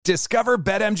Discover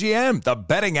BetMGM, the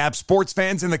betting app sports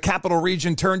fans in the capital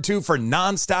region turn to for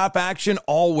nonstop action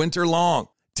all winter long.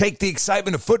 Take the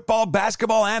excitement of football,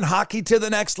 basketball, and hockey to the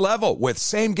next level with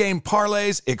same-game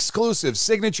parlays, exclusive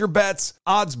signature bets,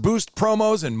 odds boost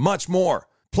promos, and much more.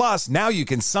 Plus, now you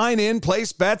can sign in,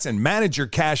 place bets, and manage your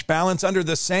cash balance under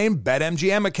the same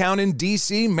BetMGM account in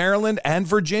D.C., Maryland, and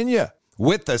Virginia.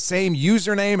 With the same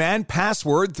username and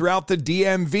password throughout the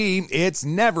DMV, it's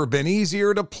never been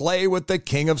easier to play with the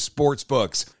king of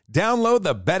sportsbooks. Download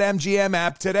the BetMGM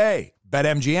app today.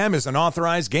 BetMGM is an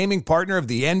authorized gaming partner of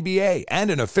the NBA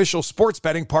and an official sports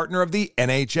betting partner of the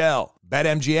NHL.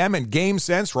 BetMGM and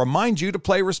GameSense remind you to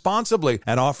play responsibly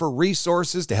and offer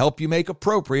resources to help you make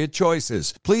appropriate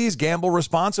choices. Please gamble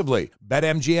responsibly.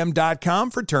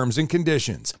 BetMGM.com for terms and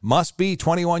conditions. Must be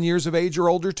 21 years of age or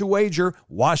older to wager.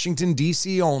 Washington,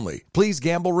 D.C. only. Please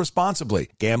gamble responsibly.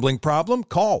 Gambling problem?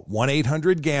 Call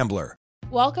 1-800-GAMBLER.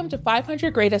 Welcome to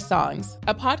 500 Greatest Songs,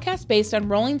 a podcast based on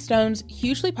Rolling Stone's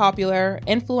hugely popular,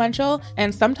 influential,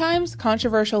 and sometimes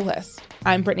controversial list.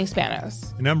 I'm Brittany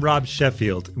Spanos. And I'm Rob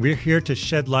Sheffield. We're here to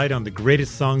shed light on the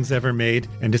greatest songs ever made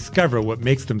and discover what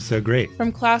makes them so great.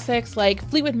 From classics like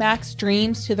Fleetwood Mac's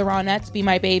Dreams to the Ronettes' Be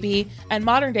My Baby, and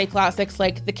modern-day classics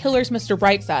like The Killer's Mr.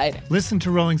 Brightside. Listen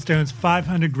to Rolling Stone's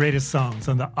 500 Greatest Songs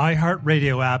on the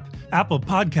iHeartRadio app, Apple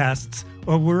Podcasts,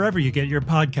 or wherever you get your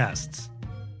podcasts.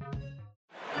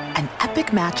 An epic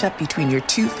matchup between your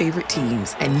two favorite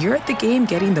teams, and you're at the game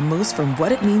getting the most from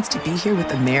what it means to be here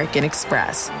with American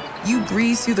Express. You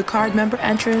breeze through the card member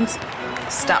entrance,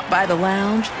 stop by the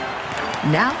lounge.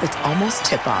 Now it's almost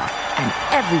tip-off, and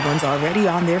everyone's already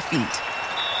on their feet.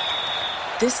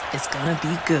 This is gonna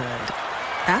be good.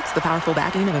 That's the powerful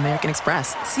backing of American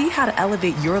Express. See how to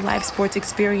elevate your live sports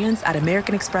experience at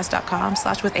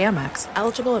americanexpress.com/withAmex.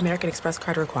 Eligible American Express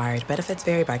card required. Benefits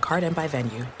vary by card and by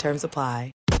venue. Terms apply.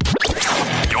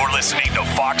 You're listening to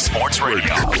Fox Sports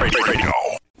Radio.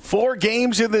 4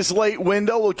 games in this late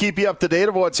window. We'll keep you up to date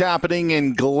of what's happening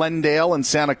in Glendale and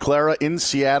Santa Clara, in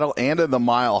Seattle, and in the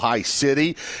Mile High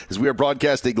City. As we are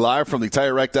broadcasting live from the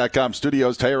TireRack.com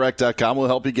studios, TireRack.com will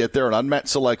help you get there. An unmet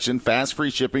selection, fast free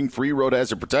shipping, free road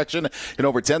hazard protection, and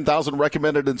over 10,000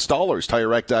 recommended installers.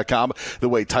 TireRack.com, the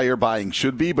way tire buying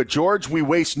should be. But, George, we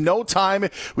waste no time.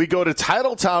 We go to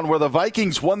Titletown, where the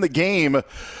Vikings won the game,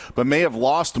 but may have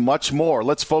lost much more.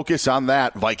 Let's focus on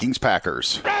that.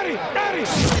 Vikings-Packers. Ready.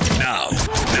 Now.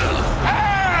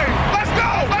 Hey, let's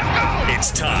go. It's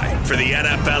time for the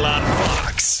NFL on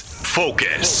Fox.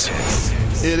 Focus.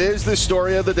 It is the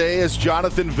story of the day as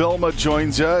Jonathan Vilma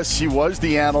joins us. He was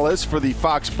the analyst for the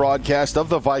Fox broadcast of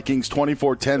the Vikings'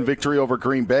 24-10 victory over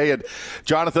Green Bay. And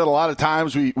Jonathan, a lot of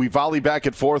times we volley back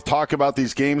and forth, talk about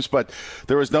these games, but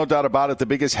there is no doubt about it. The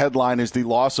biggest headline is the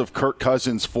loss of Kirk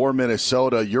Cousins for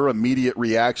Minnesota. Your immediate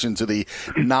reaction to the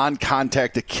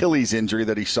non-contact Achilles injury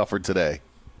that he suffered today?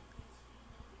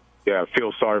 Yeah, I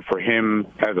feel sorry for him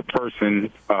as a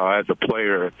person, as a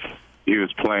player. He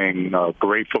was playing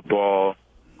great football,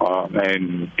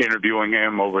 and interviewing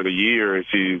him over the years,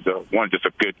 he's just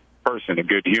a good person, a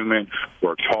good human,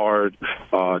 works hard,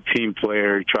 team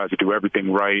player. He tries to do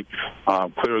everything right.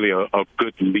 Clearly a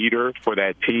good leader for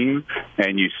that team,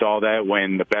 and you saw that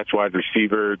when the best wide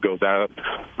receiver goes out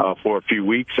for a few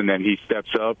weeks, and then he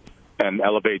steps up and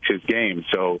elevates his game.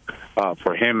 So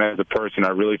for him as a person, I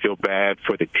really feel bad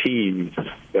for the team.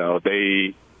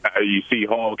 You see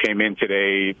Hall came in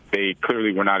today. They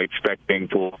clearly were not expecting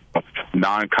for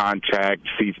non-contact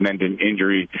season-ending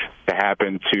injury to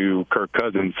happen to Kirk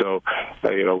Cousins. So,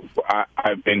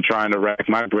 I've been trying to rack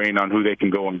my brain on who they can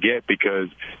go and get, because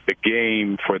the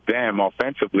game for them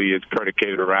offensively is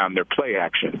predicated around their play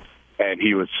action. And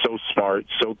he was so smart,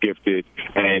 so gifted,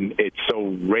 and it's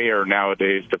so rare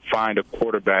nowadays to find a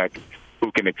quarterback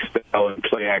who can excel in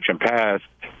play-action pass.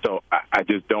 So I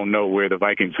just don't know where the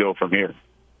Vikings go from here.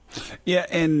 Yeah,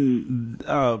 and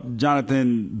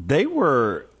Jonathan, they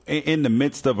were in the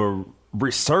midst of a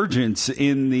resurgence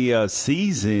in the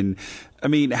season.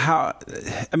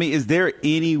 Is there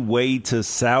any way to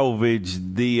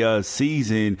salvage the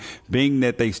season, being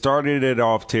that they started it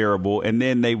off terrible and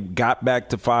then they got back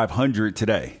to 500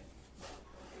 today?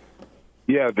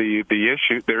 Yeah, the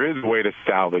issue, there is a way to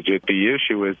salvage it. The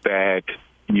issue is that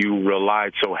you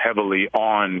relied so heavily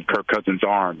on Kirk Cousins'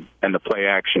 arm and the play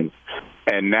action.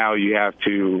 And now you have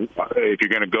to, if you're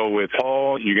going to go with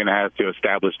Hall, you're going to have to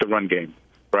establish the run game,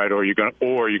 right? Or you're going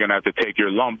to have to take your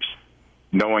lumps,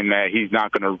 knowing that he's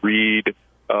not going to read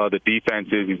the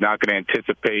defenses, he's not going to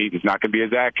anticipate, he's not going to be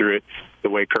as accurate the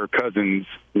way Kirk Cousins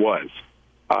was.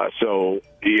 So,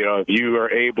 if you are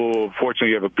able, fortunately,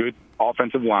 you have a good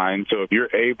offensive line. So if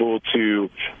you're able to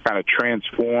kind of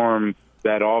transform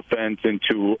that offense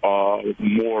into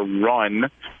more run.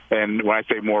 And when I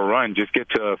say more run, just get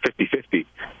to 50-50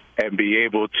 and be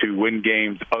able to win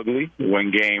games ugly,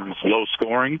 win games low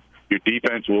scoring. Your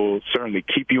defense will certainly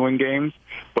keep you in games,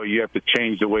 but you have to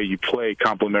change the way you play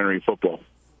complementary football.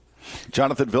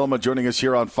 Jonathan Vilma joining us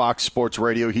here on Fox Sports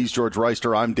Radio. He's George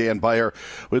Wrighster. I'm Dan Beyer.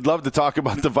 We'd love to talk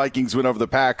about the Vikings win over the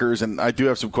Packers, and I do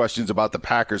have some questions about the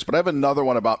Packers, but I have another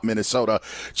one about Minnesota.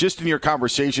 Just in your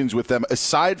conversations with them,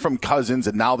 aside from Cousins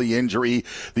and now the injury,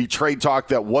 the trade talk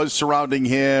that was surrounding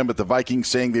him, but the Vikings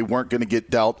saying they weren't going to get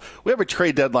dealt, we have a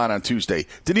trade deadline on Tuesday.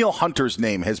 Danielle Hunter's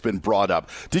name has been brought up.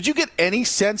 Did you get any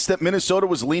sense that Minnesota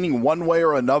was leaning one way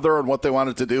or another on what they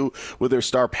wanted to do with their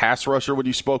star pass rusher when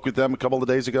you spoke with them a couple of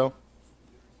days ago?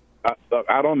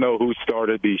 I don't know who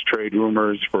started these trade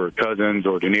rumors for Cousins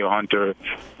or Danielle Hunter,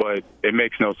 but it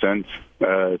makes no sense.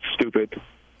 It's stupid.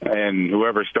 And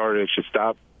whoever started it should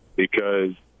stop,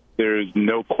 because there's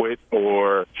no quit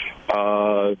or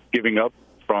giving up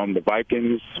from the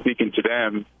Vikings. Speaking to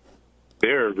them,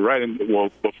 they're right in, well,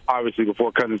 obviously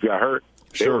before Cousins got hurt,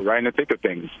 they were right in the thick of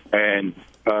things. And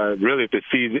really,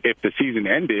 if the season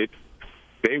ended,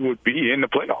 they would be in the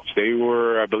playoffs. They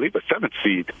were, I believe, a 7th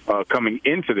seed coming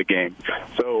into the game.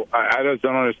 So I just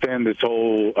don't understand this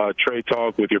whole trade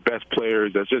talk with your best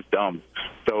players. That's just dumb.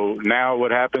 So now what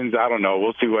happens? I don't know.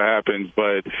 We'll see what happens.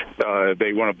 But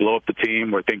they want to blow up the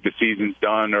team or think the season's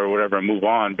done or whatever and move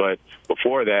on. But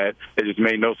before that, it just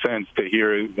made no sense to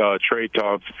hear trade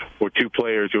talks with two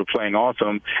players who were playing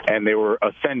awesome and they were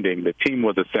ascending. The team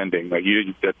was ascending.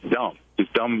 That's dumb.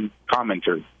 Just dumb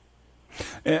commentary.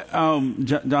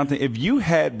 Jonathan, if you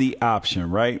had the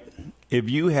option, right? If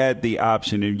you had the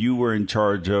option and you were in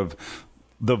charge of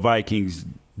the Vikings,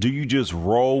 do you just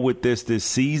roll with this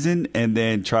season and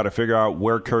then try to figure out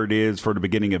where Kirk is for the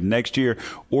beginning of next year?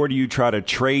 Or do you try to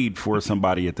trade for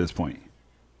somebody at this point?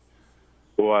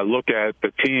 Well, I look at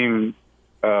the team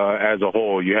as a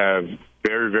whole. You have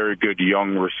very, very good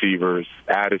young receivers,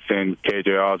 Addison,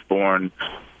 KJ Osborne,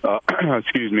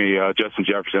 Justin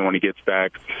Jefferson when he gets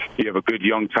back. You have a good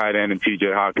young tight end in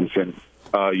TJ Hawkinson.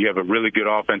 You have a really good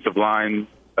offensive line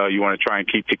you want to try and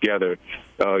keep together.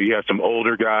 You have some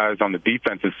older guys on the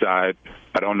defensive side.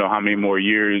 I don't know how many more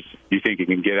years you think you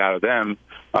can get out of them,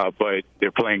 but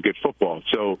they're playing good football.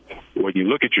 So when you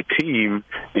look at your team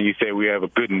and you say we have a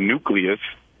good nucleus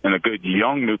and a good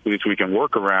young nucleus we can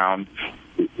work around,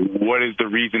 what is the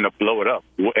reason to blow it up?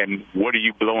 And what are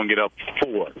you blowing it up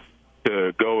for?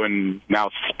 To go and now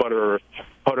putter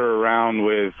around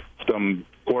with some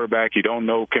quarterback you don't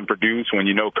know can produce when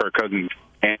you know Kirk Cousins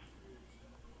can't.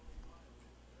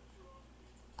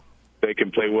 They can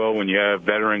play well when you have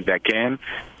veterans that can.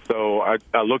 So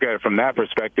I look at it from that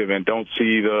perspective and don't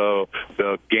see the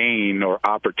gain or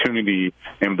opportunity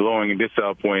in blowing this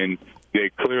up when they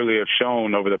clearly have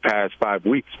shown over the past 5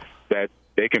 weeks that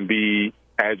they can be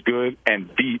as good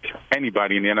and beat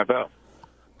anybody in the NFL.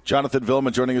 Jonathan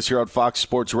Vilma joining us here on Fox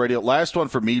Sports Radio. Last one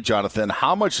for me, Jonathan.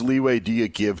 How much leeway do you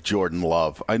give Jordan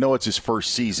Love? I know it's his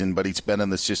first season, but he's been in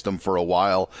the system for a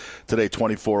while. Today,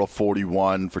 24 of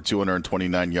 41 for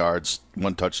 229 yards,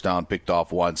 1 touchdown, picked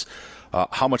off once.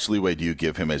 How much leeway do you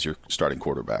give him as your starting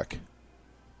quarterback?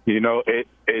 You know,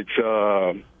 it's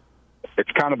kind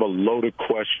of a loaded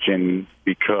question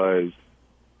because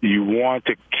you want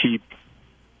to keep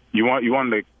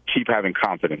having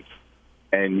confidence.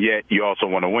 And yet you also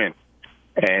want to win.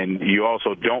 And you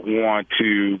also don't want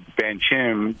to bench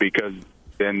him because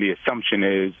then the assumption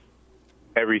is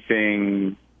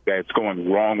everything that's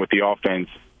going wrong with the offense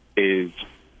is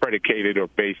predicated or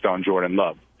based on Jordan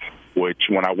Love, which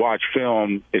when I watch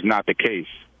film is not the case.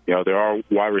 You know, there are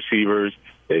wide receivers.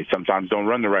 They sometimes don't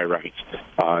run the right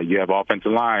routes. You have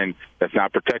offensive line that's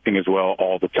not protecting as well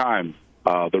all the time.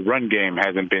 The run game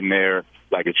hasn't been there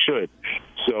like it should.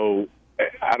 So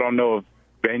I don't know if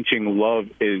benching Love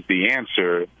is the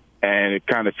answer, and it's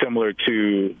kind of similar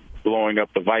to blowing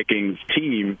up the Vikings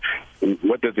team.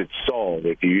 What does it solve?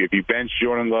 If you bench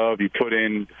Jordan Love, you put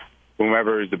in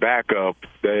whomever is the backup,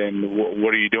 then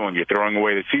what are you doing? You're throwing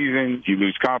away the season, you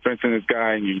lose confidence in this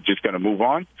guy, and you're just going to move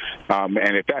on.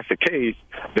 And if that's the case,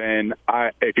 then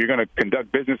if you're going to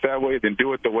conduct business that way, then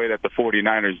do it the way that the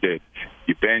 49ers did.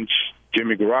 You bench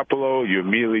Jimmy Garoppolo, you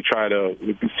immediately try to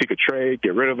seek a trade,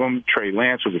 get rid of him. Trey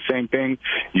Lance was the same thing.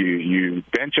 You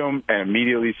bench him and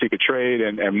immediately seek a trade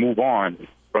and move on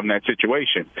from that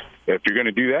situation. If you're going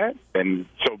to do that, then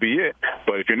so be it.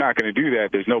 But if you're not going to do that,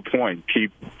 there's no point.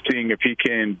 Keep seeing if he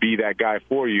can be that guy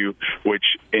for you, which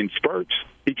in spurts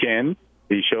he can.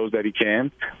 He shows that he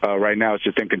can. Right now it's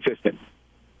just inconsistent.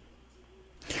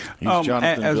 He's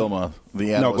Jonathan Vilma,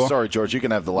 the analyst. No, sorry, George, you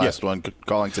can have the last one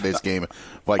calling today's game.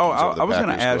 Vikings over the I was going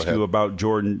to ask you about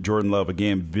Jordan Love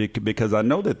again, because I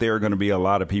know that there are going to be a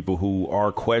lot of people who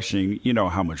are questioning,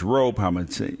 how much rope, how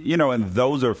much, and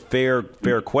those are fair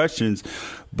questions.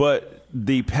 But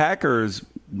the Packers,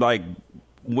 like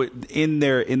in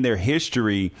their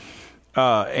history,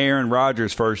 Aaron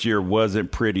Rodgers' first year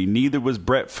wasn't pretty. Neither was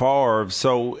Brett Favre.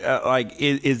 So,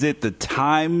 is it the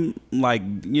time?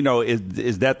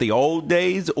 Is that the old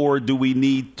days, or do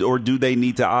they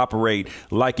need to operate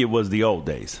like it was the old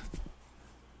days?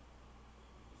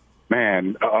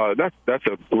 Man, that's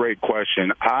a great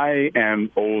question. I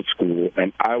am old school,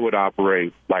 and I would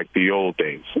operate like the old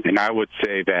days. And I would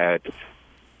say that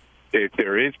if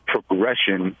there is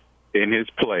progression in his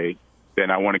play, then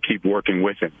I want to keep working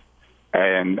with him.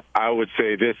 And I would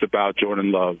say this about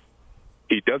Jordan Love.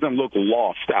 He doesn't look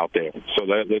lost out there. So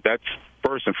that's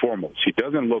first and foremost. He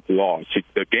doesn't look lost.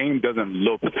 The game doesn't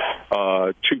look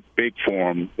too big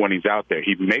for him when he's out there.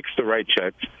 He makes the right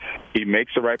checks. He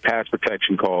makes the right pass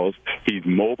protection calls. He's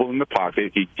mobile in the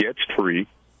pocket. He gets free.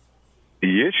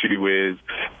 The issue is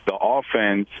the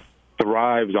offense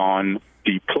thrives on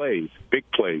deep plays, big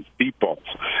plays, deep balls.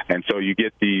 And so you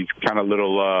get these kind of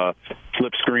little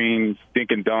flip screens, dink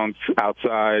and dunks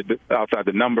outside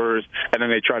the numbers, and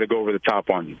then they try to go over the top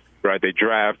on you, right? They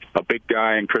draft a big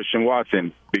guy in Christian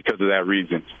Watson because of that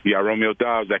reason. You got Romeo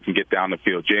Doubs that can get down the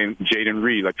field, Jaden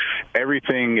Reed. Like,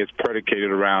 everything is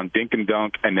predicated around dink and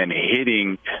dunk and then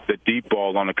hitting the deep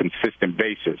ball on a consistent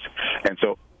basis. And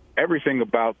so everything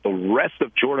about the rest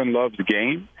of Jordan Love's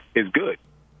game is good,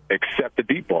 except the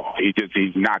deep ball.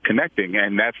 He's not connecting,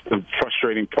 and that's the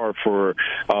frustrating part for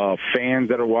fans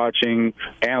that are watching,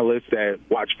 analysts that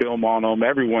watch film on him.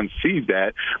 Everyone sees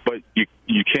that, but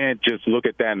you can't just look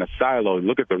at that in a silo.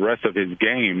 Look at the rest of his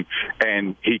game,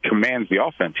 and he commands the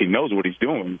offense. He knows what he's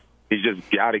doing. He's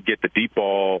just got to get the deep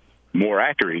ball more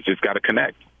accurate. He's just got to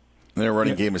connect. Their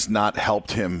running game has not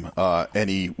helped him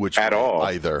any which at all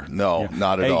either. No,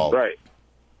 not at all. Right.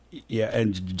 Yeah,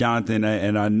 and Jonathan,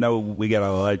 and I know we got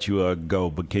to let you go,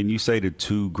 but can you say the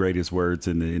two greatest words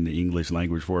in the English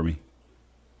language for me?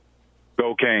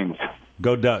 Go Canes.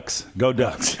 Go Ducks. Go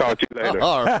Ducks. Talk to you later.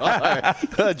 All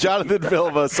right. Jonathan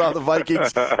Vilma saw the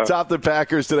Vikings top the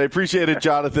Packers today. Appreciate it,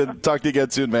 Jonathan. Talk to you again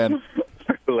soon, man.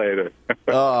 Later.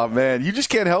 Oh, man. You just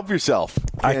can't help yourself.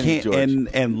 I can't.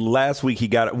 And last week he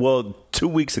got it. Well, 2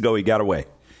 weeks ago he got away.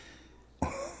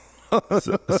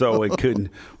 So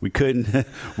we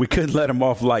couldn't let him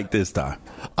off light this time.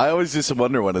 I always just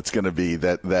wonder when it's going to be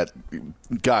that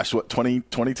gosh, what,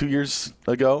 22 years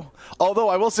ago? Although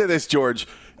I will say this, George,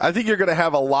 I think you're going to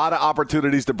have a lot of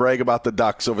opportunities to brag about the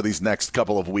Ducks over these next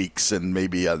couple of weeks and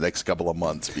maybe next couple of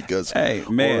months because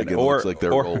Oregon looks like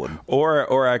they're rolling.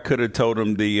 Or I could have told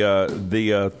him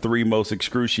the three most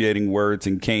excruciating words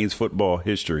in Canes football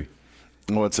history.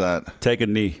 What's that? Take a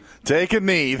knee. Take a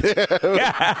knee. Very,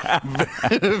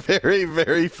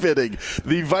 very fitting.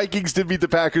 The Vikings did beat the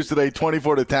Packers today,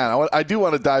 24-10. I do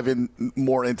want to dive in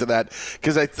more into that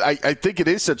because I think it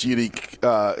is such a unique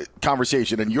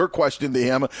conversation. And your question to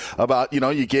him about,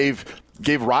 you gave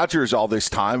Rodgers all this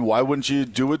time. Why wouldn't you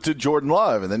do it to Jordan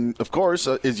Love? And then, of course,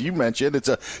 as you mentioned, it's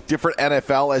a different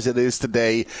NFL as it is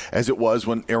today as it was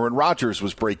when Aaron Rodgers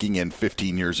was breaking in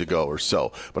 15 years ago or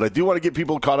so. But I do want to get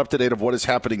people caught up to date of what is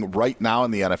happening right now in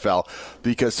the NFL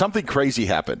because something crazy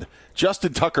happened.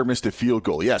 Justin Tucker missed a field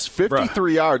goal. Yes,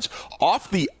 53 yards off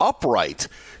the upright.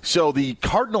 So the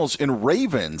Cardinals and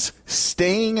Ravens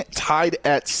staying tied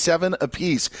at 7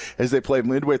 apiece as they play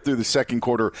midway through the second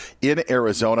quarter in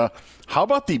Arizona. How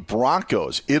about the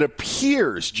Broncos? It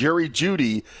appears Jerry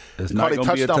Jeudy caught a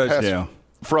touchdown pass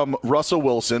from Russell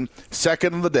Wilson,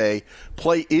 second of the day.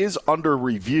 Play is under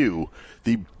review.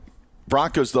 The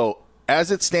Broncos, though, as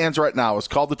it stands right now, is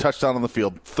called the touchdown on the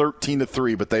field,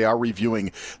 13-3, but they are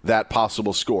reviewing that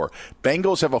possible score.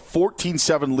 Bengals have a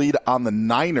 14-7 lead on the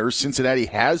Niners. Cincinnati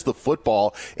has the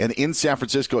football, and in San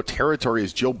Francisco territory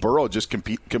as Joe Burrow just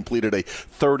completed a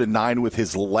 3rd and 9 with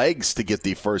his legs to get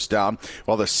the first down,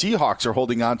 while the Seahawks are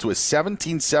holding on to a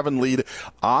 17-7 lead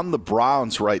on the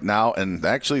Browns right now, and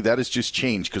actually that has just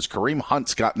changed because Kareem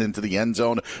Hunt's gotten into the end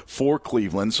zone for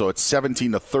Cleveland, so it's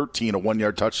 17-13, a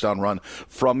 1-yard touchdown run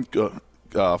from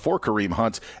for Kareem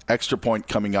Hunt. Extra point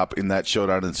coming up in that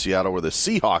showdown in Seattle where the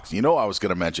Seahawks, I was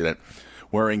going to mention it,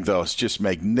 wearing those just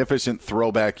magnificent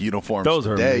throwback uniforms. Those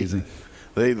are today. Amazing.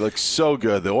 They look so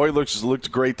good. The Oilers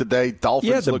looked great today.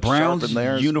 Dolphins the looked Browns sharp in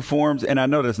theirs. Uniforms, and I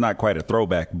know that's not quite a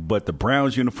throwback, but the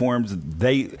Browns uniforms,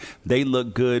 they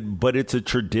look good, but it's a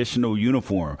traditional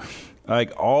uniform.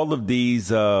 Like all of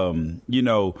these,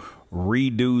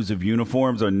 redos of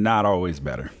uniforms are not always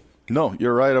better. No,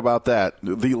 you're right about that.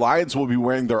 The Lions will be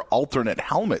wearing their alternate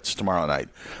helmets tomorrow night.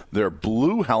 Their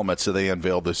blue helmets that they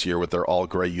unveiled this year with their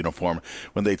all-gray uniform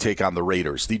when they take on the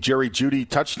Raiders. The Jerry Jeudy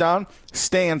touchdown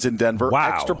stands in Denver.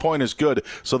 Wow. Extra point is good.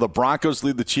 So the Broncos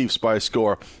lead the Chiefs by a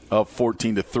score of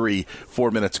 14-3.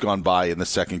 4 minutes gone by in the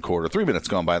second quarter. 3 minutes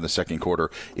gone by in the second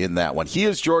quarter in that one. He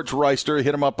is George Wrighster.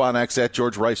 Hit him up on X at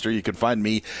George Wrighster. You can find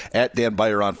me at Dan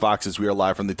Beyer on Fox as we are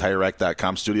live from the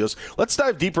TireRack.com studios. Let's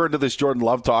dive deeper into this Jordan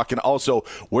Love talk, and also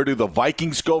where do the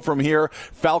Vikings go from here?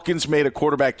 Falcons made a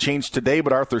quarterback change today,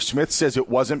 but Arthur Smith says it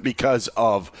wasn't because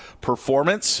of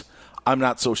performance. I'm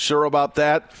not so sure about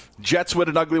that. Jets win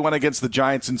an ugly one against the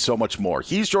Giants and so much more.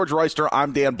 He's George Wrighster.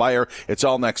 I'm Dan Beyer. It's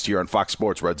all next year on Fox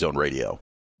Sports Red Zone Radio.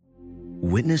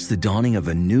 Witness the dawning of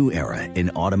a new era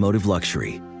in automotive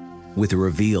luxury with a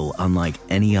reveal unlike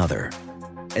any other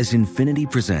as Infiniti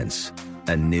presents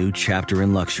a new chapter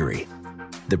in luxury,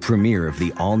 the premiere of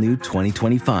the all-new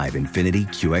 2025 Infiniti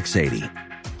QX80.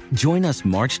 Join us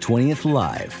March 20th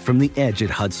live from the Edge at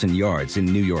Hudson Yards in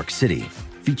New York City,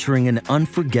 featuring an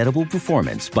unforgettable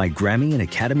performance by Grammy and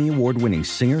Academy Award-winning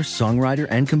singer, songwriter,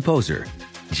 and composer,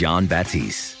 Jon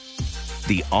Batiste.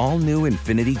 The all-new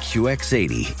Infiniti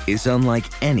QX80 is unlike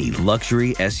any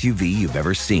luxury SUV you've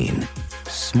ever seen.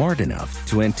 Smart enough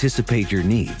to anticipate your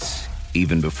needs,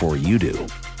 even before you do.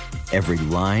 Every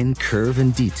line, curve,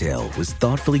 and detail was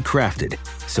thoughtfully crafted,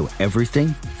 so everything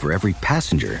for every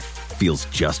passenger feels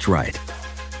just right.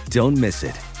 Don't miss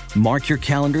it. Mark your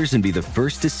calendars and be the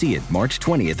first to see it March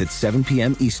 20th at 7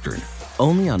 p.m. Eastern,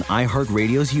 only on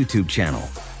iHeartRadio's YouTube channel.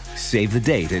 Save the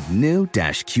date at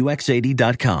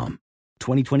new-QX80.com.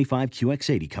 2025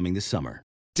 QX80 coming this summer.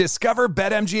 Discover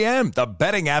BetMGM, the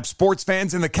betting app sports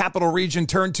fans in the capital region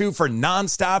turn to for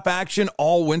nonstop action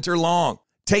all winter long.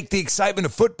 Take the excitement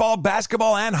of football,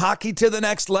 basketball, and hockey to the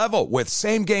next level with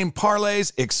same-game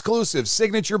parlays, exclusive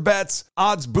signature bets,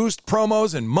 odds boost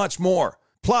promos, and much more.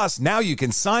 Plus, now you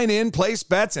can sign in, place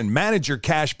bets, and manage your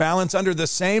cash balance under the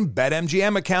same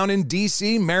BetMGM account in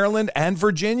D.C., Maryland, and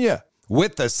Virginia.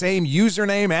 With the same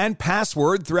username and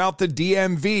password throughout the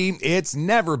DMV, it's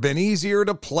never been easier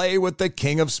to play with the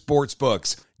king of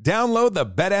sportsbooks. Download the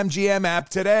BetMGM app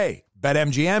today.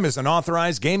 BetMGM is an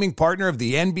authorized gaming partner of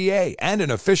the NBA and an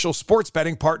official sports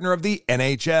betting partner of the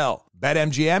NHL.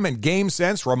 BetMGM and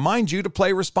GameSense remind you to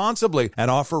play responsibly and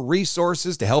offer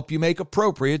resources to help you make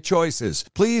appropriate choices.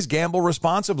 Please gamble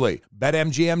responsibly.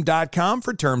 BetMGM.com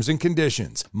for terms and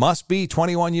conditions. Must be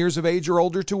 21 years of age or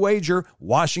older to wager.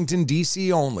 Washington,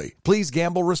 D.C. only. Please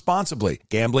gamble responsibly.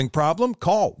 Gambling problem?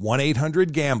 Call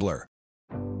 1-800-GAMBLER.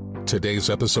 Today's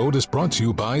episode is brought to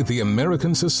you by the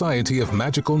American Society of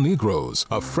Magical Negroes,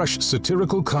 a fresh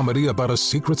satirical comedy about a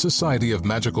secret society of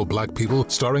magical black people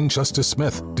starring Justice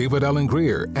Smith, David Allen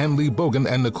Greer, Ann Lee Bogan,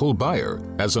 and Nicole Beyer.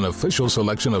 As an official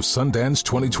selection of Sundance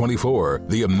 2024,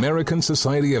 the American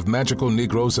Society of Magical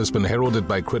Negroes has been heralded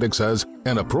by critics as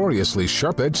an uproariously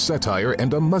sharp-edged satire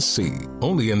and a must-see.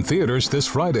 Only in theaters this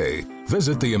Friday.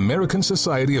 Visit the American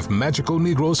Society of Magical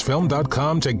Negroes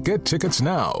Film.com to get tickets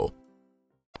now.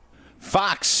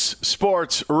 Fox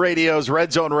Sports Radio's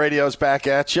Red Zone Radio's back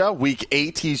at you. Week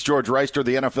 8. He's George Wrighster,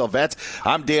 the NFL vet.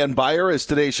 I'm Dan Beyer. As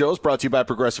today's show is brought to you by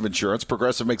Progressive Insurance.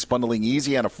 Progressive makes bundling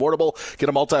easy and affordable. Get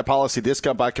a multi-policy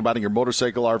discount by combining your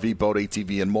motorcycle, RV, boat,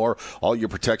 ATV, and more. All your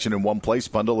protection in one place.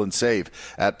 Bundle and save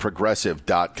at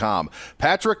Progressive.com.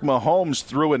 Patrick Mahomes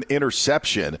threw an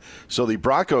interception, so the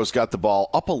Broncos got the ball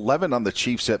up 11 on the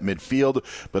Chiefs at midfield,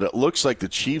 but it looks like the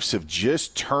Chiefs have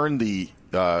just turned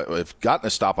have gotten a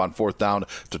stop on fourth down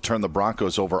to turn the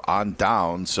Broncos over on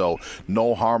down, so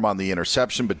no harm on the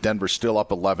interception, but Denver's still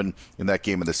up 11 in that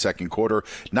game in the second quarter.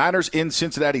 Niners in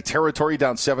Cincinnati territory,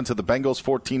 down 7 to the Bengals,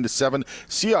 14-7.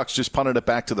 Seahawks just punted it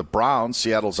back to the Browns.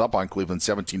 Seattle's up on Cleveland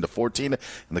 17-14,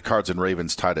 and the Cards and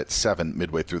Ravens tied at 7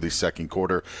 midway through the second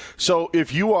quarter. So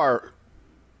if you are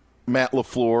Matt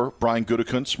LaFleur, Brian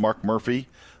Gutekunst, Mark Murphy,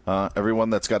 everyone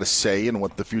that's got a say in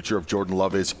what the future of Jordan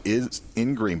Love is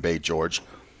in Green Bay, George,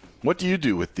 what do you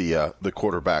do with the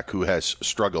quarterback who has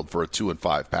struggled for a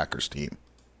 2-5 Packers team?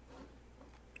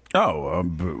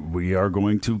 We are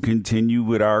going to continue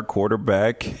with our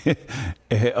quarterback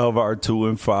of our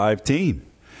 2-5 team.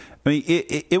 I mean,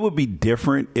 it would be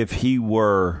different if he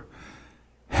were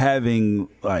having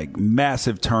like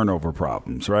massive turnover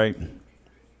problems, right?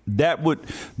 That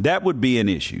would be an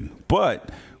issue. But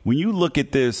when you look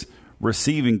at this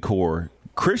receiving core,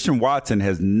 Christian Watson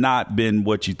has not been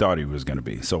what you thought he was going to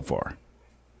be so far.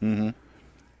 Mm-hmm.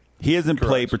 He hasn't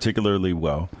played particularly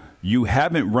well. You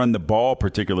haven't run the ball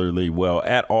particularly well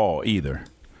at all either.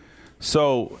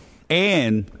 So,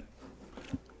 and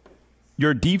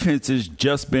your defense has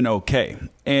just been okay.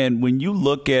 And when you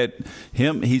look at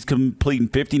him, he's completing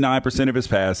 59% of his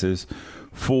passes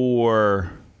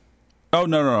for –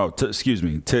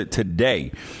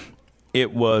 today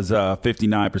it was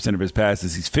 59% of his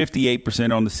passes. He's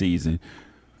 58% on the season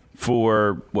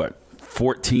for,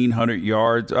 1,400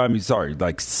 yards.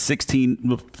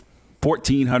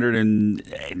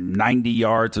 1,490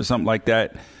 yards or something like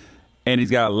that. And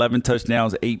he's got 11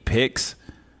 touchdowns, 8 picks.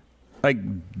 Like,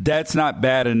 that's not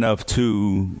bad enough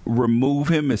to remove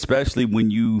him, especially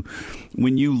when you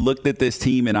looked at this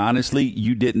team and honestly,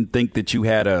 you didn't think that you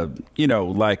had a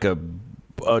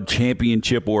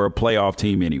championship or a playoff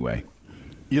team anyway.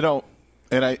 And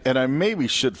I maybe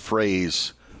should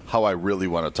phrase how I really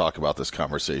want to talk about this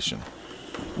conversation.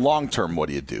 Long term, what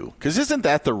do you do? Because isn't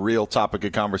that the real topic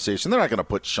of conversation? They're not going to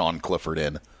put Sean Clifford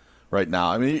in right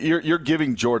now. I mean, you're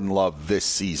giving Jordan Love this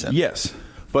season. Yes.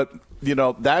 But,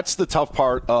 that's the tough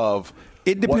part of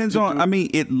it. Depends on,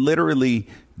 it literally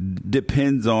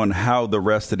depends on how the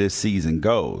rest of this season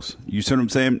goes. You see what I'm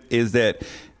saying? Is that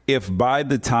if by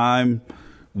the time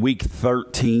week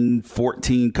 13,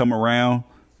 14 come around,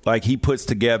 like he puts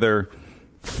together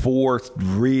 4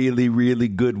 really, really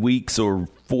good weeks or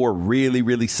 4 really,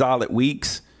 really solid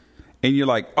weeks, and you're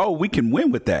like, oh, we can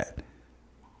win with that,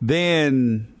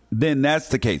 then that's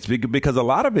the case. Because a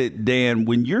lot of it, Dan,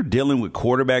 when you're dealing with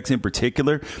quarterbacks in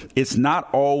particular, it's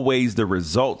not always the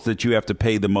results that you have to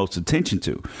pay the most attention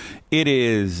to. It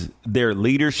is their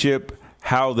leadership,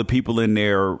 how the people in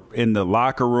the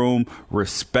locker room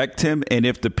respect him, and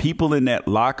if the people in that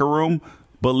locker room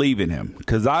believe in him.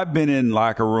 Because I've been in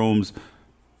locker rooms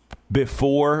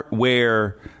before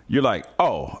where you're like,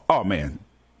 oh man,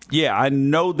 yeah, I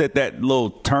know that little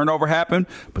turnover happened,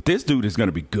 but this dude is going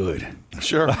to be good.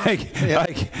 Sure. I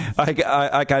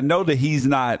know that he's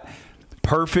not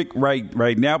perfect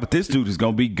right now, but this dude is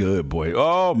going to be good, boy.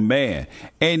 Oh man.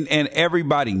 And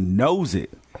everybody knows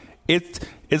it.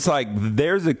 It's like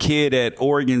there's a kid at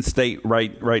Oregon State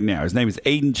right now. His name is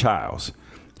Aiden Childs.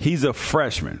 He's a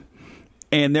freshman.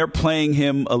 And they're playing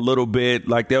him a little bit,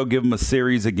 like they'll give him a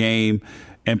series a game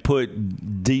and put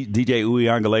DJ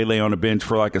Uiagalelei on the bench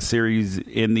for like a series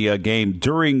in the game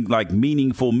during like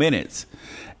meaningful minutes.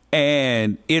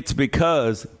 And it's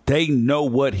because they know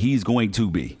what he's going to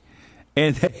be.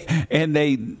 And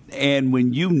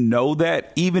when you know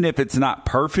that, even if it's not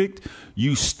perfect,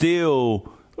 you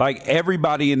still, like,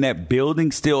 everybody in that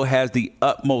building still has the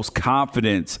utmost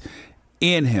confidence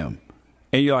in him.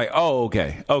 And you're like, oh,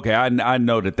 okay, I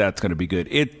know that that's going to be good.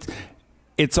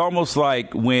 It's almost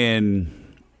like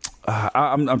when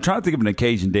I'm trying to think of an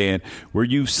occasion, Dan, where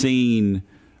you've seen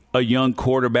a young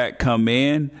quarterback come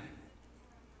in,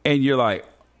 and you're like,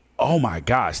 oh my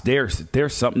gosh, there's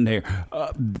something there.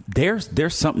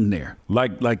 There's something there.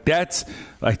 Like that's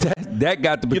like that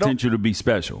got the potential to be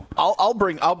special. I'll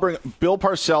bring. Bill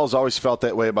Parcells always felt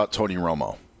that way about Tony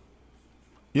Romo.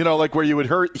 Like where you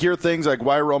would hear things like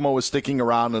why Romo was sticking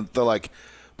around, and they're like,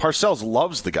 Parcells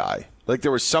loves the guy. Like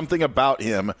there was something about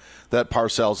him that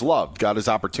Parcells loved. Got his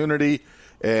opportunity,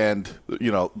 and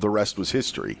the rest was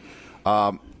history.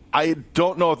 I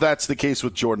don't know if that's the case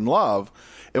with Jordan Love.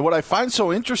 And what I find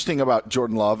so interesting about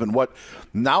Jordan Love, and what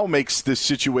now makes this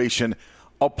situation,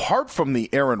 apart from the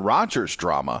Aaron Rodgers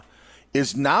drama,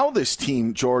 is now this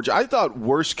team, George, I thought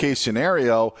worst case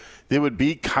scenario, they would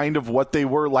be kind of what they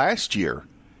were last year.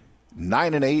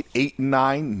 9-8,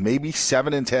 8-9, maybe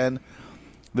 7-10.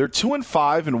 They're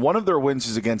 2-5, and one of their wins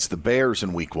is against the Bears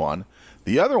in week 1.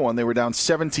 The other one, they were down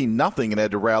 17-0 and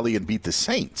had to rally and beat the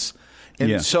Saints.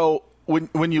 And so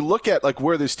when you look at like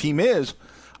where this team is,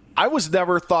 I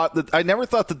never thought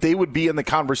that they would be in the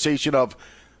conversation of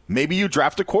maybe you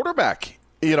draft a quarterback,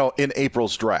 in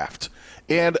April's draft.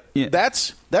 And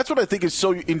that's what I think is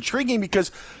so intriguing,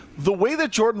 because the way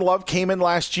that Jordan Love came in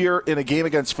last year in a game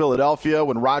against Philadelphia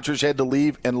when Rodgers had to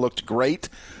leave and looked great,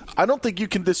 I don't think you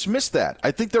can dismiss that.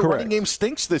 I think their running game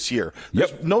stinks this year.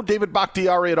 There's no David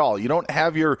Bakhtiari at all. You don't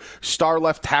have your star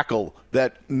left tackle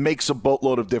that makes a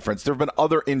boatload of difference. There have been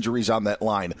other injuries on that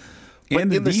line. But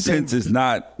and the defense is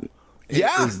not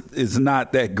is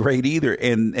not that great either.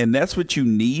 And that's what you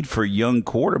need for young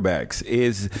quarterbacks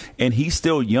and he's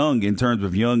still young in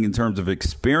terms of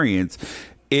experience,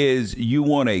 is you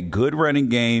want a good running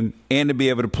game and to be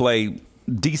able to play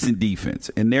decent defense.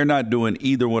 And they're not doing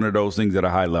either one of those things at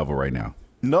a high level right now.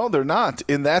 No, they're not.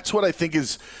 And that's what I think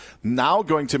is now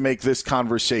going to make this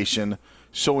conversation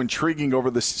so intriguing over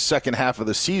the second half of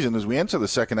the season, as we enter the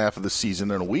second half of the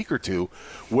season in a week or two,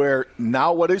 where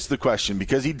now what is the question?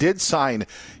 Because he did sign,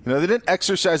 they didn't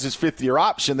exercise his 5th-year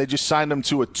option. They just signed him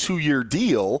to a 2-year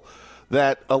deal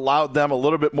that allowed them a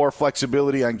little bit more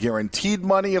flexibility on guaranteed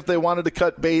money if they wanted to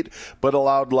cut bait, but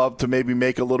allowed Love to maybe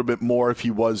make a little bit more if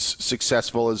he was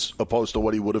successful as opposed to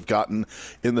what he would have gotten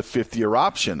in the fifth-year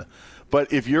option.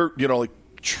 But if you're,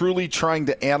 truly trying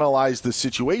to analyze the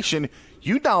situation,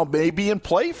 you now may be in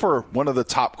play for one of the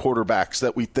top quarterbacks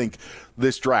that we think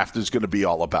this draft is going to be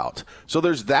all about. So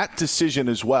there's that decision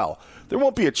as well. There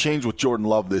won't be a change with Jordan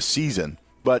Love this season,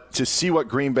 but to see what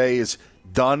Green Bay is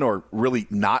done or really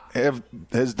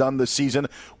has done this season,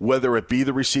 whether it be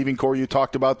the receiving core you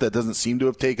talked about that doesn't seem to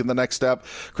have taken the next step.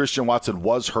 Christian Watson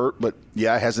was hurt, but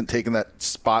hasn't taken that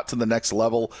spot to the next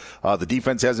level. The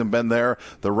defense hasn't been there.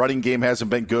 The running game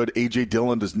hasn't been good. A.J.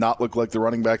 Dillon does not look like the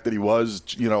running back that he was,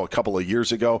 a couple of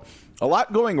years ago. A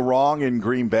lot going wrong in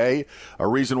Green Bay, a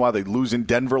reason why they lose in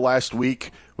Denver last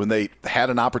week when they had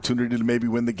an opportunity to maybe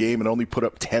win the game and only put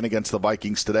up 10 against the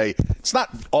Vikings today. It's not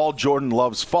all Jordan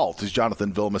Love's fault, as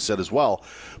Jonathan Vilma said as well.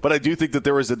 But I do think that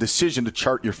there is a decision to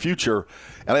chart your future.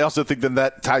 And I also think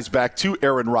that ties back to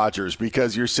Aaron Rodgers,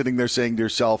 because you're sitting there saying to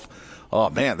yourself,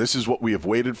 oh, man, this is what we have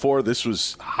waited for. This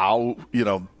was how,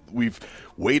 we've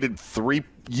waited 3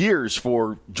 years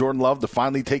for Jordan Love to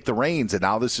finally take the reins, and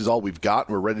now this is all we've got.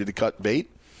 We're ready to cut bait.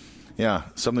 Yeah,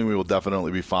 something we will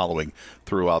definitely be following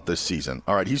throughout this season.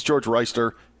 All right, he's George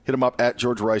Wrighster. Hit him up at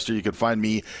George Wrighster. You can find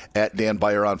me at Dan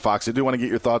Beyer on Fox. I do want to get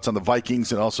your thoughts on the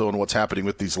Vikings and also on what's happening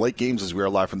with these late games, as we are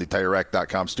live from the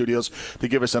TireRack.com studios to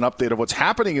give us an update of what's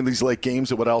happening in these late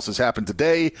games and what else has happened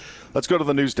today. Let's go to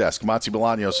the news desk. Monty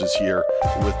Bolaños is here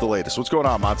with the latest. What's going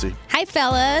on, Monty? Hi,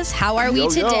 fellas. How are we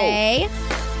today?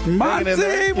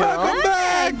 Monty, welcome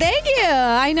back. Thank you.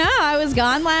 I know. I was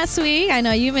gone last week. I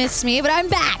know you missed me, but I'm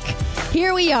back.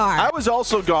 Here we are. I was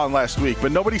also gone last week,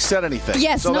 but nobody said anything.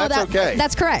 Yes, so that's okay.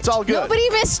 That's correct. It's all good. Nobody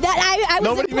missed that. I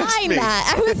was implying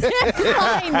that. I was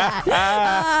implying that.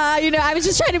 I was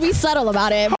just trying to be subtle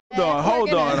about it.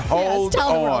 Hold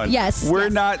on. Yes. We're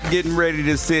not getting ready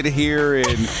to sit here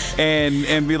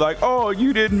and be like, oh,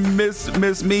 you didn't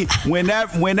miss me.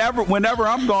 Whenever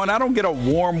I'm gone, I don't get a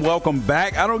warm welcome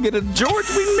back. I don't get a George,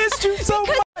 we missed you so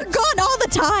much. You're gone all the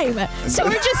time, so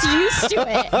we're just used to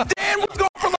it. Dan was gone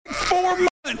for like 4 months.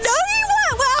 No, he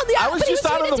was. Well, yeah, I was just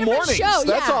out in the mornings.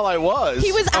 That's all I was.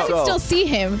 He was. I could still see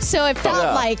him, so it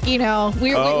felt like we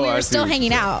were still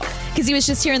hanging out because he was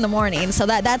just here in the morning. So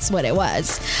that's what it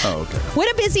was. Oh, okay.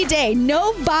 What a busy day.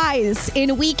 No buys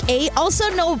in Week 8. Also,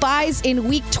 no buys in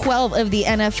Week 12 of the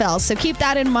NFL. So keep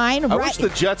that in mind. I wish the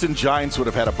Jets and Giants would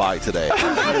have had a bye today.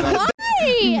 Why?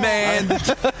 Man,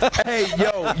 hey,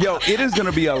 yo, it is going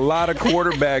to be a lot of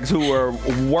quarterbacks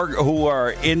who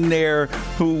are in there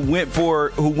who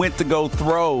went to go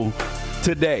throw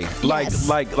today. Yes.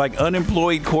 Like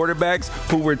unemployed quarterbacks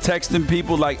who were texting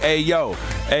people like, hey, yo,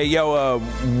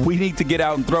 we need to get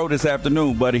out and throw this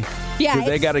afternoon, buddy. Yeah, because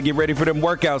they got to get ready for them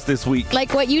workouts this week.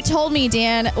 Like what you told me,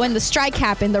 Dan, when the strike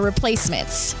happened, the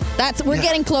replacements. We're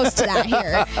getting close to that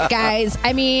here, guys.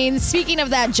 I mean, speaking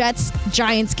of that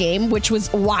Jets-Giants game, which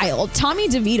was wild, Tommy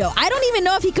DeVito, I don't even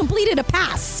know if he completed a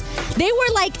pass. They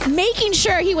were making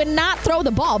sure he would not throw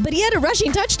the ball, but he had a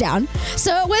rushing touchdown.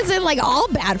 So it wasn't all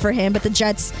bad for him, but the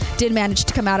Jets did manage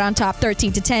to come out on top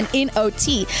 13-10 in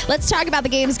OT. Let's talk about the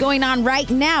games going on right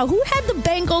now. Who had the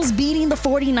Bengals beating the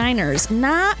 49ers?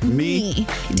 Not me.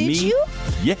 Did you?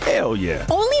 Yeah, hell yeah.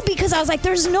 Only because I was like,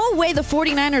 there's no way the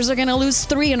 49ers are going to lose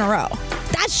 3 in a row.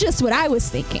 That's just what I was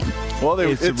thinking. Well,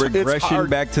 it's a regression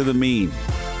back to the mean.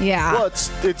 Yeah. Well,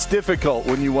 it's difficult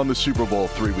when you won the Super Bowl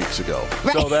 3 weeks ago.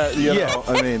 Right. So that, know,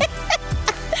 I mean.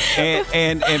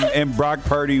 And Brock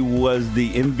Purdy was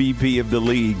the MVP of the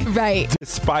league. Right.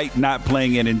 Despite not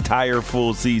playing an entire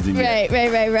full season yet.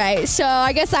 Right. So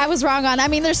I guess I was wrong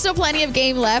there's still plenty of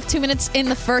game left. 2 minutes in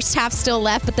the first half still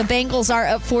left, but the Bengals are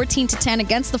up 14-10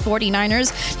 against the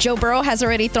 49ers. Joe Burrow has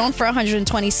already thrown for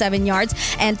 127 yards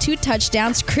and 2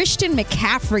 touchdowns. Christian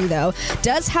McCaffrey, though,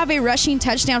 does have a rushing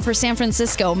touchdown for San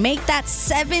Francisco. Make that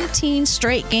 17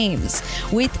 straight games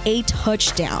with a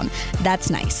touchdown. That's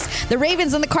nice. The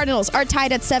Ravens and the Cardinals are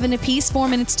tied at 7 apiece. 4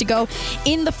 minutes to go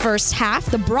in the first half.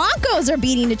 The Broncos are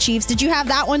beating the Chiefs. Did you have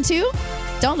that one too?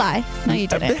 Don't lie. No, you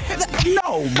didn't.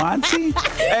 No, Monty.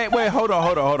 Hey, wait, hold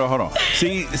on.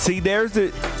 See, there's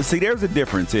a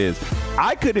difference. Is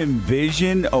I could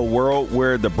envision a world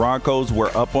where the Broncos were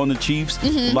up on the Chiefs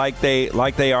like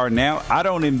they are now. I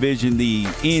don't envision the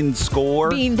end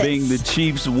score being the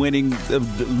Chiefs losing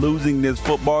this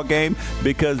football game,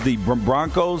 because the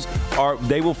Broncos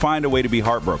they will find a way to be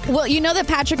heartbroken. Well, you know that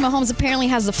Patrick Mahomes apparently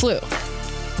has the flu.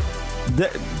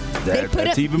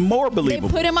 That's even more believable.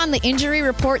 They put him on the injury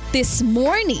report this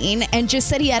morning and just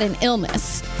said he had an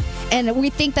illness. And we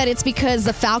think that it's because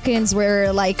the Falcons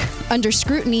were like under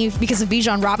scrutiny because of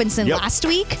Bijan Robinson last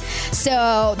week.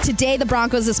 So today the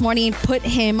Broncos this morning put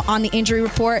him on the injury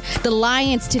report. The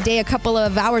Lions today, a couple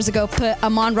of hours ago, put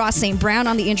Amon-Ra St. Brown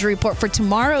on the injury report for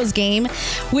tomorrow's game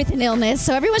with an illness.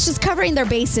 So everyone's just covering their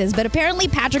bases. But apparently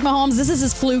Patrick Mahomes, this is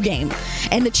his flu game.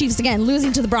 And the Chiefs, again,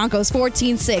 losing to the Broncos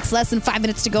 14-6, less than 5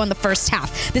 minutes to go in the first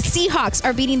half. The Seahawks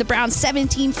are beating the Browns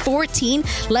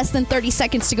 17-14, less than 30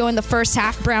 seconds to go in the first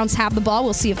half. Browns have the ball.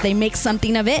 We'll see if they make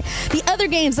something of it. The other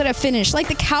games that have finished, like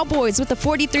the Cowboys with a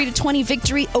 43-20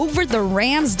 victory over the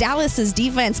Rams. Dallas's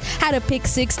defense had a pick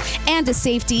six and a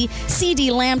safety.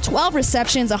 CeeDee Lamb, 12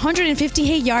 receptions,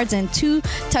 158 yards, and 2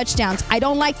 touchdowns. I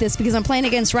don't like this because I'm playing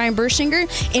against Ryan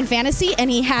Bershinger in fantasy, and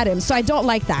he had him, so I don't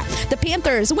like that. The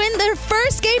Panthers win their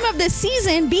first game of the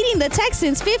season, beating the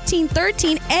Texans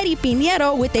 15-13. Eddie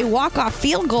Pinheiro with a walk-off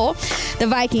field goal. The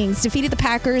Vikings defeated the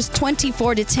Packers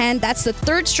 24-10. That's the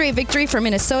third straight victory for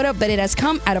Minnesota, but it has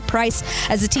come at a price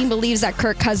as the team believes that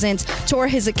Kirk Cousins tore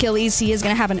his Achilles. He is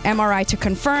going to have an MRI to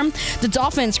confirm. The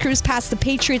Dolphins cruised past the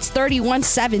Patriots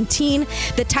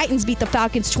 31-17. The Titans beat the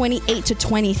Falcons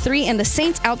 28-23, and the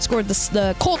Saints outscored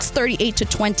the Colts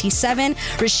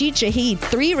 38-27. Rashid Shaheed,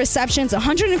 3 receptions,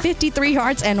 153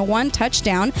 yards, and 1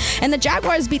 touchdown. And the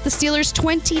Jaguars beat the Steelers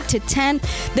 20-10.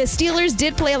 The Steelers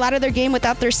did play a lot of their game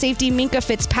without their safety, Minkah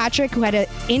Fitzpatrick, who had a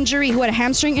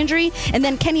hamstring injury, and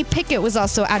then Kenny Pickett was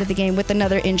also out of the game with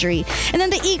another injury. And then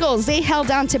the Eagles, they held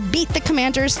down to beat the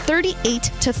Commanders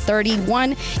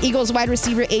 38-31. Eagles wide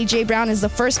receiver A.J. Brown is the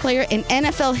first player in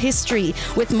NFL history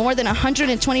with more than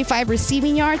 125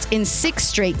 receiving yards in 6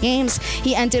 straight games.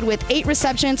 He ended with 8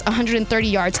 receptions, 130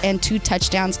 yards, and 2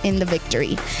 touchdowns in the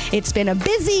victory. It's been a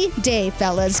busy day,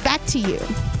 fellas. Back to you.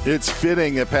 It's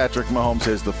fitting that Patrick Mahomes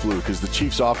has the flu because the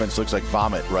Chiefs' offense looks like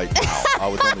vomit right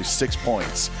now with only 6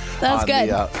 points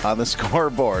on the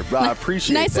scoreboard.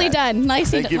 Appreciate Nicely that. done.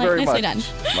 Thank you very much. Done.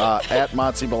 At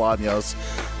Monty Bolaños.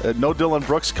 No Dylan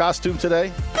Brooks costume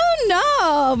today?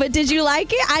 No, but did you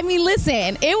like it? I mean,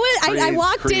 listen, it was. I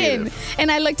walked in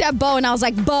and I looked at Bo and I was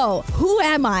like, Bo, who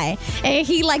am I? And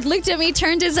he looked at me,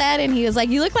 turned his head, and he was like,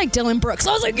 you look like Dylan Brooks.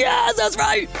 I was like, yes, that's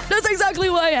right. That's exactly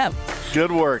who I am.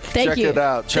 Good work. Check it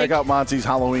out. Check out Monty's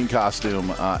Halloween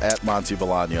costume at Monty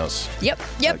Bolaños.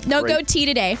 Yep. No goatee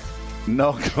today.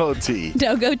 No goatee.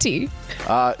 No goatee.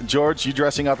 George, you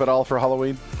dressing up at all for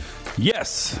Halloween?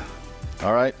 Yes.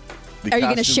 All right. Are you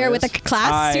going to share with the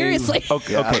class? Seriously?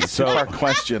 Okay. So our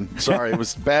question. Sorry, it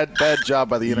was bad job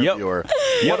by the interviewer.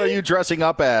 What are you dressing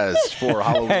up as for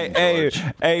Halloween?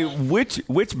 Hey,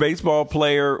 which baseball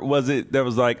player was it that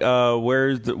was like,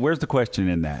 where's the question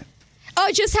in that? Oh,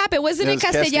 it just happened. Wasn't it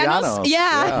Castellanos?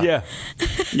 Yeah.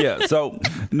 So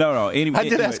no. Anyway, I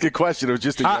did ask a question. It was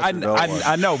just a yes or no one.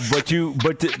 I know,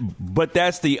 but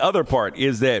that's the other part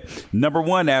is that number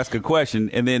one, ask a question,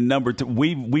 and then number two,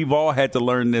 we've all had to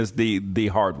learn this the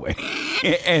hard way,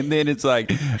 and then it's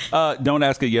like, don't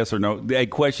ask a yes or no, a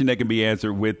question that can be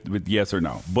answered with yes or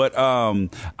no. But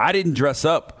I didn't dress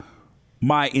up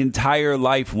my entire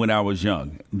life when I was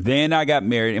young. Then I got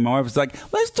married, and my wife was like,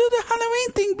 let's do the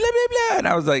Halloween thing, blah, blah, blah. And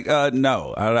I was like,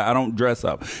 no, I don't dress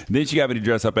up. Then she got me to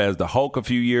dress up as the Hulk a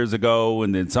few years ago,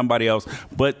 and then somebody else.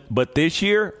 But this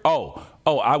year,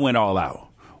 I went all out.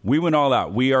 We went all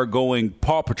out. We are going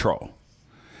Paw Patrol.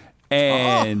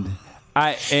 And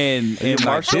this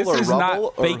is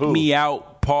not fake me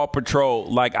out Paw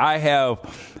Patrol. Like, I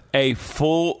have a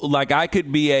full, like, I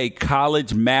could be a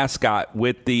college mascot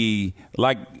with the,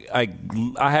 like, I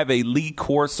have a Lee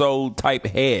Corso type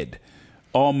head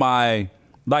on my,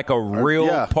 like a real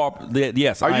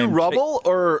yes. Are you Rubble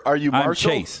or are you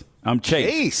Marshall? I'm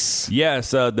Chase.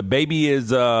 Yes, the baby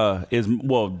is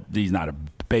well, he's not a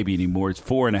baby anymore. It's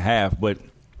 4.5, but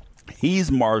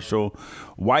he's Marshall.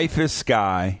 Wife is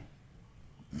Sky.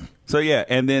 So yeah,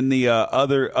 and then the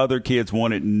other kids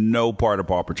wanted no part of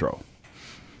Paw Patrol.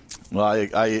 Well,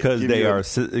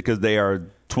 because they are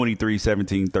 23,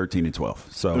 17, 13, and 12.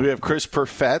 So we have Chris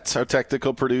Perfett, our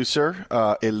technical producer,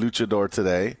 a luchador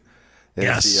today.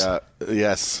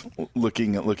 Yes,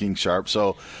 looking sharp.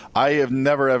 So I have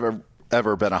never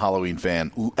ever been a Halloween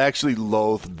fan. Actually,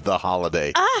 loathed the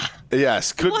holiday.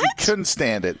 Yes, couldn't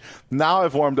stand it. Now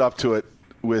I've warmed up to it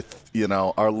with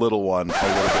our little one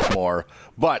a little bit more,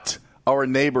 but. Our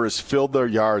neighbors filled their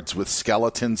yards with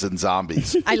skeletons and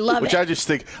zombies. I love it. Which I just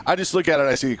look at it and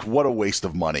I think, what a waste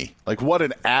of money. Like, what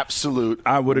an absolute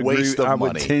waste of money. I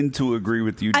would tend to agree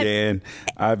with you, Dan.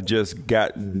 I've just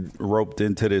gotten roped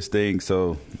into this thing,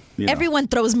 so, Everyone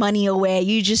throws money away.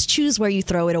 You just choose where you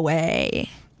throw it away.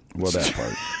 Well, that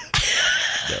part.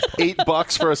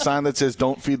 $8 for a sign that says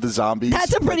 "Don't feed the zombies."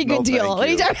 That's a pretty good deal.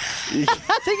 Thank you.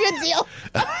 That's a good deal.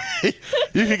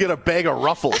 You could get a bag of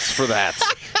Ruffles for that.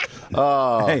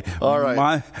 Hey, all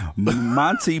right.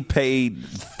 Monty paid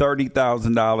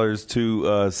 $30,000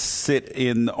 to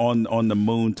sit on the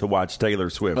moon to watch Taylor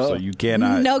Swift. So you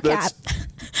cannot. No cap.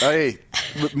 Hey,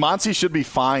 Monty should be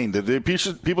fined.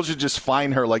 People should just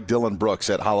fine her like Dylan Brooks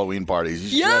at Halloween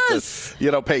parties. You have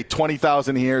to, pay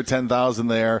 $20,000 here, $10,000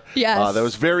 there. Yes. That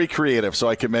was very creative. So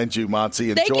I commend you,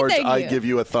 Monty. And George, I give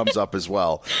you a thumbs up as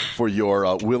well for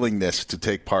your willingness to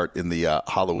take part in the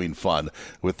Halloween fun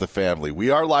with the family. We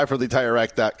are live from the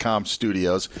TireRack.com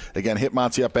studios. Again, hit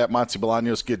Monty up at Monty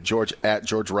Bolaños. Get George at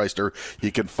George Wrighster.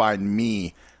 You can find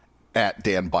me at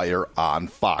Dan Beyer on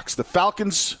Fox. The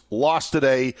Falcons lost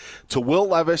today to Will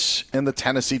Levis and the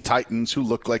Tennessee Titans, who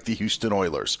look like the Houston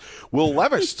Oilers. Will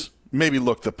Levis maybe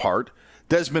looked the part.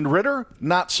 Desmond Ridder,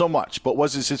 not so much. But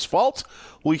was this his fault?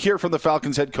 We'll hear from the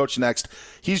Falcons head coach next.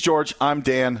 He's George. I'm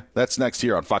Dan. That's next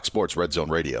here on Fox Sports Red Zone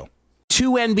Radio.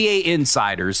 2 NBA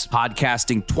insiders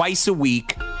podcasting twice a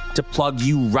week to plug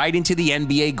you right into the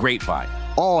NBA grapevine.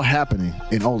 All happening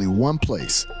in only one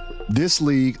place. This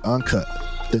League Uncut,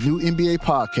 the new NBA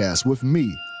podcast with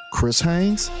me, Chris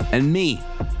Haynes, and me,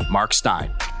 Mark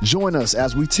Stein. Join us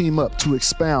as we team up to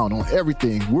expound on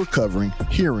everything we're covering,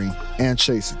 hearing, and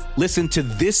chasing. Listen to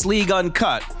This League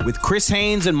Uncut with Chris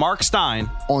Haynes and Mark Stein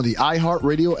on the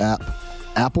iHeartRadio app,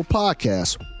 Apple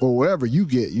Podcasts, or wherever you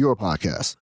get your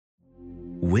podcasts.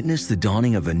 Witness the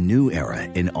dawning of a new era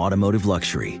in automotive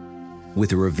luxury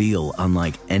with a reveal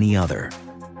unlike any other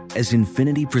as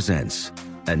Infiniti presents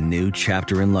a new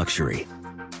chapter in luxury,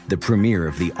 the premiere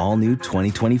of the all-new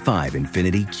 2025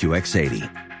 Infiniti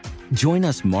QX80. Join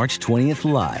us March 20th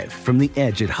live from the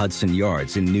Edge at Hudson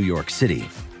Yards in New York City,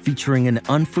 featuring an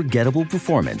unforgettable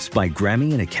performance by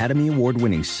Grammy and Academy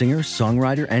Award-winning singer,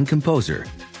 songwriter, and composer,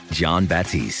 Jon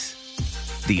Batiste.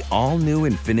 The all-new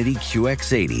Infiniti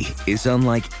QX80 is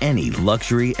unlike any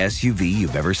luxury SUV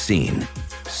you've ever seen.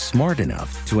 Smart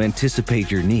enough to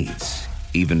anticipate your needs,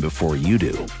 even before you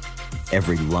do.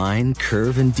 Every line,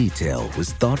 curve, and detail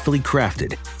was thoughtfully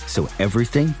crafted, so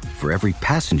everything for every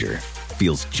passenger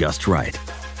feels just right.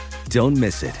 Don't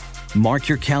miss it. Mark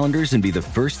your calendars and be the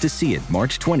first to see it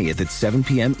March 20th at 7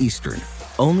 p.m. Eastern,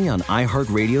 only on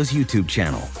iHeartRadio's YouTube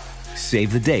channel.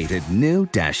 Save the date at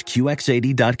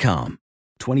new-QX80.com.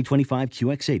 2025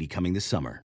 QX80 coming this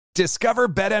summer. Discover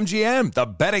BetMGM, the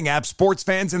betting app sports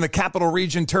fans in the capital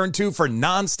region turn to for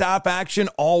nonstop action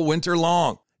all winter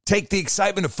long. Take the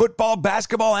excitement of football,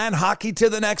 basketball, and hockey to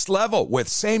the next level with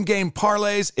same-game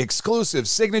parlays, exclusive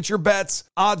signature bets,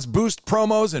 odds boost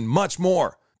promos, and much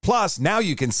more. Plus, now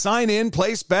you can sign in,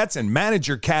 place bets, and manage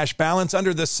your cash balance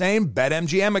under the same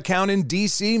BetMGM account in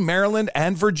D.C., Maryland,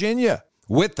 and Virginia.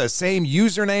 With the same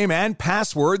username and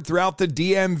password throughout the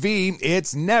DMV,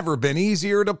 it's never been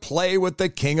easier to play with the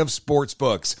king of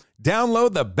sportsbooks.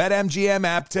 Download the BetMGM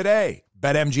app today.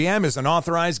 BetMGM is an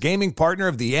authorized gaming partner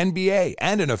of the NBA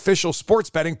and an official sports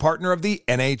betting partner of the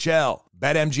NHL.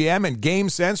 BetMGM and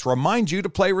GameSense remind you to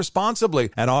play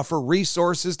responsibly and offer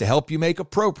resources to help you make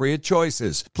appropriate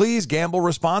choices. Please gamble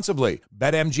responsibly.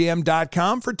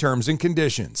 BetMGM.com for terms and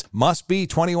conditions. Must be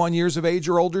 21 years of age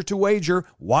or older to wager.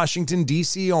 Washington,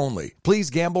 D.C. only.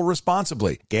 Please gamble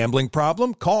responsibly. Gambling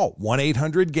problem? Call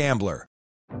 1-800-GAMBLER.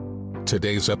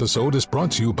 Today's episode is brought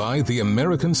to you by the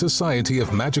American Society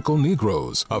of Magical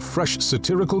Negroes, a fresh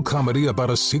satirical comedy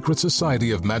about a secret society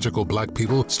of magical black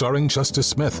people starring Justice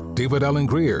Smith, David Allen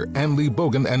Greer, Ann Lee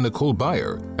Bogan, and Nicole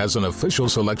Beyer. As an official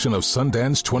selection of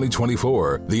Sundance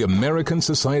 2024, the American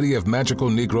Society of Magical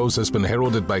Negroes has been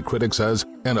heralded by critics as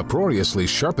an uproariously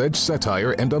sharp-edged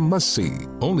satire and a must-see.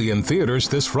 Only in theaters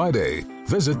this Friday.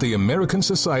 Visit the American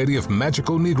Society of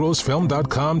Magical Negroes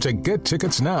Film.com to get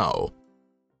tickets now.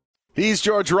 He's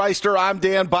George Wrighster. I'm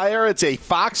Dan Beyer. It's a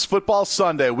Fox Football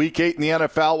Sunday, Week 8 in the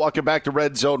NFL. Welcome back to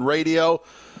Red Zone Radio.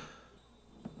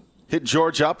 Hit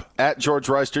George up at George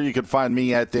Wrighster. You can find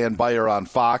me at Dan Beyer on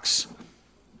Fox.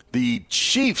 The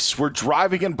Chiefs were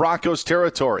driving in Broncos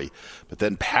territory, but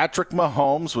then Patrick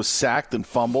Mahomes was sacked and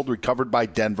fumbled, recovered by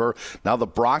Denver. Now the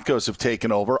Broncos have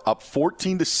taken over, up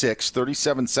 14-6,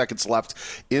 37 seconds left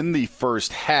in the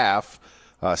first half.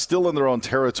 Still in their own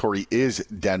territory is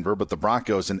Denver, but the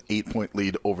Broncos an 8-point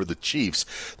lead over the Chiefs.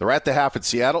 They're at the half at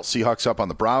Seattle. Seahawks up on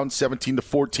the Browns,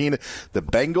 17-14. The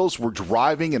Bengals were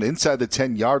driving and inside the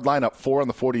 10-yard line, up 4 on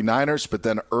the 49ers, but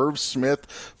then Irv Smith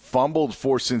fumbled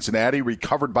for Cincinnati,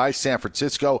 recovered by San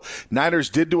Francisco. Niners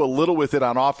did do a little with it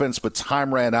on offense, but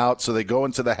time ran out, so they go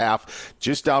into the half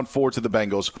just down 4 to the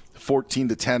Bengals.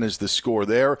 14-10 is the score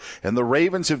there. And the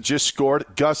Ravens have just scored.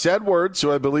 Gus Edwards,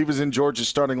 who I believe is in Georgia's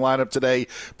starting lineup today,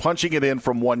 punching it in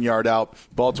from 1 yard out.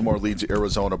 Baltimore leads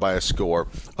Arizona by a score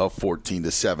of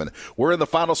 14-7. We're in the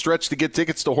final stretch to get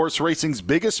tickets to horse racing's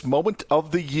biggest moment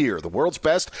of the year. The world's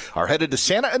best are headed to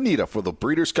Santa Anita for the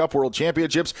Breeders' Cup World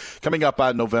Championships coming up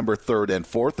on November 3rd and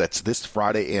 4th. That's this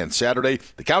Friday and Saturday.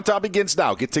 The countdown begins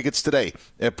now. Get tickets today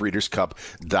at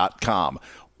breederscup.com.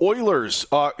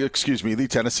 The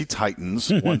Tennessee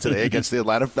Titans won today against the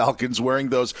Atlanta Falcons wearing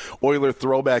those Oiler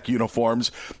throwback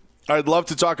uniforms. I'd love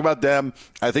to talk about them.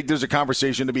 I think there's a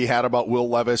conversation to be had about Will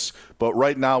Levis, but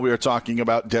right now we are talking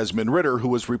about Desmond Ridder, who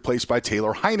was replaced by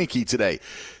Taylor Heineke today.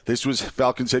 This was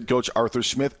Falcons head coach Arthur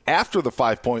Smith after the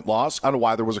 5-point loss on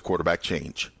why there was a quarterback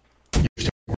change.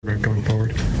 Going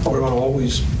forward, we're going to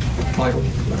always fight.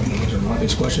 Those are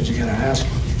obvious questions you got to ask.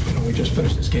 We just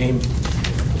finished this game.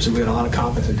 So we had a lot of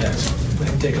confidence in Des.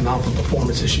 And take him out for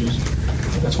performance issues.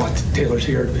 That's why Taylor's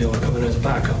here, to be able to come in as a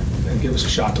backup and give us a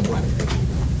shot to win.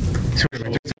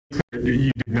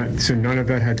 So none of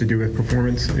that had to do with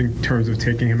performance in terms of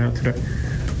taking him out today?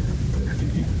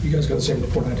 You guys got the same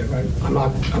report I did, right? I'm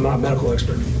not a medical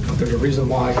expert, but there's a reason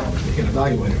why you can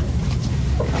evaluate him.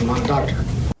 I'm not a doctor.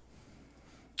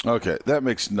 Okay, that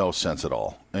makes no sense at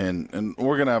all. And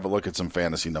we're going to have a look at some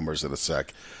fantasy numbers in a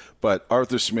sec. But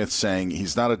Arthur Smith saying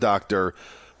he's not a doctor.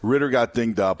 Ridder got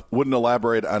dinged up, wouldn't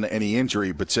elaborate on any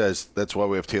injury, but says that's why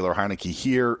we have Taylor Heineke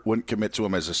here, wouldn't commit to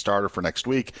him as a starter for next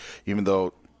week, even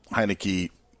though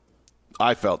Heineke,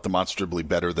 I felt, demonstrably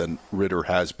better than Ridder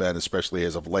has been, especially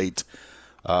as of late.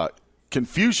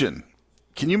 Confusion.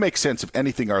 Can you make sense of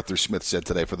anything Arthur Smith said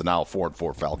today for the now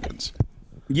 4-4 Falcons?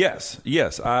 Yes.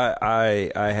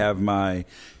 I have my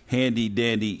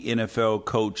handy-dandy NFL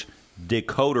coach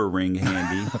decoder ring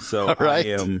handy, so right.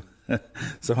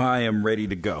 I am ready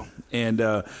to go and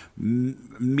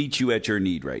meet you at your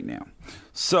need right now.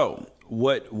 So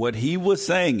what he was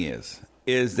saying is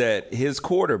that his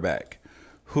quarterback,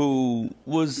 who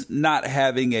was not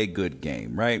having a good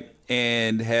game, right,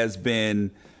 and has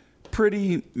been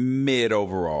pretty mid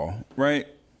overall, right?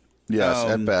 Yes,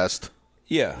 at best.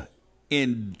 Yeah,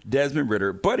 in Desmond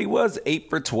Ridder, but he was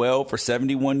 8 for 12 for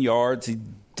 71 yards. He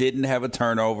didn't have a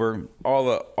turnover, all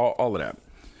of that.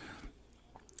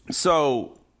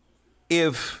 So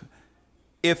if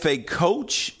a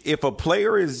coach,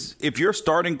 if your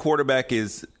starting quarterback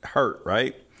is hurt,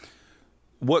 right,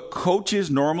 what coaches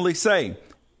normally say,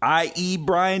 i.e.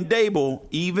 Brian Dable,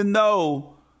 even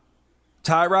though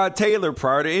Tyrod Taylor,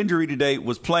 prior to injury today,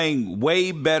 was playing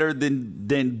way better than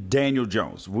Daniel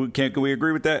Jones. Can we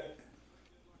agree with that?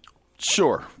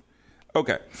 Sure.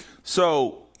 Okay.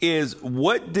 So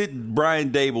what did Brian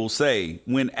Dable say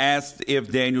when asked if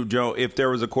there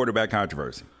was a quarterback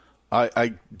controversy?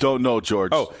 I don't know,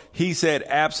 George. Oh, he said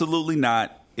absolutely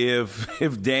not.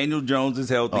 If Daniel Jones is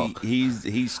healthy,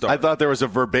 he's starting. I thought there was a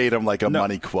verbatim, like a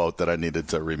money quote that I needed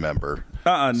to remember.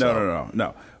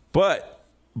 No. But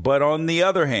on the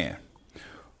other hand,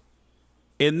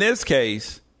 in this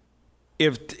case,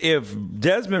 if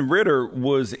Desmond Ridder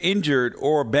was injured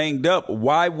or banged up,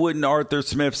 why wouldn't Arthur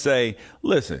Smith say,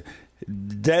 listen,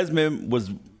 Desmond was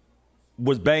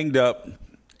banged up,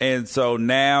 and so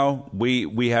now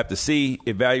we have to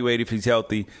evaluate if he's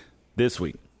healthy this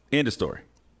week. End of story.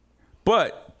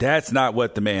 But that's not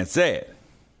what the man said.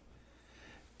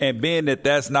 And being that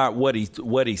that's not what he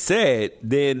said,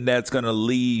 then that's going to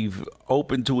leave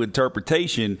open to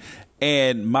interpretation.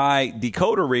 And my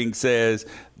decoder ring says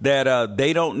that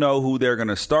they don't know who they're going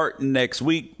to start next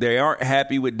week. They aren't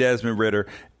happy with Desmond Ridder.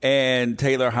 And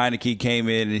Taylor Heineke came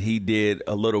in and he did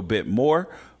a little bit more.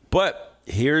 But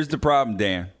here's the problem,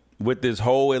 Dan, with this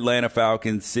whole Atlanta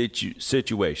Falcons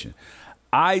situation.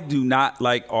 I do not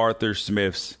like Arthur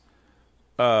Smith's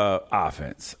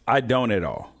offense. I don't at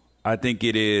all. I think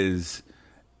it is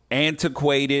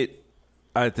antiquated.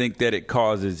 I think that it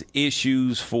causes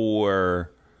issues for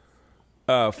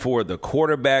the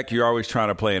quarterback. You're always trying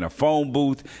to play in a phone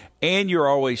booth, and you're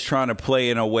always trying to play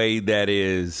in a way that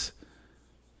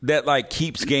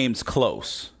keeps games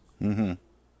close. Mm-hmm.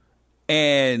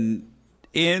 And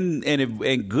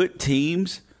good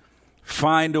teams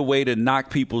find a way to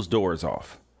knock people's doors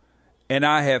off. And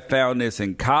I have found this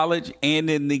in college and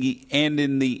in the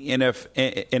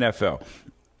NFL.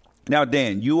 Now,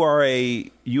 Dan, you are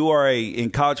in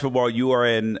college football. You are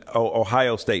an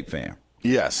Ohio State fan.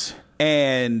 Yes.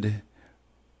 And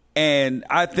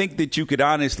I think that you could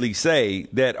honestly say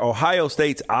that Ohio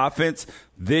State's offense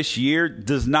this year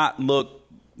does not look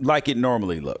like it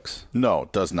normally looks. No,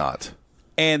 it does not.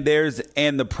 And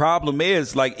the problem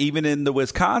is, like, even in the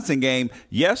Wisconsin game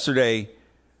yesterday,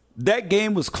 that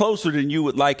game was closer than you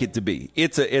would like it to be.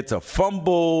 It's a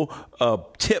fumble, a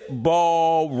tip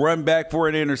ball, run back for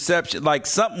an interception. Like,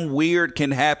 something weird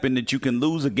can happen that you can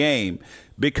lose a game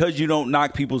because you don't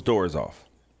knock people's doors off.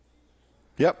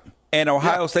 Yep. And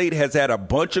Ohio State has had a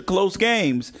bunch of close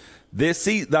games this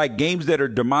season, like games that are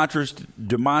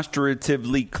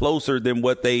demonstratively closer than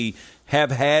what they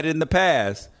have had in the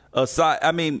past. Aside,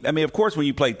 I mean, of course, when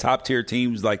you play top tier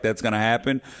teams, like, that's going to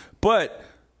happen. But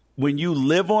when you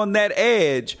live on that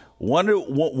edge, one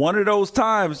of those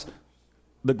times,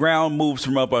 the ground moves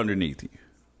from up underneath you.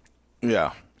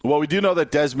 Yeah. Well, we do know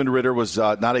that Desmond Ridder was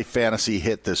not a fantasy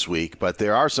hit this week, but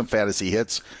there are some fantasy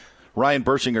hits. Ryan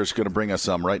Bershinger is going to bring us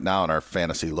some right now in our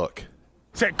fantasy look.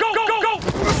 Say go, go, go, go!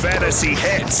 Fantasy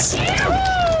hits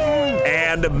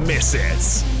and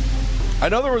misses. I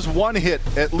know there was one hit,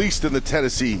 at least in the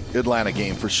Tennessee-Atlanta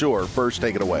game, for sure. First,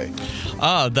 take it away.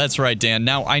 That's right, Dan.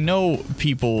 Now, I know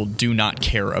people do not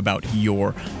care about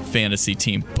your fantasy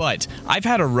team, but I've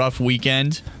had a rough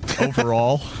weekend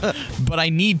overall, but I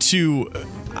need to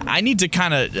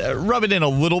kind of rub it in a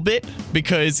little bit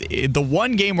because the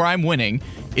one game where I'm winning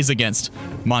is against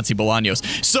Monty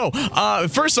Bolaños. So,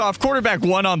 first off, quarterback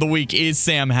one on the week is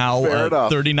Sam Howell,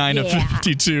 39 of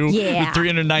 52 with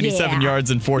 397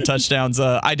 yards and 4 touchdowns.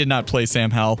 I did not play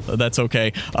Sam Howell. That's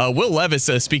okay. Will Levis,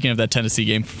 speaking of that Tennessee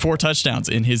game, 4 touchdowns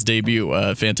in his debut.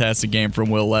 Fantastic game from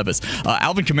Will Levis.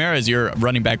 Alvin Kamara is your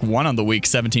running back one on the week,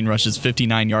 17 rushes,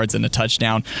 59 yards and a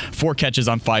touchdown, 4 catches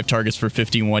on 5 targets for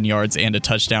 51 yards and a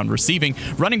touchdown receiving.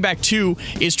 Running back 2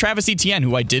 is Travis Etienne,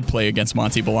 who I did play against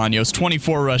Monty Bolaños,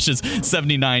 24 rushes,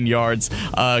 79 yards.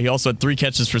 He also had 3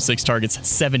 catches for 6 targets,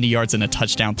 70 yards and a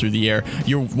touchdown through the air.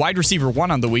 Your wide receiver one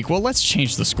on the week. Well, let's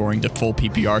change the scoring to full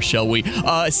PPR, shall we?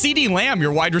 CeeDee Lamb,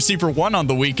 your wide receiver one on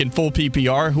the week in full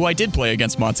PPR, who I did play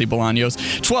against Monty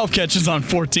Bolaños. 12 catches on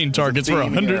 14 targets for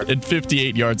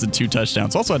 158 yards and 2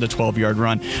 touchdowns. Also had a 12-yard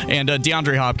run. And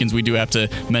DeAndre Hopkins, we do have to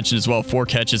mention as well. 4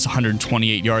 catches,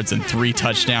 128 yards and 3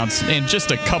 touchdowns. And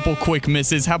just a couple quick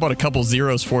misses. How about a couple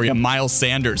zeros for you? Miles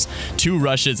Sanders, 2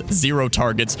 rushes, 0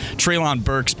 targets. Treylon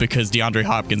Burks, because DeAndre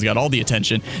Hopkins got all the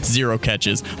attention, 0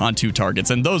 catches on 2 targets.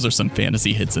 And those are some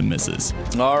fantasy hits and misses.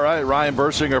 All right, Ryan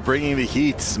Bershinger bringing the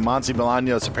heat. Monty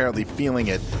Bolaños apparently feeling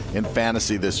it in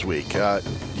fantasy this week.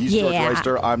 He's George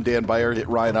Wrighster. I'm Dan Beyer. Hit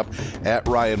Ryan up at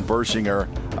Ryan Bershinger.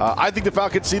 I think the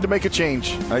Falcons need to make a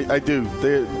change. I do.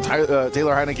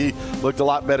 Taylor Heineke looked a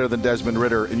lot better than Desmond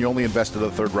Ridder, and you only invested a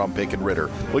 3rd-round pick in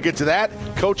Ridder. We'll get to that,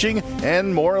 coaching,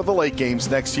 and more of the late games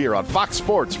next year on Fox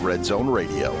Sports Red Zone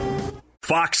Radio.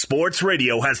 Fox Sports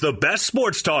Radio has the best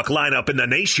sports talk lineup in the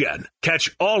nation.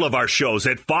 Catch all of our shows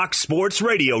at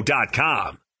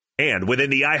foxsportsradio.com. And within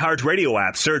the iHeartRadio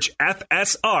app, search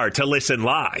FSR to listen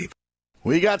live.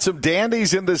 We got some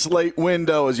dandies in this late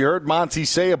window. As you heard Monty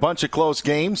say, a bunch of close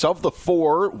games. Of the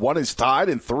 4, 1 is tied,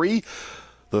 and 3,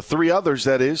 the 3 others,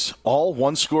 that is, all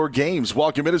one-score games.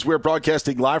 Welcome in as we're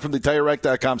broadcasting live from the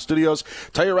TireRack.com studios.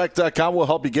 TireRack.com will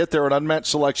help you get there. An unmatched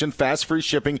selection, fast, free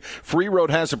shipping, free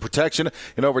road hazard protection,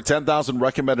 and over 10,000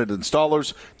 recommended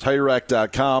installers.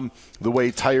 TireRack.com, the way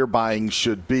tire buying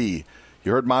should be.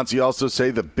 You heard Monty also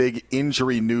say the big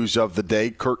injury news of the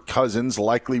day. Kirk Cousins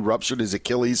likely ruptured his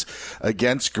Achilles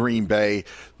against Green Bay.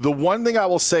 The one thing I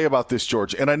will say about this,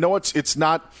 George, and I know it's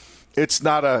not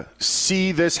a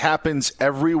see this happens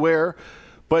everywhere,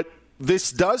 but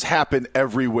this does happen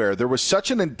everywhere. There was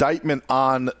such an indictment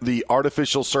on the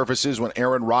artificial surfaces when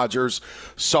Aaron Rodgers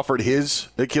suffered his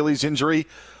Achilles injury.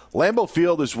 Lambeau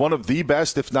Field is one of the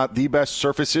best, if not the best,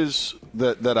 surfaces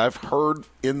that I've heard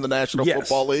in the National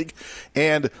Football League.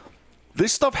 And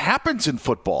this stuff happens in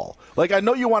football. Like, I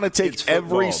know you want to take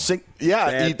every single...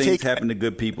 Bad things happen to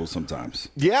good people sometimes.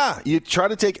 Yeah, you try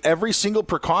to take every single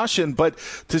precaution, but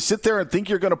to sit there and think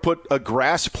you're going to put a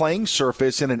grass playing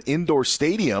surface in an indoor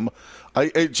stadium,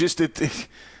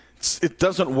 it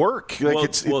doesn't work.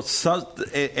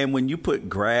 And when you put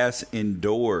grass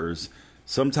indoors...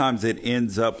 Sometimes it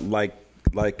ends up like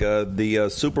the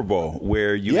Super Bowl,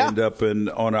 where you end up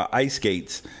on ice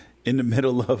skates in the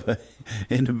middle of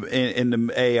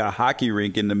a hockey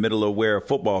rink in the middle of where a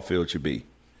football field should be.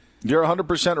 You're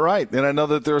 100% right, and I know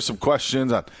that there are some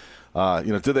questions on,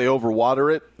 do they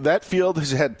overwater it? That field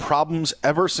has had problems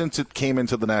ever since it came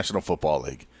into the National Football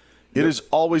League. It has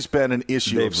always been an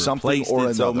issue of something or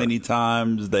another. So many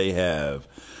times they have.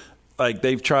 Like,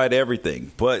 they've tried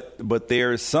everything, but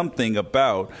there's something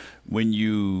about when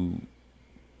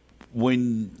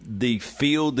the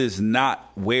field is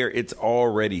not where it's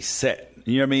already set.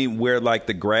 You know what I mean? Where like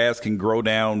the grass can grow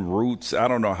down roots. I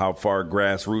don't know how far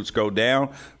grass roots go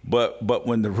down, but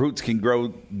when the roots can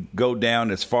go down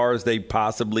as far as they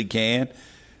possibly can,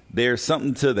 there's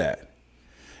something to that.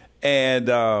 And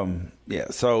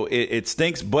so it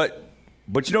stinks. But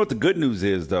you know what the good news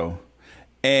is though,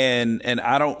 and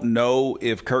I don't know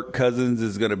if Kirk Cousins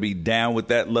is going to be down with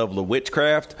that level of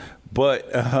witchcraft,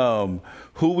 but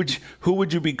who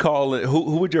would you be calling?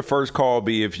 Who would your first call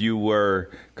be if you were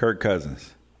Kirk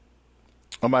Cousins?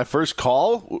 My first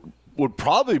call would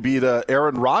probably be to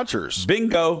Aaron Rodgers.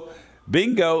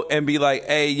 Bingo, and be like,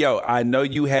 hey, yo, I know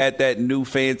you had that new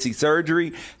fancy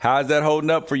surgery. How's that holding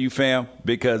up for you, fam?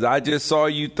 Because I just saw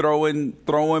you throwing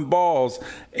balls,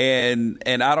 and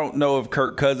I don't know if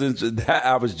Kirk Cousins.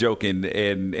 I was joking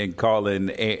and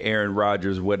calling Aaron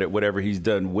Rodgers whatever he's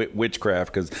done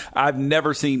witchcraft, because I've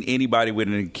never seen anybody with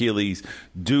an Achilles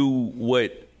do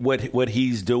what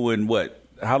he's doing.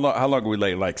 How long are we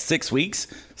late? Like 6 weeks?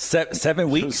 7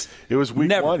 weeks? It was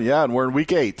week 1, yeah, and we're in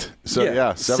week 8. So,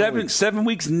 yeah 7 weeks. 7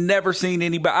 weeks, never seen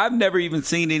anybody. I've never even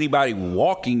seen anybody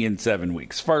walking in 7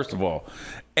 weeks, first of all.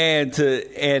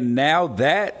 And now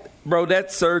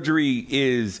that surgery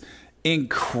is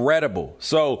incredible.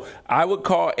 So I would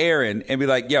call Aaron and be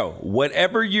like, yo,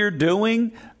 whatever you're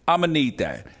doing, I'm going to need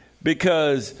that.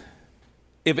 Because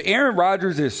if Aaron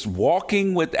Rodgers is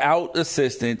walking without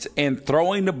assistance and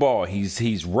throwing the ball,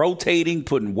 he's rotating,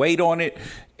 putting weight on it,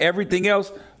 everything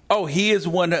else. Oh, he is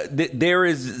one. There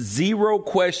is zero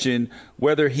question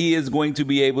whether he is going to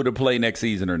be able to play next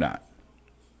season or not.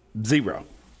 Zero.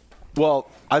 Well,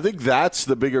 I think that's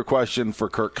the bigger question for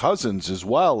Kirk Cousins as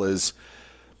well, is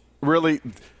really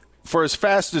for as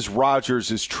fast as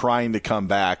Rodgers is trying to come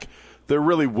back, there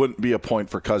really wouldn't be a point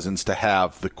for Cousins to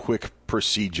have the quick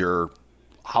procedure,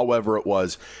 however it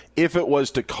was, if it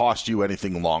was to cost you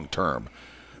anything long term.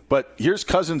 But here's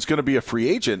Cousins going to be a free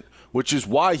agent, which is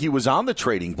why he was on the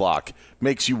trading block.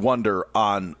 Makes you wonder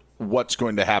on what's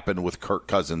going to happen with Kirk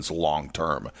Cousins long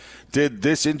term. Did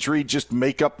this injury just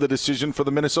make up the decision for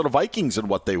the Minnesota Vikings and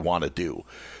what they want to do?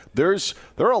 There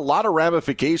are a lot of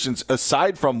ramifications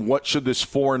aside from what should this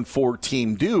 4-4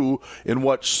 team do in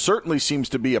what certainly seems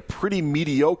to be a pretty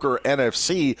mediocre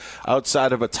NFC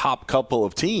outside of a top couple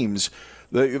of teams.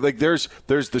 There's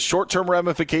the short-term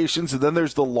ramifications, and then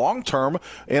there's the long-term.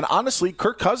 And honestly,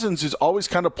 Kirk Cousins has always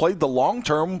kind of played the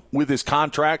long-term with his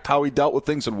contract, how he dealt with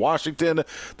things in Washington,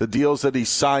 the deals that he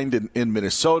signed in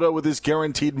Minnesota with his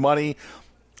guaranteed money.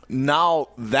 Now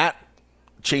that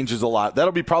changes a lot.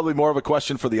 That'll be probably more of a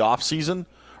question for the offseason,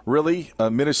 really.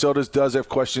 Minnesota does have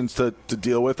questions to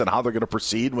deal with and how they're going to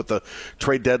proceed with the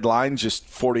trade deadline just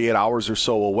 48 hours or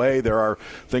so away. There are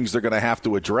things they're going to have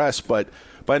to address, but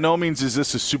by no means is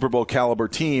this a Super Bowl caliber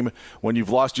team when you've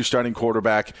lost your starting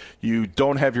quarterback. You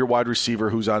don't have your wide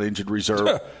receiver who's on injured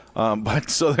reserve. But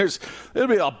so it'll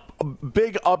be a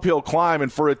big uphill climb.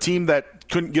 And for a team that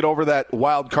couldn't get over that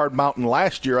wild card mountain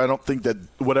last year, I don't think that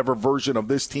whatever version of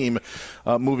this team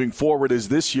moving forward is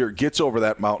this year gets over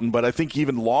that mountain. But I think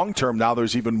even long term now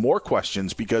there's even more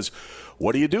questions, because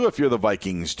what do you do if you're the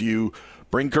Vikings? Do you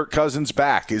bring Kirk Cousins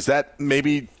back? Is that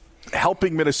maybe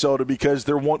helping Minnesota because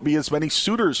there won't be as many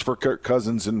suitors for Kirk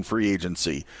Cousins in free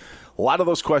agency? A lot of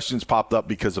those questions popped up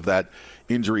because of that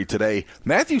injury today.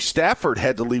 Matthew Stafford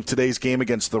had to leave today's game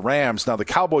against the Rams. Now, the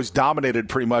Cowboys dominated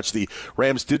pretty much. The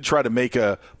Rams did try to make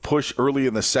a push early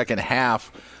in the second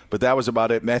half, but that was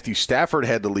about it. Matthew Stafford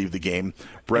had to leave the game.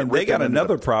 They got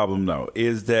another problem, though,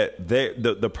 is that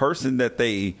the person that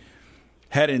they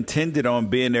had intended on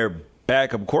being their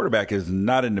backup quarterback is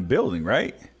not in the building,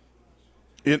 right?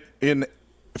 With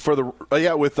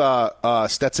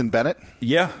Stetson Bennett.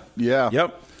 Yeah.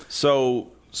 Yep.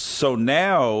 So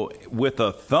now with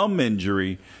a thumb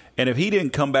injury, and if he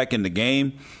didn't come back in the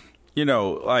game,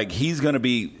 he's going to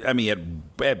be,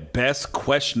 at best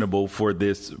questionable for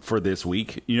this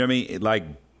week. You know what I mean? Like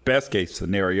best case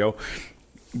scenario.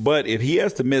 But if he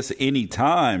has to miss any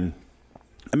time,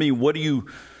 what do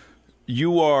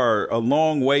you are a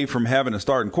long way from having a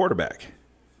starting quarterback.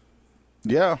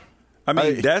 Yeah.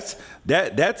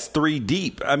 That's 3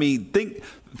 deep.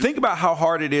 Think about how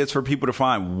hard it is for people to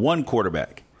find one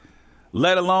quarterback,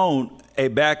 let alone a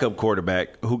backup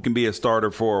quarterback who can be a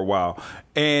starter for a while.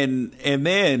 And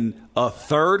then a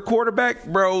third quarterback,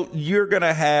 bro, you're going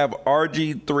to have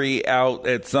RG3 out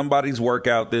at somebody's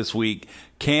workout this week,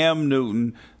 Cam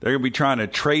Newton. They're going to be trying to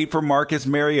trade for Marcus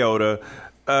Mariota.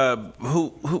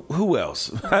 Who else?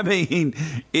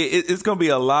 It's going to be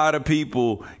a lot of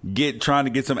people trying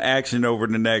to get some action over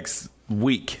the next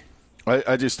week.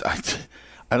 I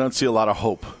don't see a lot of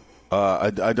hope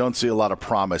I don't see a lot of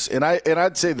promise. And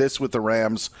I'd say this with the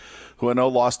Rams, who I know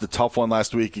lost a tough one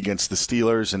last week against the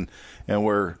Steelers, and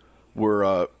were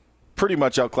pretty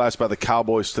much outclassed by the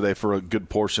Cowboys today for a good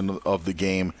portion of the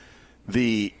game.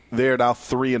 They are now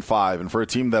 3-5, and for a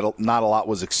team that not a lot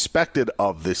was expected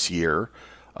of this year,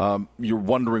 you're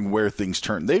wondering where things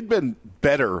turn. They've been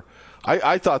better.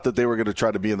 I thought that they were going to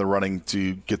try to be in the running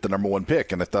to get the number one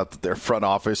pick, and I thought that their front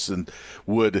office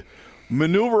would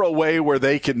maneuver a way where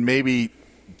they can maybe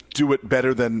do it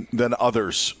better than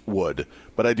others would.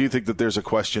 But I do think that there's a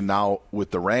question now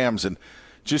with the Rams, and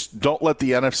just don't let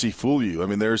the NFC fool you. I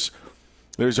mean, there's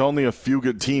only a few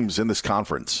good teams in this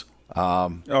conference.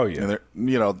 And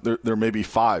there may be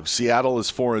 5. Seattle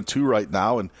is 4-2 right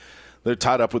now, and they're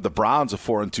tied up with the Browns, a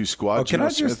 4-2 squad. Oh, can I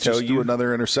just tell you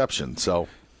another interception? So,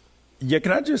 yeah,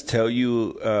 can I just tell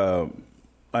you,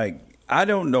 I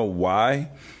don't know why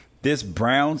this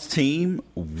Browns team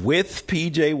with with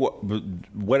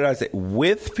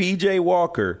PJ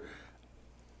Walker,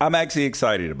 I'm actually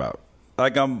excited about.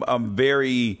 Like I'm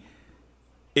very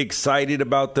excited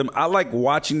about them. I like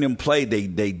watching them play.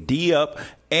 They D up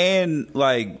and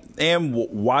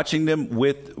watching them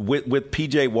with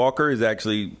PJ Walker is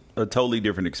actually a totally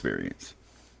different experience.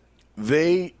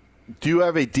 They do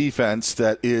have a defense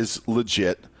that is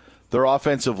legit. Their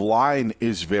offensive line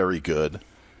is very good.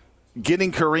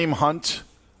 Getting Kareem Hunt,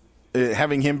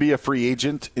 having him be a free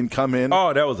agent and come in.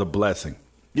 Oh, that was a blessing.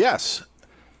 Yes,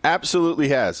 absolutely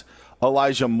has.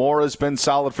 Elijah Moore has been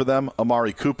solid for them.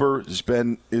 Amari Cooper has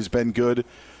been good.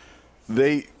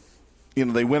 They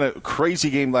win a crazy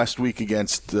game last week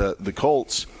against the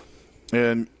Colts,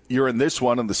 and you're in this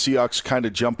one, and the Seahawks kind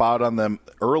of jump out on them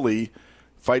early,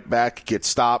 fight back, get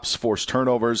stops, force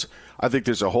turnovers. I think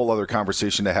there's a whole other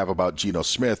conversation to have about Geno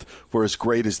Smith. For as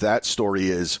great as that story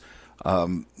is,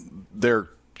 there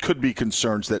could be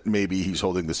concerns that maybe he's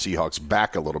holding the Seahawks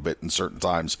back a little bit in certain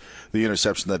times. The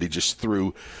interception that he just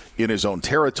threw in his own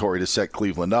territory to set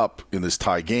Cleveland up in this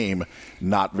tie game,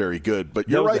 not very good. But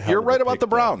you're right. You're right about the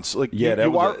Browns.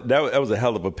 That was a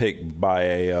hell of a pick by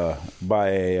a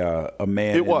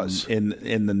man. It was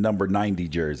in the number 90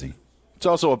 jersey. It's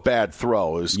also a bad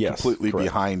throw. It was completely correct.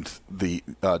 behind the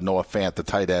Noah Fant, the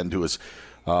tight end, who was,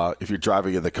 if you're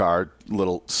driving in the car,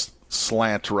 little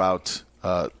slant route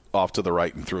off to the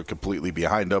right and threw it completely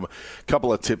behind him. A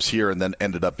couple of tips here and then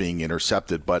ended up being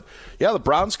intercepted. But, yeah, the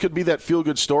Browns could be that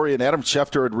feel-good story. And Adam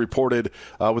Schefter had reported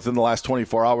within the last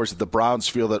 24 hours that the Browns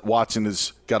feel that Watson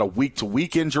has got a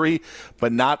week-to-week injury,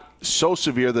 but not so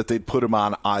severe that they'd put him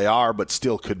on IR, but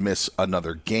still could miss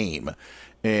another game.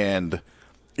 And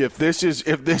if this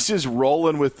is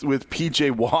rolling with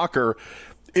P.J. Walker,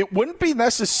 it wouldn't be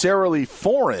necessarily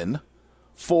foreign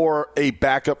for a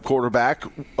backup quarterback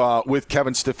with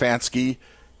Kevin Stefanski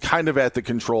kind of at the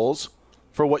controls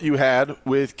for what you had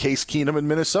with Case Keenum in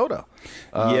Minnesota.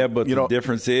 But the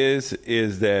difference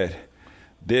is that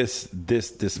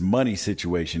this money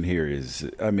situation here is,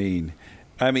 okay.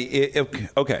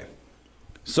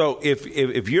 So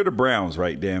if you're the Browns,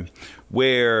 right, Dan,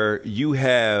 where you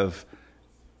have,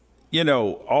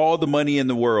 all the money in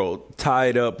the world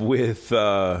tied up with,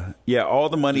 all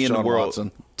the money in the world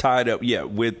Watson. Tied up,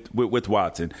 with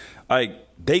Watson.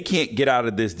 They can't get out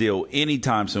of this deal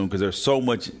anytime soon because there's so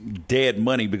much dead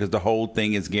money because the whole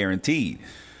thing is guaranteed.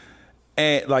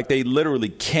 And they literally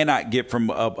cannot get from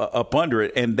up under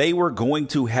it. And they were going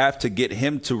to have to get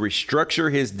him to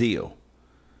restructure his deal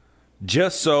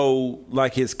just so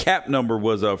his cap number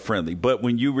was friendly. But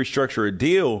when you restructure a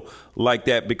deal like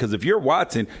that, because if you're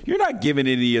Watson, you're not giving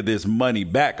any of this money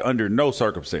back under no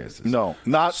circumstances. No,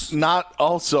 not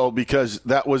also because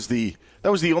that was the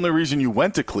only reason you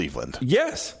went to Cleveland.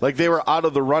 Yes. They were out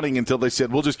of the running until they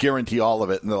said, we'll just guarantee all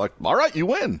of it. And they're like, all right, you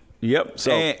win. Yep.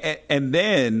 So, and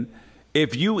then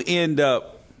if you end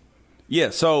up,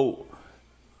 So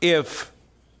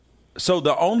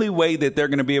the only way that they're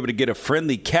going to be able to get a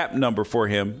friendly cap number for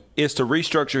him is to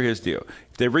restructure his deal.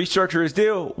 If they restructure his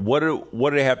deal, what do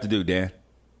they have to do, Dan?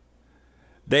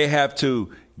 They have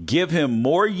to give him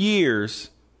more years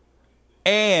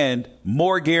and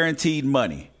more guaranteed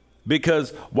money.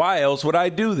 Because why else would I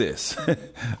do this?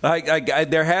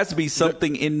 There has to be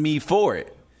something in me for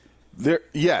it.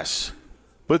 Yes.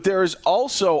 But there is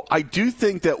also, I do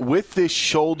think that with this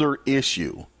shoulder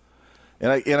issue,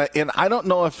 And I don't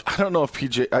know if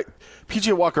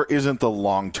PJ Walker isn't the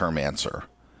long-term answer,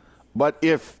 but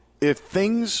if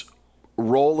things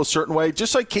roll a certain way,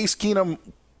 just like Case Keenum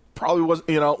probably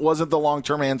wasn't the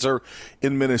long-term answer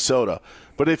in Minnesota,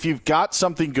 but if you've got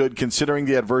something good considering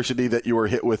the adversity that you were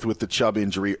hit with the Chubb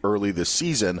injury early this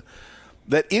season,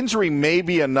 that injury may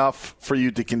be enough for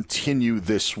you to continue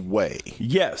this way.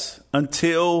 Yes,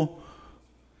 until,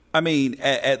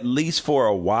 at least for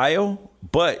a while.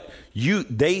 But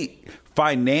they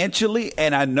financially,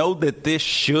 and I know that this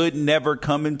should never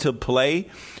come into play,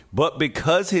 but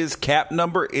because his cap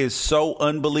number is so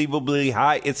unbelievably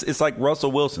high, it's like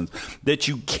Russell Wilson's, that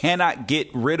you cannot get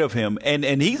rid of him. And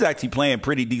he's actually playing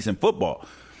pretty decent football.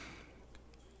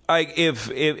 Like if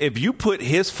you put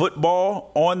his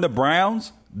football on the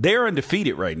Browns, they're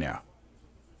undefeated right now.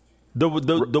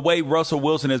 The way Russell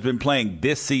Wilson has been playing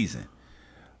this season.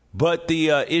 But the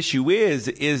issue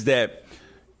is that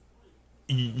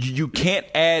you can't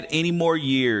add any more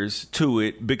years to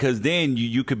it, because then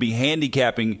you could be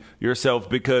handicapping yourself.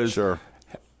 Because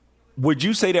would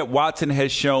you say that Watson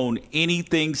has shown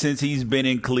anything since he's been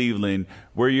in Cleveland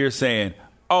where you're saying,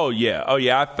 Oh yeah,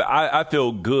 I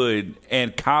feel good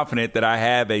and confident that I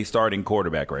have a starting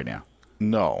quarterback right now?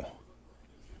 No.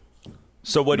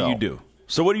 So what do you do?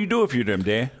 So what do you do if you're them,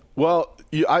 Dan? Well,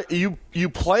 you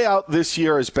play out this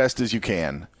year as best as you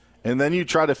can, and then you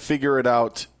try to figure it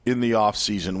out in the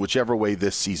offseason, whichever way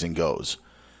this season goes.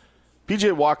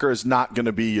 P.J. Walker is not going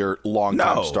to be your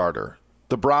long-term starter.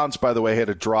 The Browns, by the way, had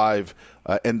a drive,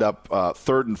 end up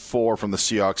 3rd and 4 from the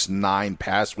Seahawks. 9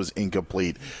 pass was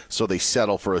incomplete, so they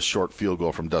settle for a short field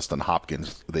goal from Dustin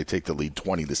Hopkins. They take the lead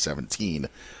 20-17.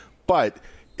 But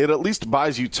it at least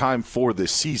buys you time for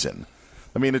this season.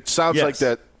 I mean, it sounds like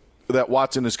that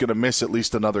Watson is going to miss at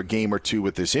least another game or two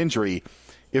with this injury.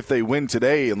 If they win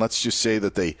today, and let's just say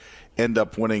that they end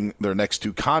up winning their next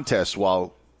 2 contests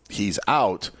while he's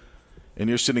out, and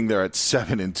you're sitting there at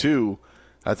 7-2,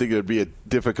 I think it would be a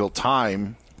difficult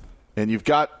time. And you've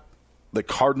got the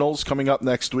Cardinals coming up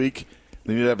next week.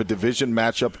 Then you'd have a division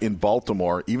matchup in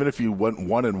Baltimore. Even if you went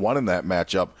 1-1 in that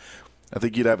matchup, I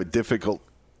think you'd have a difficult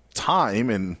time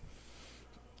in,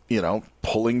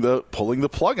 pulling the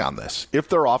plug on this if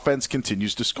their offense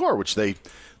continues to score, which they've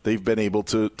been able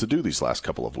to do these last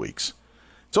couple of weeks.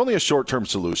 It's only a short-term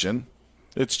solution.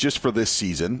 It's just for this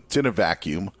season. It's in a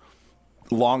vacuum.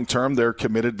 Long-term, they're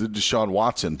committed to Deshaun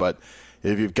Watson, but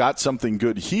if you've got something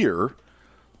good here,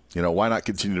 why not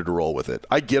continue to roll with it?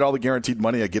 I get all the guaranteed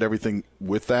money. I get everything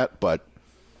with that. But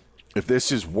if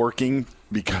this is working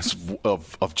because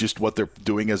of just what they're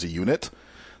doing as a unit,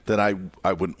 then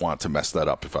I wouldn't want to mess that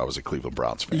up if I was a Cleveland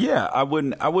Browns fan. Yeah, I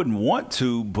wouldn't want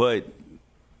to, but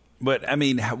I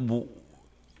mean,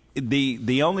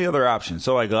 the only other option.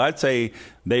 So let's say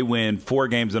they win 4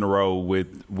 games in a row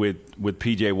with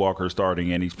P.J. Walker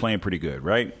starting, and he's playing pretty good,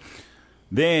 right?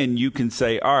 Then you can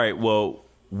say, all right, well,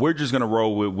 we're just going to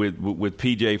roll with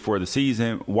PJ for the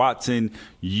season. Watson,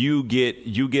 you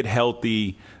get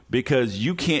healthy, because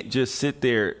you can't just sit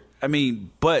there. I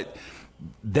mean, but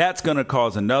that's going to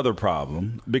cause another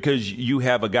problem, because you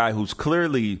have a guy who's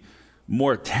clearly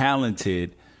more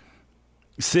talented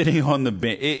sitting on the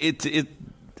bench.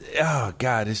 Oh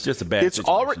God, it's just a bad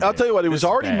situation. I'll tell you what, it was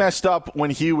already messed up when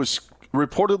he was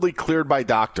reportedly cleared by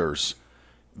doctors,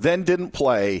 then didn't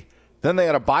play. Then they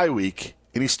had a bye week,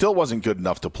 and he still wasn't good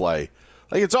enough to play.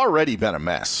 Like, it's already been a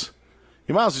mess.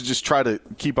 You might as well just try to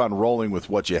keep on rolling with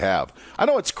what you have. I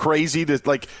know it's crazy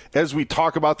to, as we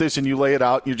talk about this and you lay it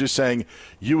out, you're just saying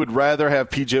you would rather have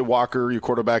P.J. Walker, your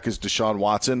quarterback, as Deshaun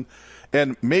Watson.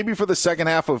 And maybe for the second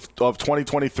half of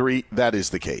 2023, that is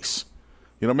the case.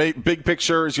 Big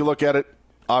picture, as you look at it,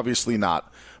 obviously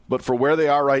not. But for where they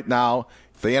are right now,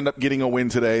 if they end up getting a win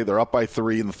today, they're up by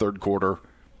 3 in the third quarter.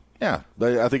 Yeah,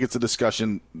 I think it's a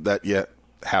discussion that you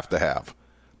have to have.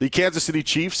 The Kansas City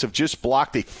Chiefs have just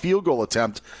blocked a field goal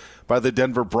attempt by the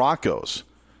Denver Broncos.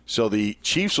 So the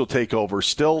Chiefs will take over,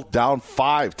 still down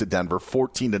 5 to Denver,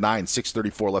 14-9,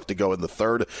 6:34 left to go in the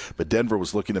third. But Denver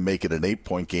was looking to make it an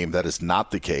 8-point game. That is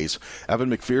not the case. Evan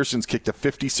McPherson's kicked a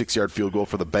 56-yard field goal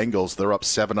for the Bengals. They're up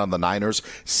 7 on the Niners,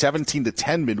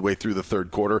 17-10 midway through the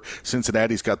third quarter.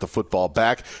 Cincinnati's got the football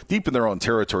back. Deep in their own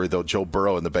territory, though, Joe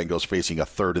Burrow and the Bengals facing a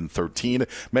 3rd and 13.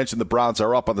 Mentioned the Browns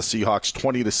are up on the Seahawks,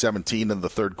 20-17 in the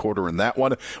third quarter in that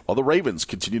one, while the Ravens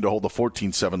continue to hold a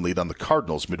 14-7 lead on the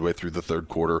Cardinals midway through the third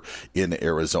quarter in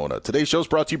Arizona. Today's show is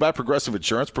brought to you by Progressive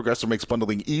Insurance. Progressive makes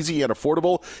bundling easy and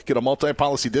affordable. Get a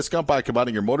multi-policy discount by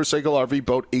combining your motorcycle, RV,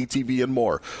 boat, ATV, and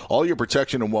more. All your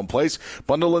protection in one place.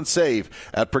 Bundle and save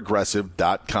at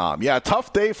Progressive.com. Yeah, a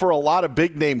tough day for a lot of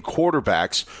big-name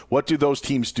quarterbacks. What do those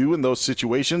teams do in those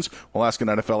situations? We'll ask an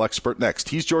NFL expert next.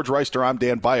 He's George Wrighster. I'm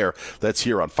Dan Beyer. That's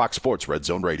here on Fox Sports Red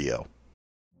Zone Radio.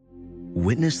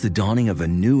 Witness the dawning of a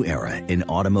new era in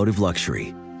automotive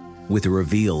luxury, with a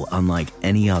reveal unlike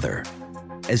any other,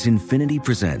 as Infiniti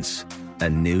presents a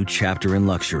new chapter in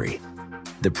luxury,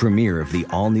 the premiere of the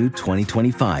all-new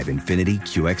 2025 Infiniti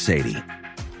QX80.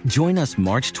 Join us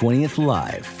March 20th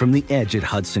live from the Edge at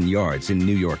Hudson Yards in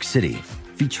New York City,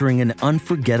 featuring an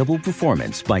unforgettable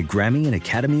performance by Grammy and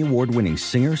Academy Award-winning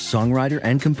singer, songwriter,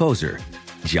 and composer,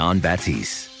 Jon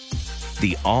Batiste.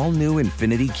 The all-new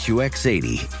Infiniti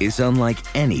QX80 is unlike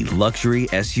any luxury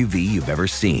SUV you've ever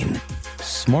seen.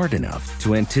 Smart enough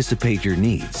to anticipate your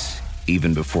needs,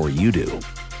 even before you do.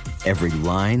 Every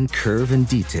line, curve, and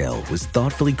detail was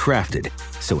thoughtfully crafted,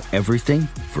 so everything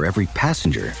for every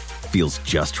passenger feels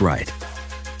just right.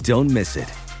 Don't miss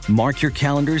it. Mark your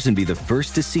calendars and be the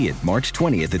first to see it March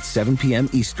 20th at 7 p.m.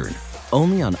 Eastern,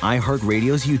 only on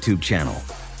iHeartRadio's YouTube channel.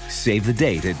 Save the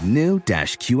date at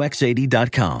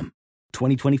new-QX80.com.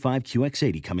 2025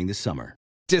 QX80 coming this summer.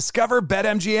 Discover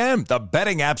BetMGM, the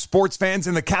betting app sports fans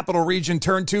in the capital region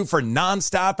turn to for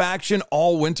nonstop action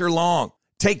all winter long.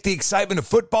 Take the excitement of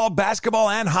football, basketball,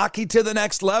 and hockey to the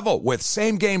next level with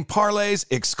same-game parlays,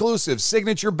 exclusive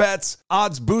signature bets,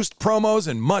 odds boost promos,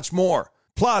 and much more.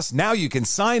 Plus, now you can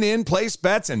sign in, place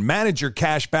bets, and manage your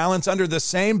cash balance under the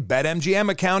same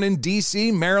BetMGM account in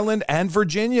D.C., Maryland, and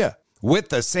Virginia. With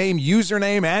the same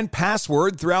username and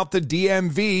password throughout the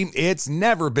DMV, it's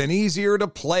never been easier to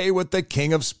play with the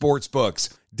king of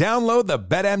sportsbooks. Download the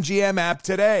BetMGM app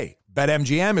today.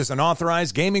 BetMGM is an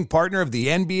authorized gaming partner of the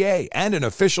NBA and an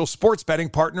official sports betting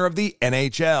partner of the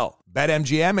NHL.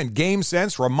 BetMGM and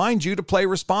GameSense remind you to play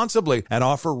responsibly and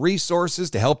offer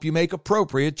resources to help you make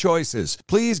appropriate choices.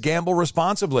 Please gamble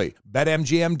responsibly.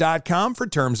 BetMGM.com for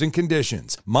terms and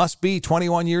conditions. Must be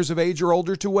 21 years of age or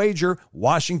older to wager.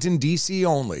 Washington, D.C.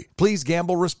 only. Please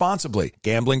gamble responsibly.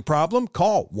 Gambling problem?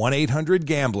 Call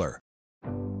 1-800-GAMBLER.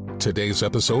 Today's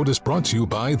episode is brought to you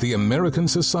by the American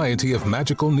Society of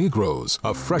Magical Negroes,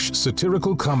 a fresh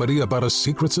satirical comedy about a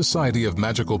secret society of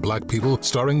magical black people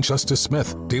starring Justice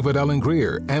Smith, David Allen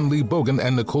Greer, Ann Lee Bogan,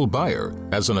 and Nicole Beyer.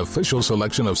 As an official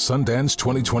selection of Sundance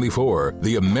 2024,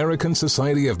 the American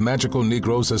Society of Magical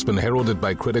Negroes has been heralded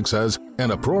by critics as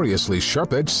an uproariously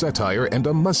sharp-edged satire and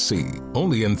a must-see.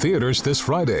 Only in theaters this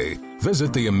Friday.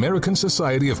 Visit the American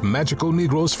Society of Magical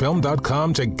Negroes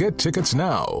Film.com to get tickets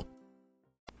now.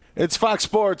 It's Fox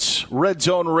Sports Red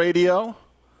Zone Radio.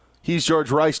 He's George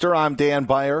Wrighster. I'm Dan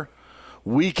Beyer.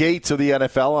 Week 8 of the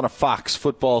NFL on a Fox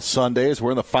Football Sunday as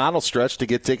we're in the final stretch to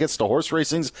get tickets to horse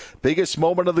racing's biggest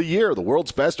moment of the year. The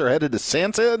world's best are headed to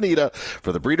Santa Anita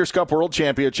for the Breeders' Cup World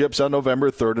Championships on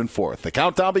November 3rd and 4th. The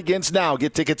countdown begins now.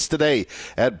 Get tickets today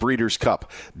at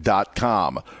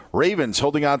breederscup.com. Ravens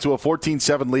holding on to a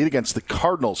 14-7 lead against the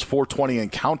Cardinals, 4:20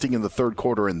 and counting in the third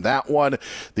quarter in that one.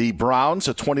 The Browns,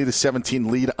 a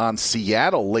 20-17 lead on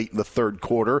Seattle late in the third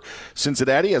quarter.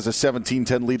 Cincinnati has a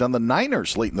 17-10 lead on the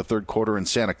Niners late in the third quarter in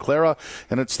Santa Clara.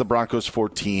 And it's the Broncos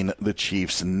 14, the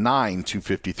Chiefs 9,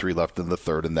 2:53 left in the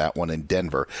third in that one in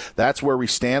Denver. That's where we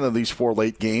stand in these four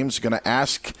late games. Going to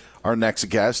ask our next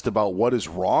guest about what is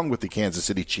wrong with the Kansas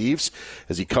City Chiefs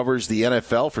as he covers the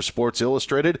NFL for Sports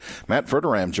Illustrated. Matt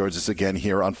Verderame joins us again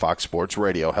here on Fox Sports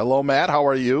Radio. Hello, Matt. How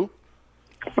are you?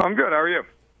 I'm good. How are you?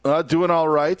 Doing all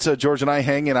right. George and I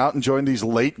hanging out, enjoying these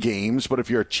late games. But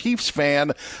if you're a Chiefs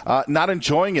fan, not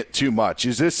enjoying it too much.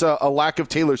 Is this a lack of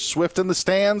Taylor Swift in the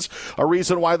stands? A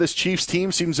reason why this Chiefs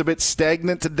team seems a bit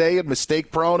stagnant today and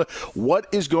mistake-prone? What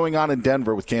is going on in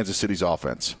Denver with Kansas City's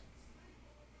offense?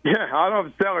 Yeah, I don't know if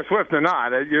it's Taylor Swift or not.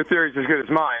 Your theory's as good as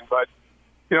mine. But,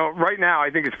 right now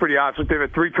I think it's pretty obvious. They've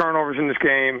had 3 turnovers in this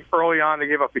game. Early on, they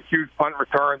gave up a huge punt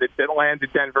return that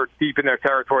landed Denver deep in their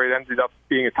territory. It ended up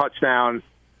being a touchdown.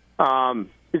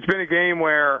 It's been a game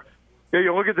where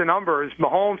you look at the numbers.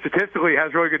 Mahomes statistically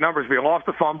has really good numbers, but he lost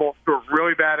a fumble, threw a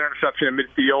really bad interception in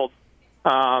midfield.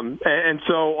 And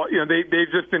so,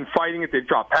 they've just been fighting it. They've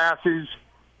dropped passes.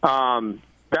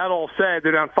 That all said,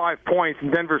 they're down 5 points, and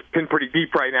Denver's pinned pretty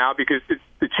deep right now because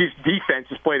the Chiefs' defense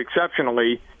has played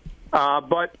exceptionally.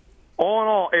 But all in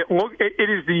all, it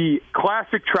is the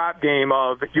classic trap game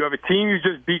of you have a team you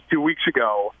just beat 2 weeks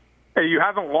ago, and you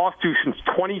haven't lost to since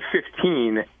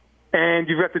 2015, and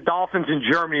you've got the Dolphins in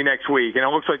Germany next week, and it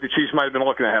looks like the Chiefs might have been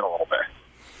looking ahead a little bit.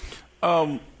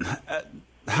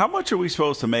 How much are we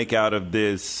supposed to make out of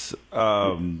this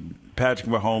Patrick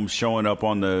Mahomes showing up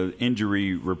on the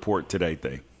injury report today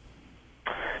thing?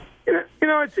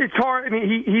 It's hard. I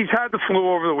mean, he's had the flu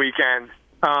over the weekend.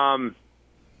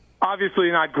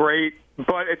 Obviously not great,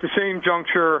 but at the same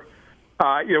juncture,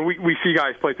 we see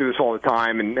guys play through this all the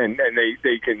time, and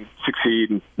they can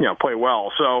succeed and play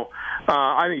well. So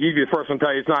I think he'd be the first one to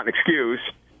tell you it's not an excuse.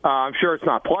 I'm sure it's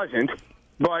not pleasant,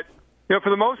 but for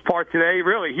the most part today,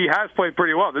 really, he has played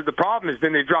pretty well. The problem has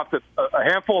been they dropped a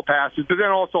handful of passes, but then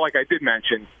also, like I did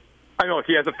mention, I know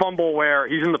he has a fumble where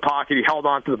he's in the pocket. He held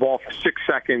on to the ball for 6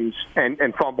 seconds and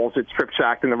fumbles. It strip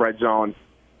sacked in the red zone.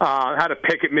 Had a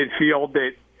pick at midfield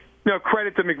that,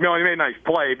 credit to McMillan. He made a nice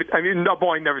play, but I mean, no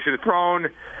ball he never should have thrown.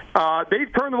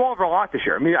 They've turned the ball over a lot this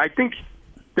year. I mean, I think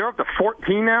they're up to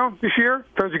 14 now this year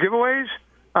in terms of giveaways.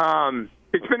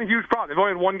 It's been a huge problem. They've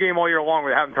only had one game all year long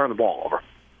where they haven't turned the ball over.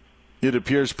 It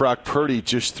appears Brock Purdy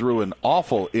just threw an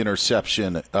awful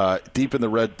interception deep in the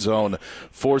red zone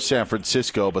for San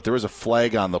Francisco, but there was a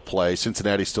flag on the play.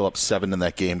 Cincinnati still up 7 in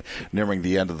that game, nearing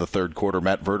the end of the third quarter.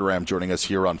 Matt Verderam joining us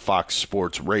here on Fox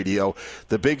Sports Radio.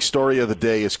 The big story of the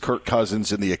day is Kirk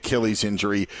Cousins and the Achilles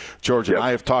injury. George and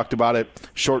I have talked about it,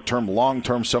 short-term,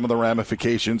 long-term, some of the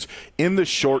ramifications. In the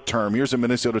short term, here's a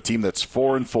Minnesota team that's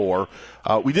 4-4.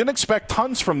 We didn't expect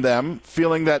tons from them,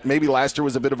 feeling that maybe last year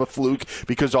was a bit of a fluke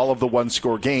because all of the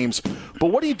one-score games.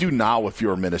 But what do you do now if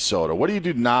you're Minnesota? What do you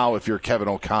do now if you're Kevin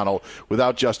O'Connell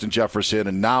without Justin Jefferson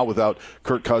and now without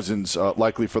Kirk Cousins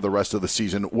likely for the rest of the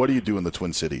season? What do you do in the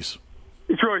Twin Cities?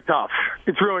 It's really tough.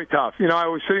 It's really tough. I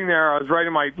was sitting there, I was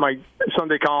writing my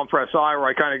Sunday column for SI where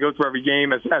I kind of go through every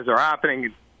game as they're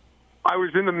happening. I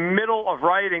was in the middle of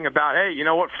writing about, hey, you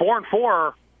know what,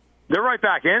 4-4, they're right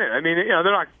back in it. I mean,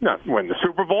 they're not winning the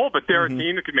Super Bowl, but they're a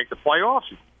team that could make the playoffs.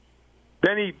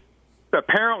 Then he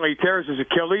apparently tears his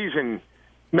Achilles, and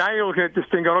now you're looking at this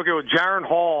thing going, okay, well, Jaron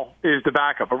Hall is the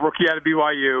backup, a rookie out of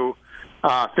BYU,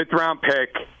 fifth-round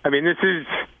pick. I mean, this is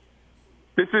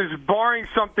barring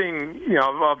something,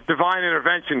 of divine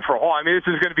intervention for Hall. I mean, this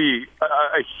is going to be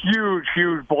a huge,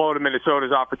 huge blow to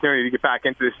Minnesota's opportunity to get back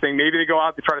into this thing. Maybe they go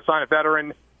out to try to sign a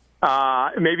veteran.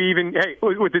 Maybe even, hey,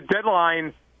 with the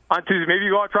deadline on Tuesday, maybe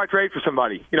you go out and try to trade for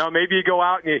somebody. Maybe you go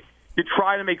out and you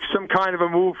try to make some kind of a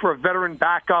move for a veteran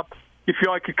backup. You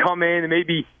feel like you come in and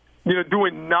maybe, do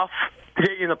enough to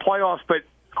get you in the playoffs. But,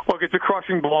 look, it's a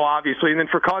crushing blow, obviously. And then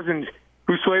for Cousins,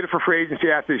 who's slated for free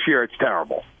agency after this year, it's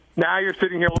terrible. Now you're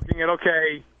sitting here looking at,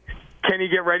 okay, can he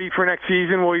get ready for next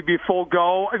season? Will he be full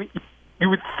go? I mean, you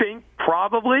would think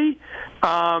probably,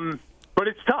 but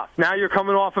it's tough. Now you're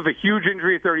coming off of a huge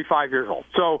injury at 35 years old.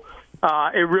 So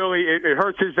it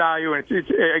hurts his value, and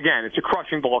it's a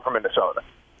crushing blow for Minnesota.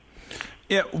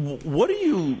 Yeah, what do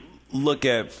you look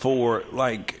at for,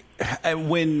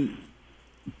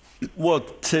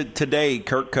 today,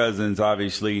 Kirk Cousins,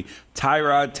 obviously,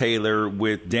 Tyrod Taylor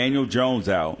with Daniel Jones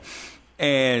out,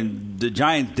 and the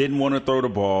Giants didn't want to throw the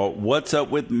ball. What's up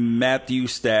with Matthew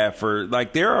Stafford?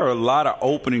 There are a lot of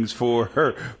openings for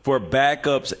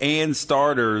backups and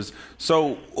starters.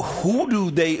 So who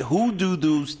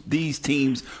do these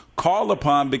teams call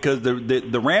upon? Because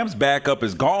the Rams backup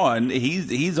is gone.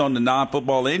 He's on the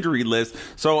non-football injury list.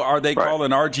 So are they calling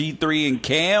RG3 and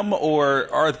Cam,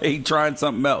 or are they trying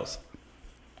something else?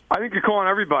 I think you're calling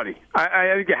everybody.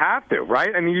 I think you have to,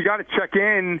 right? I mean, you got to check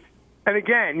in. And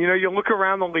again, you look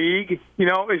around the league,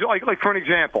 like for an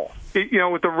example,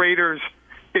 with the Raiders,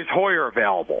 is Hoyer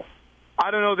available? I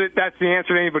don't know that that's the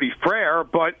answer to anybody's prayer,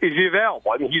 but is he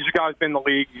available? I mean, he's a guy who's been in the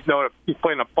league. He's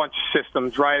playing a bunch of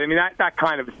systems, right? I mean, that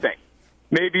kind of a thing.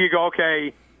 Maybe you go,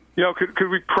 okay, could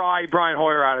we pry Brian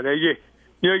Hoyer out of there?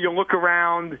 You look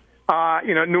around,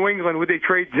 New England, would they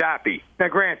trade Zappe? Now,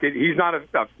 granted, he's not a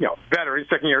veteran,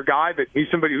 second-year guy, but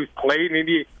he's somebody who's played.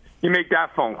 Maybe you make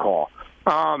that phone call.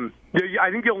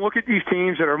 I think you'll look at these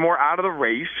teams that are more out of the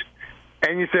race,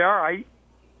 and you say, all right,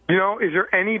 is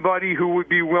there anybody who would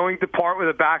be willing to part with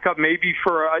a backup maybe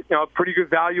for a pretty good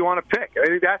value on a pick? I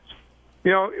think that's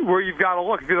where you've got to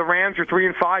look. If you're the Rams, you're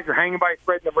 3-5, you're hanging by a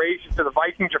thread in the race. If you're the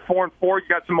Vikings, you're 4-4, you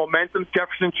got some momentum.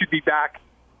 Jefferson should be back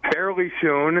fairly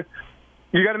soon.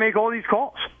 You got to make all these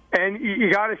calls, and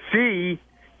you got to see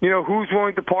who's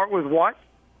willing to part with what.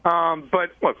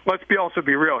 But look, let's also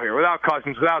be real here. Without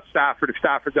Cousins, without Stafford, if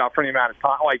Stafford's out for any amount of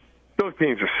time, those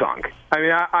teams are sunk. I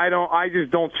mean, I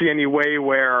just don't see any way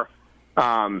where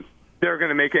they're going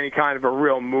to make any kind of a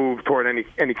real move toward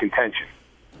any contention.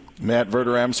 Matt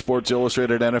Verderam, Sports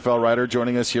Illustrated NFL writer,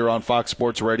 joining us here on Fox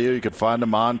Sports Radio. You can find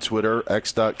him on Twitter,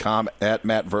 x.com,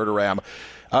 @MattVerderam.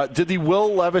 Did the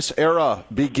Will Levis era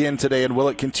begin today, and will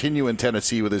it continue in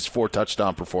Tennessee with his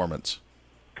 4-touchdown performance?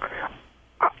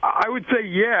 I would say,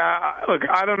 yeah. Look,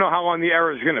 I don't know how long the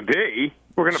era is going to be.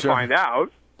 We're going to find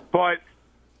out. But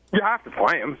you have to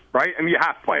play him, right? I mean, you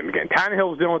have to play him again.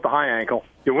 Tannehill's dealing with the high ankle.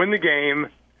 You win the game.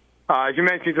 As you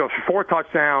mentioned, he throws 4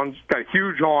 touchdowns, got a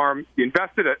huge arm. You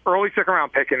invested an early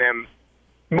second-round pick in him.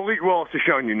 Malik Willis has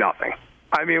shown you nothing.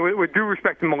 I mean, with due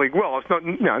respect to Malik Willis,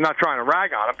 not trying to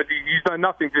rag on him, but he's done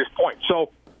nothing to this point.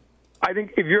 So I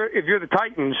think if you're the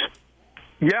Titans,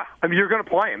 yeah, I mean, you're going to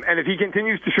play him. And if he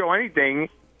continues to show anything,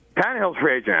 Tannehill's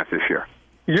free agent after this year.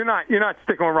 you're not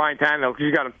sticking with Ryan Tannehill because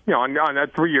you got him, on a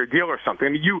 3-year deal or something.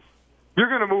 I mean, you're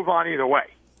going to move on either way.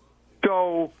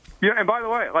 So, and by the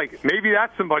way, like maybe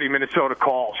that's somebody Minnesota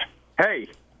calls. Hey,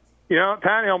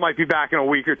 Tannehill might be back in a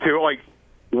week or two. Like,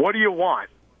 what do you want?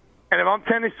 And if I'm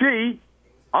Tennessee,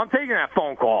 I'm taking that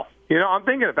phone call. I'm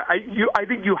thinking about it. I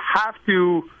think you have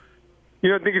to,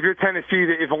 think if you're Tennessee,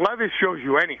 that if Levis shows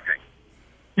you anything,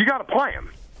 you got to play him.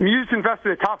 I mean, you just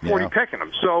invested a top 40 pick in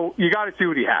him, so you got to see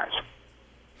what he has.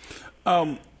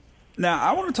 Now,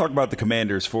 I want to talk about the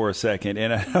Commanders for a second,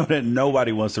 and I know that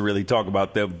nobody wants to really talk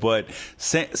about them, but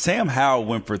Sam Howell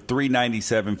went for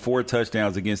 397, 4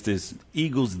 touchdowns against this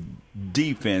Eagles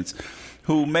defense,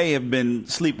 who may have been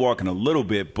sleepwalking a little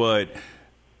bit, but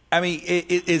I mean,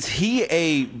 is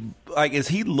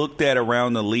he looked at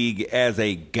around the league as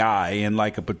a guy and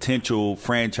like a potential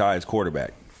franchise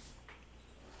quarterback?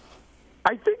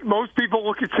 I think most people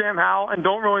look at Sam Howell and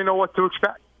don't really know what to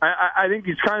expect. I think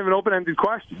it's kind of an open-ended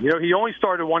question. He only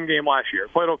started 1 game last year,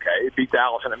 played okay, it beat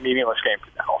Dallas in a meaningless game for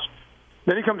Dallas.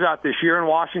 Then he comes out this year, and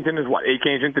Washington is 8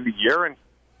 games into the year, and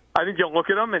I think you'll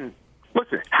look at him and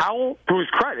listen. Howell, to his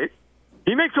credit,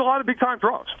 he makes a lot of big-time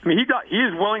throws. I mean, he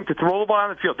is willing to throw the ball on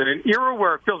the field. In an era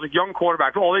where it feels like young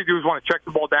quarterbacks, all they do is want to check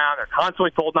the ball down. They're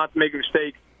constantly told not to make a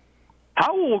mistake.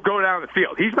 Howell will go down the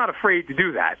field. He's not afraid to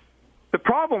do that. The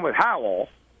problem with Howell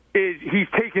is he's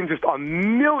taken just a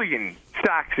million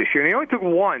sacks this year. And he only took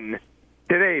 1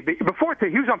 today. But before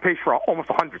today, he was on pace for almost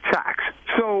 100 sacks.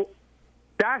 So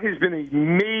that has been a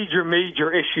major, major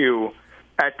issue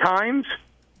at times.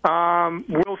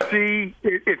 We'll see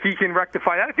if he can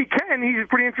rectify that. If he can, he's a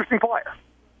pretty interesting player.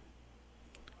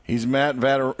 He's Matt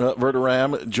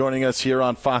Verderam joining us here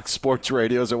on Fox Sports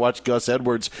Radio as I watch Gus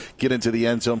Edwards get into the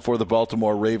end zone for the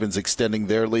Baltimore Ravens, extending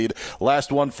their lead.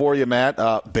 Last one for you, Matt.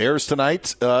 Bears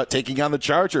tonight taking on the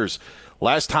Chargers.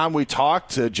 Last time we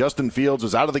talked, Justin Fields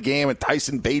was out of the game and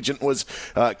Tyson Bagent was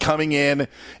coming in,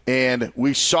 and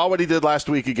we saw what he did last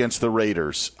week against the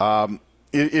Raiders.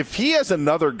 If he has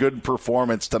another good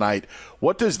performance tonight,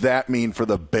 what does that mean for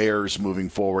the Bears moving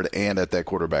forward and at that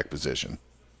quarterback position?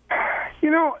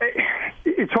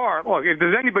 It's hard. Look, if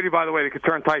there's anybody, by the way, that could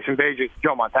turn Tyson Bagent to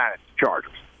Joe Montana, it's the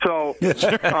Chargers. So,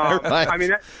 right. I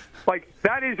mean,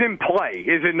 that is in play,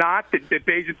 is it not? That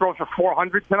Bagent throws for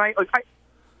 400 tonight?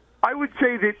 I would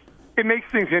say that it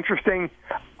makes things interesting.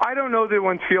 I don't know that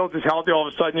when Fields is healthy, all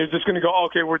of a sudden you're just going to go,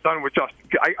 okay, we're done with Justin.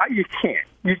 You can't.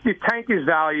 You tank his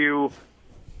value.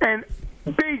 And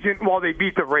Bagent, while they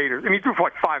beat the Raiders, he threw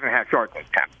for 5.5 yards in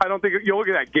 10. I don't think you look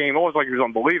at that game; it was like it was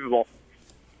unbelievable.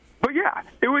 But yeah,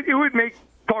 it would make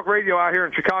talk radio out here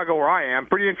in Chicago, where I am,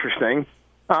 pretty interesting.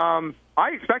 I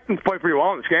expect them to play pretty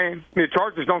well in this game. The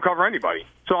Chargers don't cover anybody,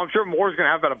 so I'm sure Moore's going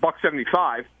to have about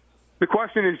 $175. The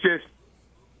question is just,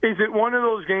 is it one of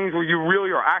those games where you really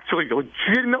are actually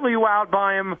legitimately wowed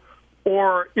by him,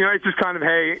 or it's just kind of,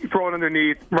 hey, throw it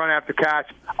underneath, run after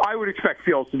catch? I would expect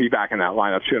Fields to be back in that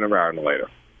lineup sooner rather than later.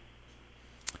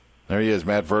 There he is,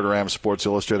 Matt Verderam, Sports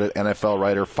Illustrated NFL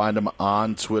writer. Find him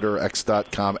on Twitter,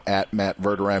 x.com, at Matt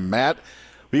Verderam. Matt,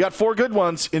 we got 4 good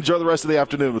ones. Enjoy the rest of the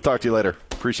afternoon. We'll talk to you later.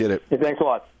 Appreciate it. Hey, thanks a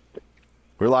lot.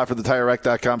 We're live from the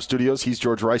TireRack.com studios. He's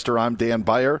George Wrighster. I'm Dan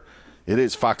Beyer. It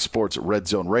is Fox Sports Red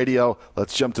Zone Radio.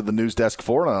 Let's jump to the news desk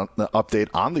for an update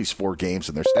on these 4 games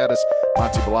and their status.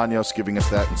 Monty Bolaños giving us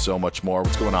that and so much more.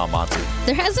 What's going on, Monty?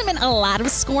 There hasn't been a lot of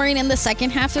scoring in the second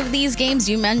half of these games.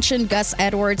 You mentioned Gus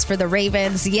Edwards for the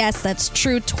Ravens. Yes, that's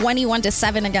true.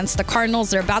 21-7 against the Cardinals.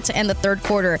 They're about to end the third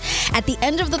quarter. At the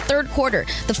end of the third quarter,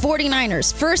 the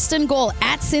 49ers, 1st and goal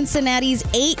at Cincinnati's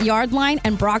 8-yard line,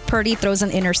 and Brock Purdy throws an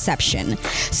interception.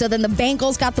 So then the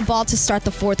Bengals got the ball to start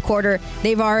the fourth quarter.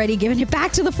 They've already given it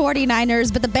back to the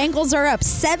 49ers, but the Bengals are up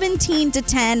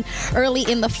 17-10 early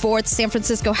in the fourth. San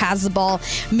Francisco has the ball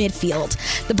midfield.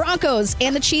 The Broncos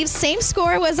and the Chiefs, same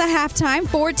score was at halftime,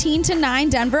 14-9.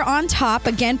 Denver on top.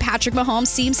 Again, Patrick Mahomes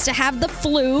seems to have the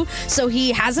flu, so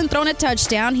he hasn't thrown a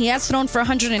touchdown. He has thrown for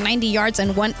 190 yards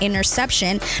and 1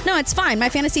 interception. No, it's fine. My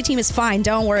fantasy team is fine.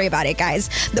 Don't worry about it, guys.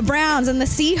 The Browns and the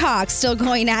Seahawks still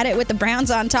going at it with the Browns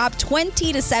on top,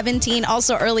 20-17,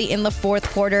 also early in the fourth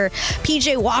quarter.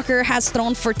 PJ Walker has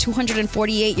thrown for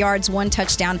 248 yards, 1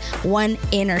 touchdown, 1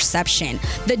 interception.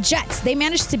 The Jets, they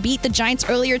managed to beat the Giants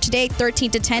earlier today,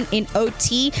 13-10 in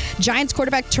OT. Giants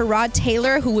quarterback Tyrod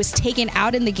Taylor, who was taken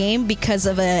out in the game because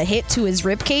of a hit to his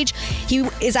rib cage, he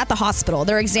is at the hospital.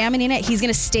 They're examining it. He's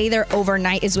going to stay there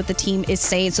overnight, is what the team is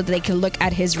saying, so that they can look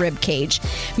at his rib cage.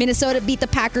 Minnesota beat the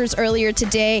Packers earlier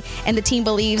today, and the team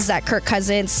believes that Kirk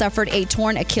Cousins suffered a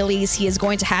torn Achilles. He is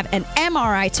going to have an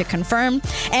MRI to confirm.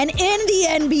 And in the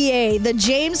NBA, NBA, the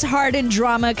James Harden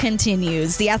drama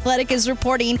continues. The Athletic is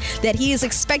reporting that he is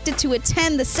expected to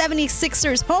attend the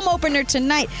 76ers home opener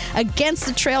tonight against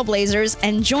the Trailblazers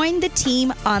and join the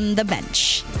team on the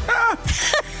bench.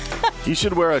 He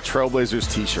should wear a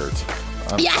Trailblazers t-shirt.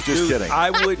 I'm just kidding.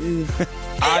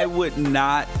 I would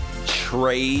not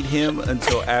trade him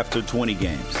until after 20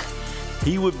 games.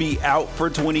 He would be out for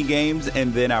 20 games,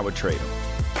 and then I would trade him.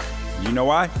 You know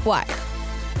why? Why?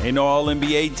 Ain't no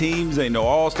All-NBA teams, ain't no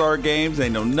All-Star games,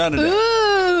 ain't no none of that.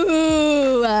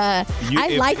 Ooh, I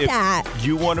like that.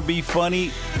 You want to be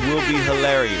funny, we'll be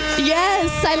hilarious.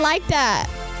 Yes, I like that.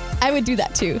 I would do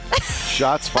that too.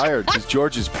 Shots fired because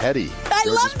George is petty. I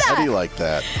George love is that. petty like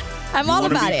that. I'm all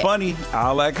about be it. Funny,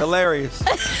 I'll act hilarious.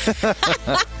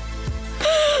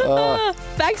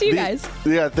 Back to you guys.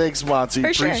 Yeah, thanks, Monty.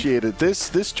 Appreciate it.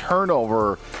 This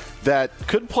turnover that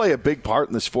could play a big part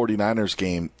in this 49ers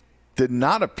game did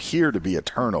not appear to be a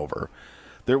turnover.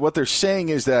 What they're saying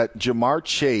is that Jamar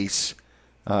Chase,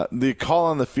 the call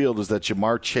on the field is that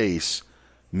Jamar Chase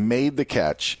made the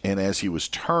catch, and as he was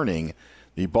turning,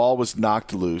 the ball was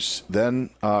knocked loose, then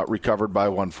recovered by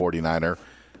one 49er.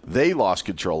 They lost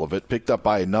control of it, picked up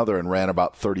by another, and ran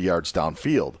about 30 yards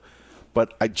downfield.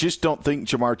 But I just don't think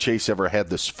Jamar Chase ever had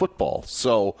this football.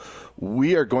 So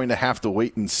we are going to have to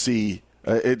wait and see.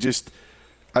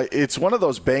 It's one of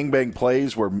those bang-bang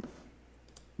plays where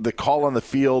the call on the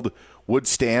field would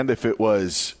stand if it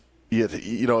was,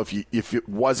 if it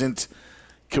wasn't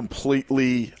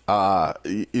completely,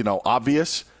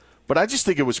 obvious. But I just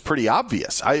think it was pretty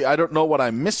obvious. I don't know what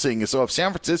I'm missing. So if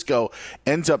San Francisco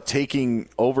ends up taking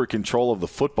over control of the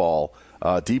football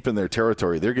deep in their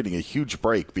territory, they're getting a huge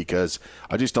break because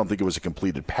I just don't think it was a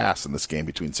completed pass in this game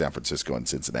between San Francisco and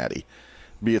Cincinnati.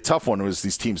 It'd be a tough one was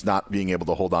these teams not being able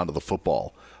to hold on to the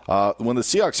football. When the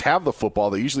Seahawks have the football,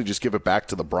 they usually just give it back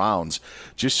to the Browns.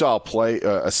 Just saw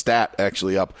a stat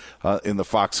actually up in the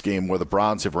Fox game where the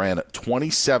Browns have ran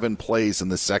 27 plays in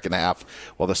the second half,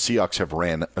 while the Seahawks have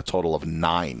ran a total of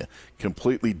 9,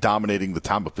 completely dominating the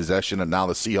time of possession. And now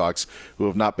the Seahawks, who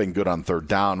have not been good on third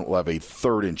down, will have a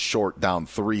 3rd and short down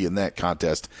 3 in that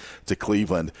contest to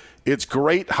Cleveland. It's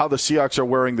great how the Seahawks are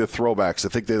wearing their throwbacks. I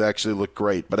think they actually look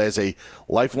great. But as a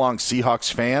lifelong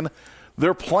Seahawks fan,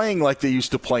 they're playing like they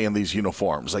used to play in these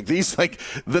uniforms. The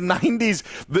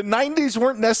 90s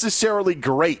weren't necessarily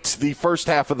great, the first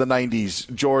half of the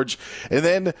 90s, George. And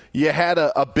then you had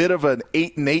a bit of an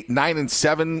 8-8,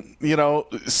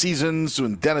 9-7, seasons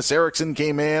when Dennis Erickson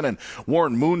came in and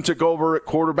Warren Moon took over at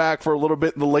quarterback for a little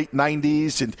bit in the late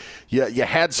 90s. And you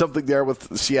had something there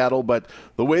with Seattle, but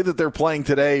the way that they're playing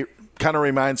today kind of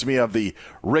reminds me of the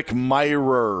Rick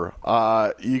Meirer.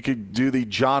 You could do the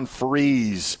John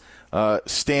Freese,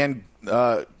 Stan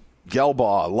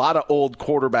Gelbaugh, a lot of old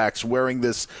quarterbacks wearing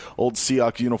this old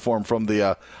Seahawks uniform from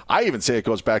the I even say it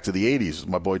goes back to the 80s with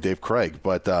my boy Dave Craig,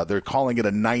 but they're calling it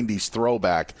a 90s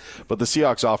throwback. But the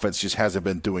Seahawks offense just hasn't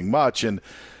been doing much. And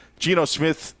Geno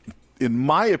Smith, in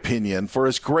my opinion, for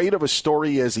as great of a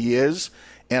story as he is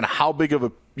and how big of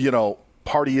a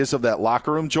part he is of that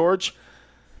locker room, George,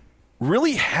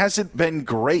 really hasn't been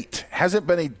great, hasn't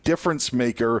been a difference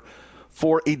maker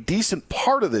for a decent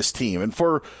part of this team. And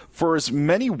for as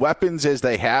many weapons as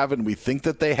they have and we think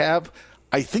that they have,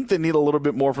 I think they need a little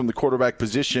bit more from the quarterback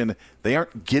position. They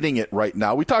aren't getting it right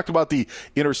now. We talked about the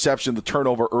interception, the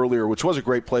turnover earlier, which was a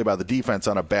great play by the defense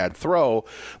on a bad throw.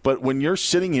 But when you're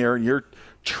sitting here and you're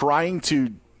trying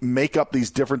to make up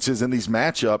these differences in these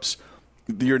matchups,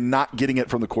 you're not getting it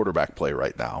from the quarterback play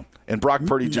right now. And Brock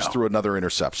Purdy just threw another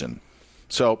interception.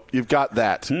 So you've got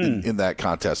that in that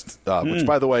contest, which,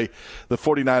 by the way, the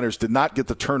 49ers did not get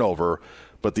the turnover,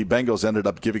 but the Bengals ended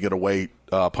up giving it away,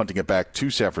 punting it back to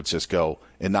San Francisco,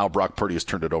 and now Brock Purdy has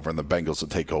turned it over, and the Bengals will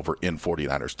take over in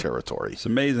 49ers territory. It's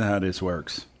amazing how this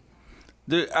works.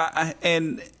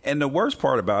 And the worst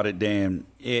part about it, Dan,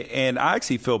 and I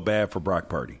actually feel bad for Brock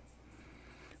Purdy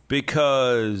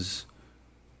because –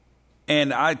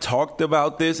 and I talked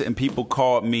about this, and people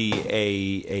called me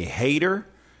a hater.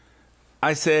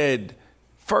 I said,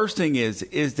 first thing is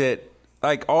that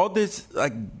all this,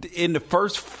 in the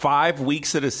first 5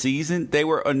 weeks of the season, they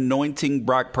were anointing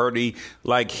Brock Purdy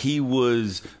like he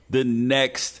was the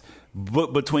next,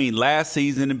 between last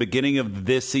season and beginning of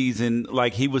this season,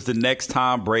 like he was the next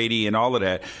Tom Brady and all of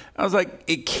that. I was like,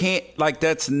 it can't,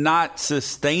 that's not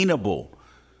sustainable.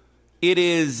 It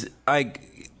is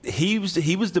he was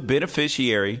the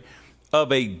beneficiary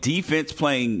of a defense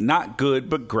playing not good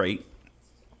but great,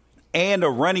 and a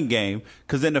running game,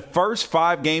 because in the first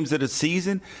 5 games of the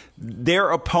season,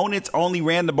 their opponents only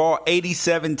ran the ball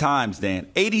 87 times, Dan.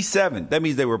 87. That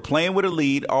means they were playing with a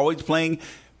lead, always playing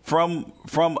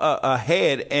from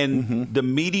ahead, and the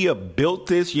media built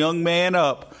this young man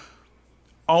up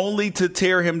only to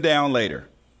tear him down later.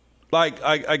 Like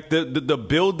the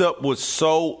buildup was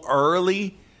so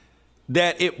early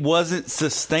that it wasn't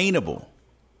sustainable.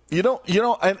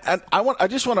 And I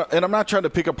just want to, and I'm not trying to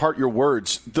pick apart your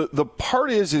words. The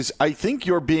part is I think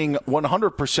you're being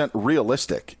 100%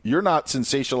 realistic. You're not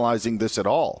sensationalizing this at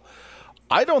all.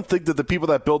 I don't think that the people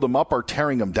that build him up are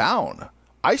tearing him down.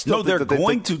 I still think they're that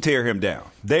going to tear him down.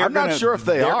 I'm not sure if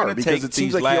they are, because it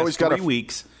seems like he always got 3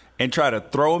 weeks and try to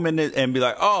throw him in it and be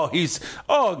like,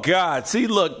 oh God, see,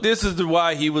 look, this is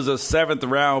why he was a 7th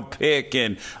round pick.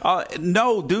 And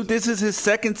no, dude, this is his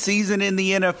 2nd season in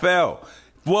the NFL.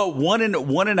 Well, one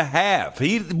and a half.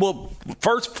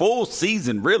 First full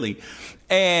season, really.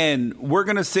 And we're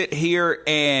going to sit here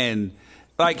and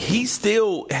he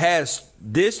still has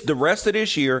the rest of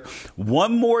this year,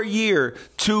 one more year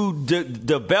to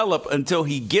develop until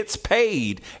he gets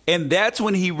paid. And that's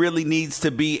when he really needs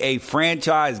to be a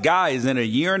franchise guy, is in a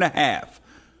year and a half.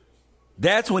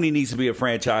 That's when he needs to be a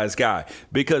franchise guy,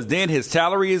 because then his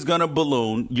salary is going to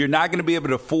balloon. You're not going to be able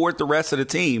to afford the rest of the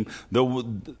team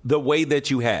the way that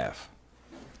you have.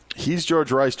 He's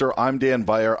George Wrighster. I'm Dan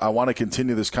Beyer. I want to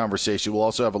continue this conversation. We'll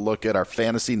also have a look at our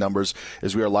fantasy numbers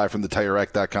as we are live from the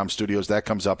TireRack.com studios. That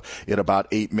comes up in about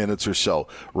 8 minutes or so.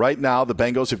 Right now, the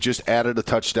Bengals have just added a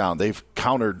touchdown. They've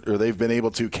been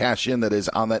able to cash in, that is,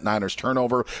 on that Niners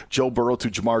turnover. Joe Burrow to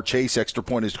Jamar Chase. Extra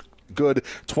point is good.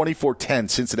 24-10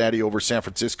 Cincinnati over San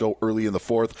Francisco early in the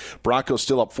fourth. Broncos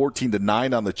still up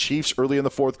 14-9 on the Chiefs early in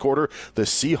the fourth quarter. The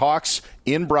Seahawks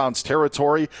in Browns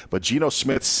territory, but Geno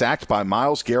Smith sacked by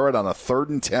Myles Garrett on a 3rd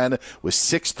and 10 with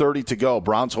 6:30 to go.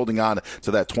 Browns holding on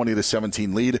to that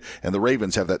 20-17 lead, and the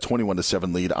Ravens have that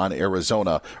 21-7 lead on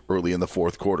Arizona early in the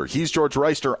fourth quarter. He's George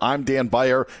Wrighster. I'm Dan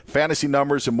Beyer. Fantasy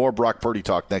numbers and more Brock Purdy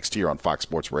talk next here on Fox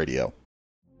Sports Radio.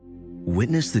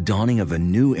 Witness the dawning of a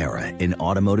new era in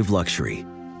automotive luxury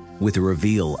with a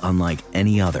reveal unlike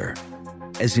any other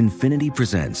as Infiniti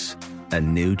presents a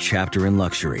new chapter in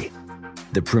luxury,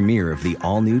 the premiere of the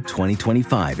all-new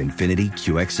 2025 Infiniti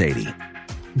QX80.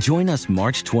 Join us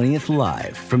March 20th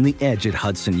live from the Edge at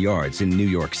Hudson Yards in New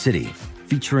York City,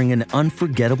 featuring an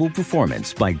unforgettable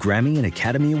performance by Grammy and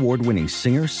Academy Award-winning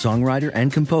singer, songwriter,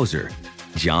 and composer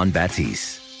Jon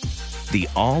Batiste. The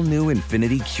all-new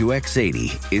Infiniti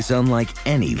QX80 is unlike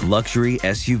any luxury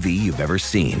SUV you've ever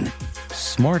seen.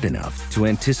 Smart enough to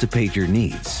anticipate your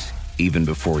needs, even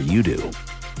before you do.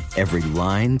 Every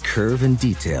line, curve, and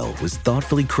detail was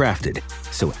thoughtfully crafted,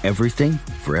 so everything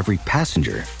for every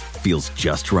passenger feels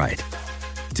just right.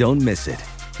 Don't miss it.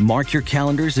 Mark your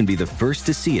calendars and be the first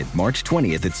to see it March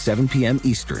 20th at 7 p.m.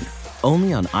 Eastern,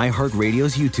 only on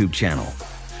iHeartRadio's YouTube channel.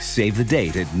 Save the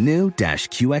date at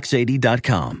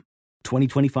new-QX80.com.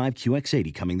 2025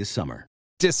 QX80 coming this summer.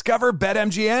 Discover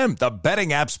BetMGM, the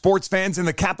betting app sports fans in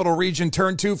the capital region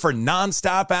turn to for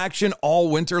nonstop action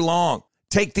all winter long.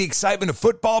 Take the excitement of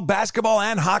football, basketball,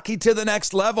 and hockey to the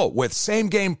next level with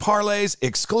same-game parlays,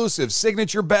 exclusive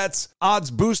signature bets,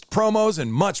 odds boost promos,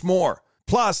 and much more.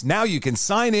 Plus, now you can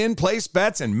sign in, place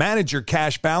bets, and manage your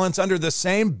cash balance under the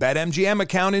same BetMGM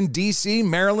account in D.C.,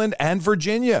 Maryland, and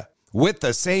Virginia. With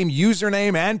the same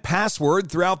username and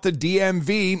password throughout the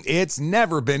DMV, it's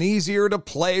never been easier to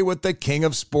play with the king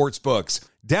of sportsbooks.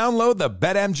 Download the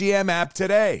BetMGM app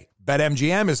today.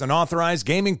 BetMGM is an authorized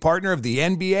gaming partner of the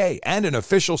NBA and an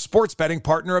official sports betting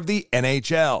partner of the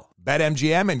NHL.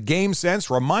 BetMGM and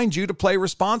GameSense remind you to play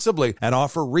responsibly and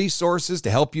offer resources to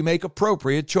help you make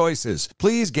appropriate choices.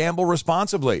 Please gamble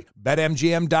responsibly.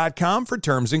 BetMGM.com for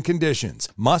terms and conditions.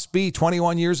 Must be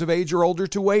 21 years of age or older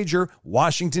to wager.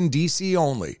 Washington, D.C.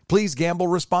 only. Please gamble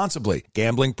responsibly.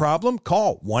 Gambling problem?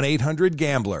 Call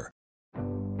 1-800-GAMBLER.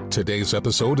 Today's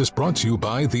episode is brought to you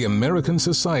by the American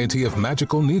Society of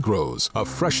Magical Negroes, a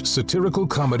fresh satirical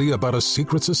comedy about a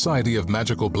secret society of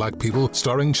magical black people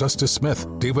starring Justice Smith,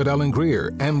 David Allen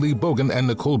Greer, Ann Lee Bogan, and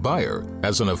Nicole Beyer.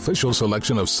 As an official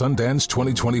selection of Sundance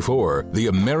 2024, the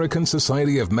American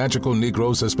Society of Magical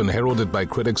Negroes has been heralded by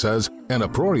critics as an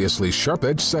uproariously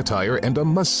sharp-edged satire and a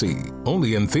must-see.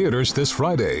 Only in theaters this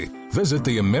Friday. Visit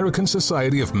the American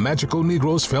Society of Magical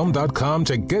Negroes Film.com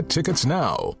to get tickets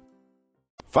now.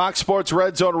 Fox Sports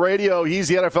Red Zone Radio. He's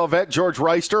the NFL vet, George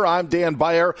Wrighster. I'm Dan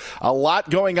Beyer. A lot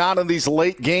going on in these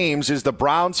late games as the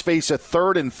Browns face a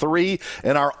 3rd and 3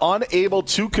 and are unable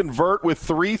to convert with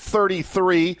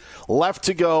 3:33 left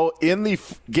to go in the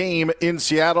game in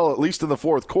Seattle, at least in the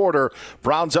fourth quarter.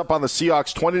 Browns up on the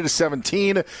Seahawks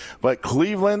 20-17, but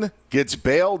Cleveland gets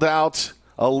bailed out.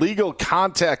 A legal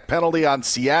contact penalty on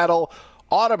Seattle.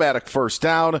 automatic first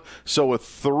down. So with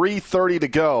 3:30 to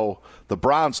go, the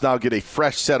Browns now get a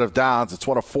fresh set of downs. It's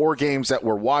one of 4 games that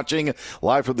we're watching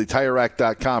live from the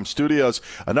TireRack.com studios.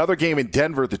 Another game in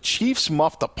Denver, the Chiefs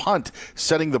muffed a punt,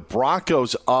 setting the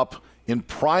Broncos up in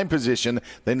prime position.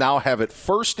 They now have it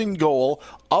first and goal,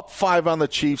 up 5 on the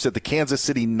Chiefs at the Kansas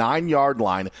City 9-yard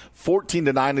line.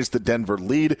 14-9 is the Denver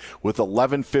lead with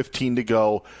 11:15 to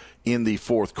go in the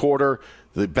fourth quarter.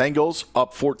 The Bengals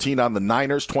up 14 on the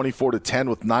Niners, 24-10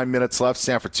 with 9 minutes left.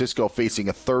 San Francisco facing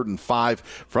a 3rd and 5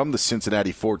 from the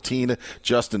Cincinnati 14.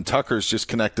 Justin Tucker's just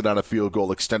connected on a field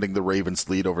goal, extending the Ravens'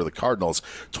 lead over the Cardinals,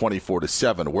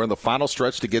 24-7. We're in the final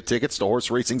stretch to get tickets to horse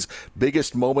racing's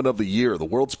biggest moment of the year. The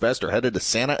world's best are headed to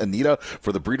Santa Anita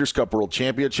for the Breeders' Cup World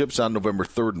Championships on November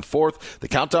 3rd and 4th. The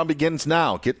countdown begins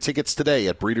now. Get tickets today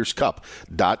at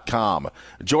breederscup.com.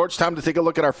 George, time to take a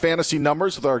look at our fantasy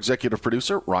numbers with our executive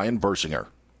producer, Ryan Bershinger.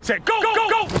 Say go, go,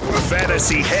 go!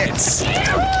 Fantasy hits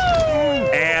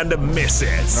and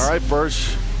misses. All right,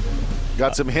 Bersh.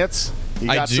 Got some hits? You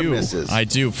got some misses. I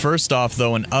do. First off,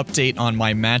 though, an update on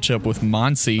my matchup with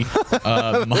Monsi.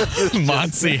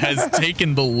 Monsi has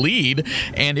taken the lead,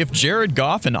 and if Jared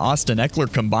Goff and Austin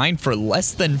Eckler combine for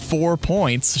less than 4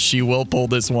 points, she will pull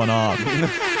this one off.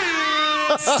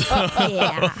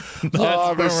 Yeah.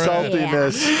 Oh, the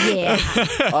saltiness.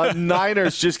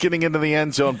 Niners just getting into the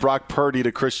end zone. Brock Purdy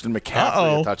to Christian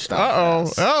McCaffrey, a touchdown.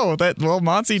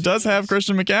 Monty does have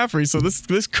Christian McCaffrey, so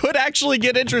this could actually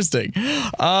get interesting.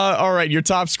 All right, your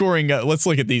top scoring. Let's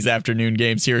look at these afternoon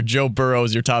games here. Joe Burrow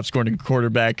is your top scoring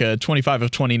quarterback, 25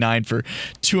 of 29 for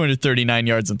 239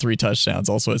 yards and 3 touchdowns.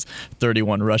 Also has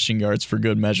 31 rushing yards for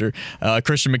good measure.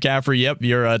 Christian McCaffrey,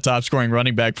 your top scoring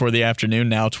running back for the afternoon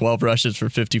now, 12 rushes for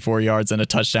 54 yards and a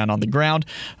touchdown on the ground.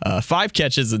 5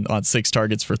 catches on 6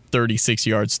 targets for 36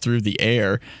 yards through the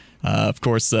air. Of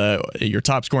course, your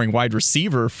top scoring wide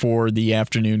receiver for the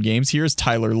afternoon games here is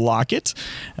Tyler Lockett.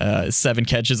 7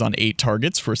 catches on 8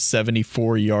 targets for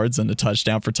 74 yards and a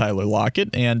touchdown for Tyler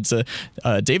Lockett. And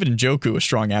David Njoku, a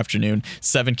strong afternoon.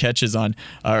 4 catches on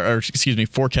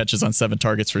 7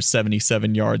 targets for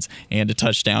 77 yards and a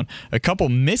touchdown. A couple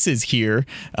misses here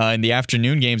in the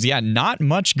afternoon games. Yeah, not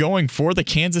much going for the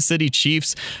Kansas City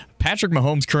Chiefs. Patrick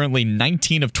Mahomes currently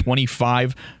 19 of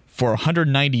 25 for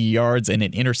 190 yards and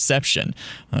an interception,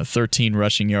 13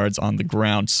 rushing yards on the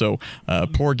ground. So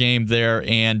poor game there.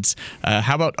 And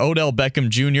how about Odell Beckham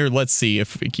Jr.? Let's see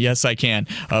if, yes, I can.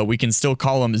 We can still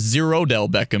call him Zero-Del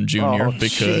Beckham Jr.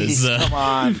 because come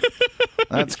on.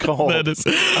 That's cold. I thought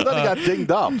he got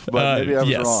dinged up, but maybe I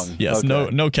was wrong. Yes,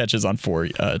 okay. No catches on 4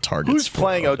 targets. Who's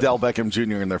playing Odell Beckham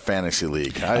Jr. in their fantasy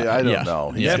league? I don't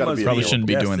know. He's probably shouldn't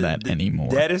be doing that anymore.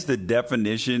 That is the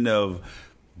definition of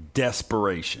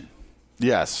desperation.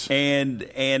 Yes. And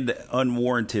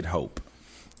unwarranted hope.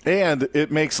 And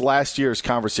it makes last year's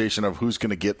conversation of who's going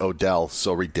to get Odell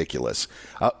so ridiculous.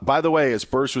 By the way, as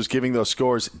Bursch was giving those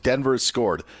scores, Denver has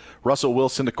scored. Russell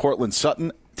Wilson to Cortland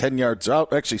Sutton, 10 yards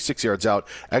out, actually 6 yards out.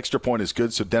 Extra point is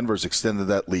good, so Denver's extended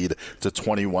that lead to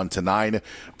 21-9.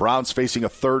 Browns facing a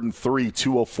 3rd and 3,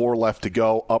 2:04 left to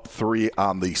go, up 3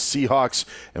 on the Seahawks.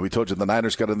 And we told you the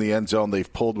Niners got in the end zone.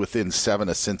 They've pulled within 7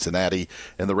 of Cincinnati,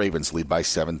 and the Ravens lead by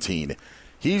 17.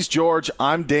 He's George.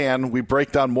 I'm Dan. We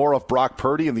break down more of Brock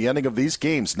Purdy and the ending of these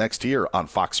games next year on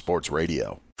Fox Sports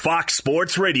Radio. Fox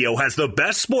Sports Radio has the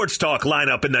best sports talk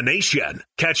lineup in the nation.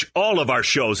 Catch all of our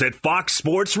shows at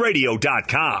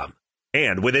foxsportsradio.com.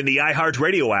 And within the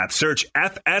iHeartRadio app, search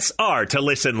FSR to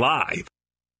listen live.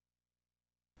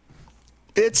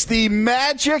 It's the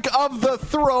magic of the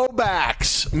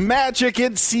throwbacks. Magic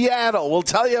in Seattle. We'll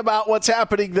tell you about what's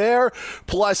happening there.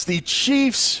 Plus the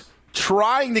Chiefs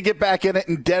trying to get back in it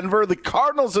in Denver. The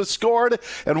Cardinals have scored,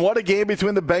 and what a game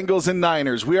between the Bengals and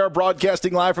Niners. We are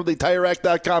broadcasting live from the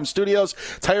TireRack.com studios.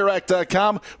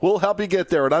 TireRack.com will help you get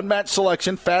there. An unmatched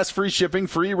selection, fast, free shipping,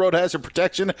 free road hazard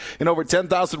protection, and over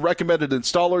 10,000 recommended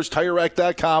installers.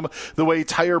 TireRack.com, the way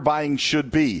tire buying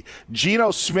should be.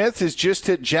 Geno Smith has just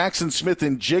hit Jackson Smith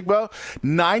and Jigba.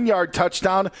 9-yard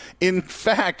touchdown. In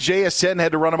fact, JSN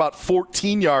had to run about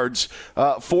 14 yards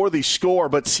for the score,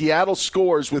 but Seattle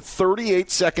scores with 38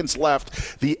 seconds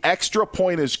left. The extra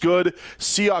point is good.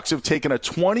 Seahawks have taken a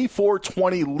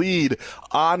 24-20 lead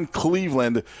on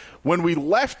Cleveland. When we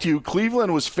left you,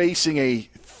 Cleveland was facing a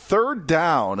 3rd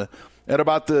down at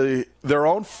about their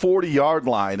own 40-yard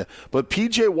line, but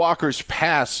P.J. Walker's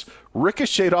pass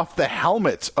ricocheted off the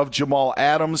helmet of Jamal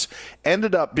Adams,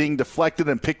 ended up being deflected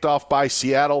and picked off by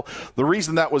Seattle. The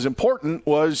reason that was important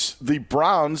was the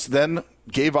Browns then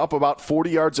gave up about 40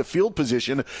 yards of field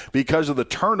position because of the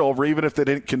turnover. Even if they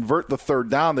didn't convert the third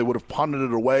down, they would have punted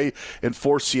it away and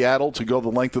forced Seattle to go the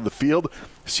length of the field.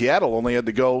 Seattle only had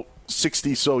to go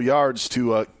 60-so yards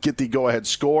to get the go-ahead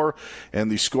score, and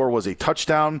the score was a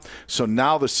touchdown. So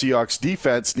now the Seahawks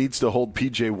defense needs to hold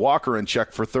P.J. Walker in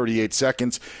check for 38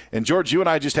 seconds. And, George, you and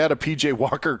I just had a P.J.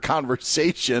 Walker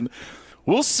conversation.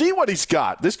 We'll see what he's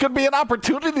got. This could be an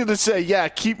opportunity to say, yeah,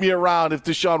 keep me around if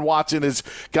Deshaun Watson has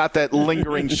got that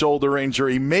lingering shoulder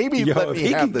injury. Maybe let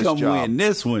me have this job. If he can come win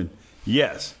this one,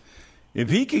 yes. If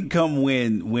he can come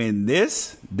win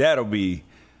this, that'll be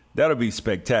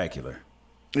spectacular.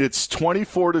 It's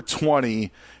 24-20,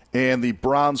 and the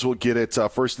Browns will get it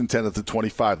first and 10 at the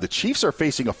 25. The Chiefs are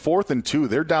facing a 4th and 2.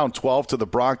 They're down 12 to the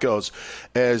Broncos.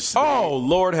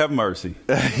 Lord have mercy.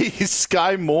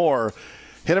 Sky Moore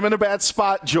hit him in a bad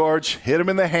spot, George. Hit him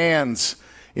in the hands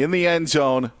in the end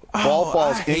zone. Ball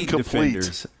falls incomplete.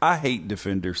 Defenders. I hate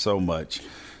defenders so much.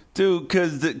 Dude,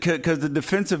 because the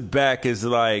defensive back is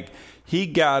like, he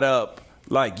got up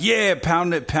like, yeah,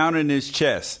 pounding his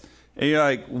chest. And you're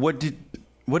like, what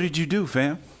did you do,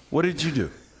 fam? What did you do?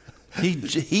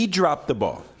 He dropped the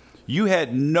ball. You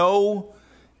had no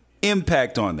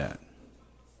impact on that.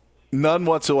 None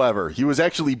whatsoever. He was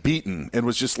actually beaten and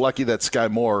was just lucky that Sky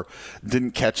Moore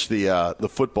didn't catch the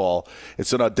football. And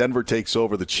so now Denver takes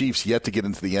over. The Chiefs yet to get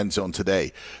into the end zone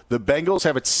today. The Bengals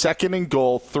have it 2nd and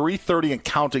goal, 3:30 and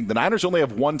counting. The Niners only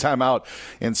have one timeout,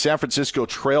 and San Francisco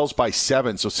trails by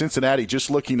 7. So Cincinnati just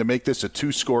looking to make this a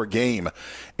 2-score game.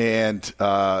 And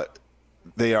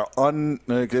they are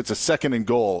it's a 2nd and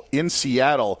goal. In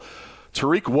Seattle,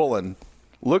 Tariq Woolen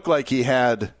looked like he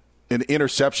had an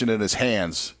interception in his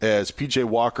hands as P.J.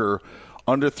 Walker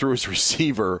underthrew his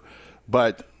receiver,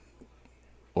 but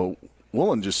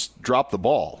Woolen just dropped the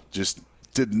ball, just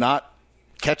did not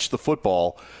catch the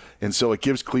football, and so it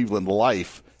gives Cleveland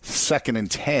life. 2nd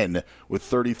and 10 with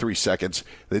 33 seconds.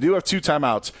 They do have 2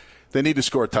 timeouts. They need to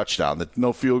score a touchdown.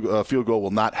 No field goal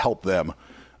will not help them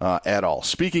at all.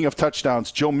 Speaking of touchdowns,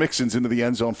 Joe Mixon's into the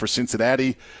end zone for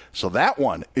Cincinnati, so that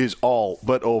one is all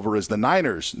but over as the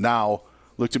Niners now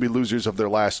look to be losers of their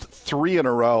last 3 in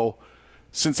a row.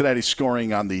 Cincinnati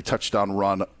scoring on the touchdown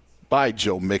run by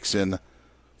Joe Mixon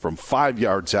from 5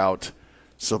 yards out.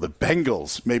 So the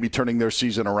Bengals maybe turning their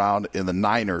season around, and the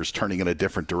Niners turning in a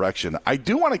different direction. I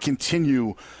do want to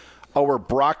continue our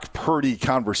Brock Purdy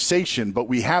conversation, but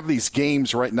we have these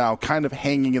games right now kind of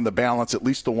hanging in the balance, at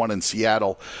least the one in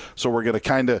Seattle. So we're going to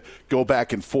kind of go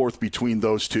back and forth between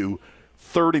those two.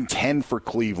 3rd and 10 for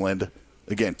Cleveland.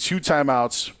 Again, 2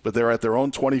 timeouts, but they're at their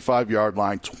own 25-yard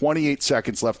line. 28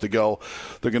 seconds left to go.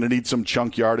 They're going to need some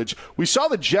chunk yardage. We saw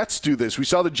the Jets do this. We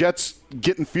saw the Jets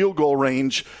get in field goal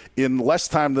range in less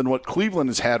time than what Cleveland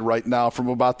has had right now from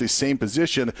about the same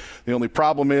position. The only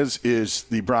problem is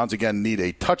the Browns, again, need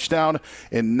a touchdown.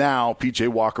 And now P.J.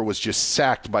 Walker was just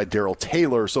sacked by Darrell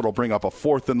Taylor, so it'll bring up a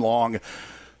 4th and long.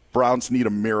 Browns need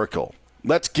a miracle.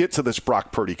 Let's get to this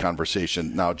Brock Purdy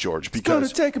conversation now, George. Because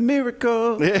it's going to take a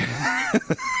miracle.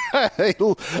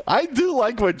 I do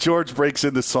like when George breaks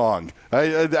into song.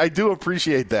 I do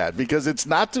appreciate that because it's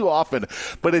not too often,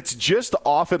 but it's just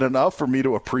often enough for me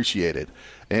to appreciate it.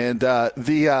 And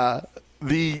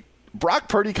the Brock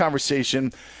Purdy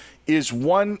conversation is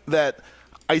one that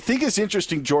I think is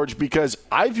interesting, George, because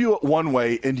I view it one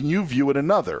way and you view it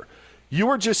another. You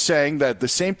were just saying that the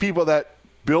same people that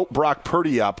built Brock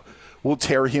Purdy up will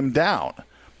tear him down.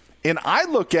 And I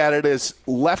look at it as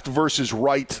left versus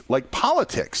right, like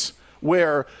politics,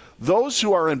 where those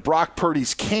who are in Brock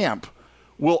Purdy's camp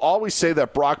will always say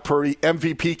that Brock Purdy,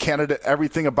 MVP candidate,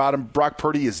 everything about him, Brock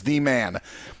Purdy is the man.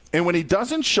 And when he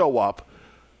doesn't show up,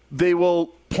 they will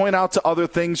point out to other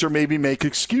things or maybe make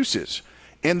excuses.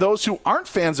 And those who aren't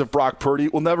fans of Brock Purdy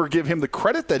will never give him the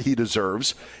credit that he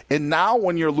deserves. And now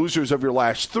when you're losers of your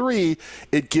last 3,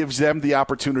 it gives them the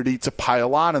opportunity to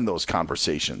pile on in those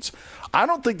conversations. I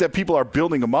don't think that people are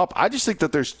building him up. I just think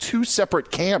that there's 2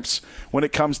 separate camps when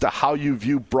it comes to how you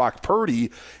view Brock Purdy,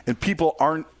 and people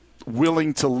aren't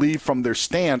willing to leave from their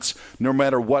stance no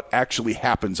matter what actually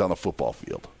happens on the football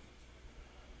field.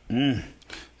 I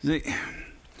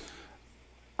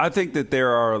think that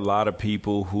there are a lot of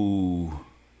people who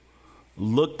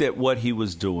looked at what he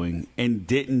was doing and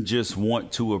didn't just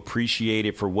want to appreciate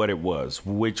it for what it was,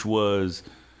 which was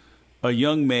a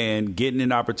young man getting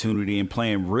an opportunity and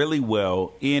playing really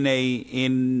well in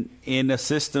a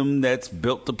system that's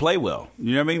built to play well.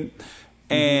 You know what I mean?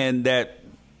 Mm-hmm. And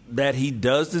that he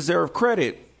does deserve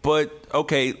credit, but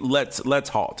okay, let's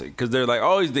halt it, because they're like,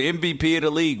 oh, he's the MVP of the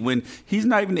league when he's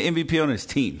not even the MVP on his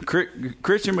team.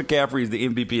 Christian McCaffrey is the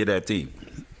MVP of that team.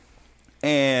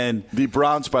 And the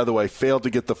Browns, by the way, failed to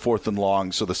get the 4th and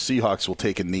long, so the Seahawks will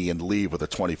take a knee and leave with a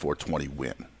 24-20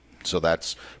 win. So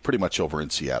that's pretty much over in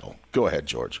Seattle. Go ahead,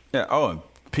 George. Yeah. Oh, and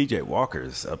P.J. Walker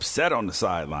is upset on the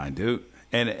sideline, dude,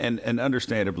 and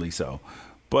understandably so.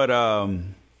 But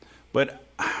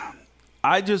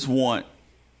I just want,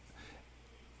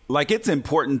 like, it's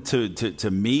important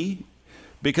to me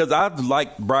because I've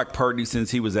liked Brock Purdy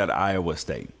since he was at Iowa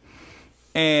State.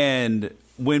 And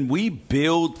when we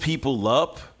build people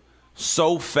up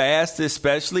so fast,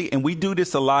 especially, and we do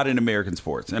this a lot in American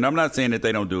sports, and I'm not saying that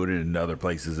they don't do it in other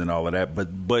places and all of that,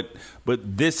 but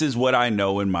this is what I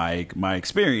know in my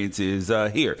experience is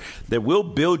here, that we'll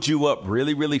build you up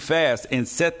really, really fast and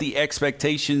set the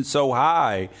expectation so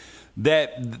high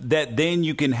that then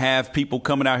you can have people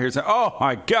coming out here saying, oh,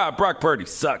 my God, Brock Purdy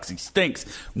sucks. He stinks.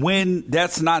 When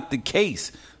that's not the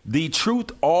case. The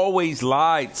truth always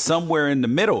lied somewhere in the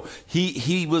middle.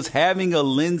 He was having a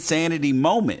Linsanity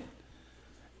moment.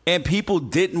 And people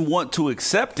didn't want to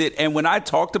accept it. And when I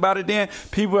talked about it, Dan,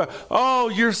 people were, oh,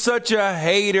 you're such a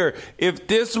hater. If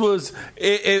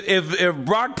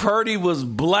Brock Purdy was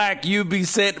black, you'd be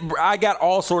saying, I got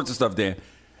all sorts of stuff, Dan.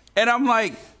 And I'm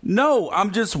like, no,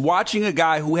 I'm just watching a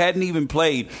guy who hadn't even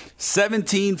played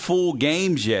 17 full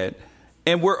games yet.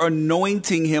 And we're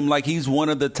anointing him like he's one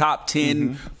of the top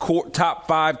 10, top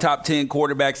 5, top 10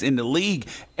 quarterbacks in the league.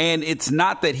 And it's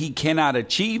not that he cannot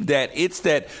achieve that. It's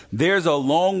that there's a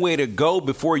long way to go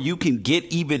before you can get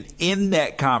even in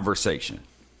that conversation.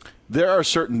 There are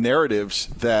certain narratives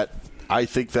that I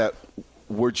think that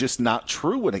were just not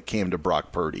true when it came to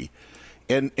Brock Purdy.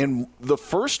 And the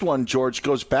first one, George,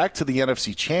 goes back to the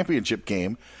NFC Championship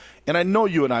game. And I know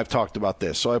you and I have talked about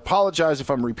this, so I apologize if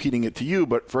I'm repeating it to you,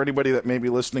 but for anybody that may be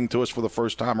listening to us for the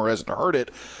first time or hasn't heard it,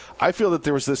 I feel that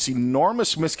there was this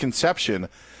enormous misconception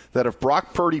that if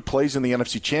Brock Purdy plays in the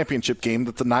NFC Championship game,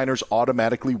 that the Niners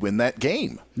automatically win that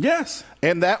game. Yes.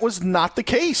 And that was not the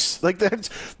case. Like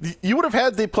you would have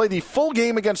had they play the full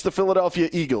game against the Philadelphia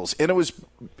Eagles, and it was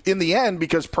in the end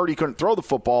because Purdy couldn't throw the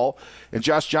football and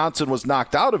Josh Johnson was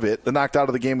knocked out of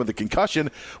the game with a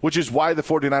concussion, which is why the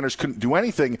 49ers couldn't do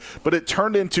anything. But it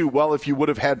turned into, well, if you would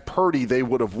have had Purdy, they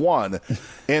would have won.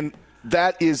 And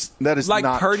that is like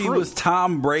not Purdy true. was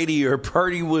Tom Brady or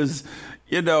Purdy was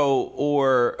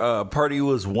Purdy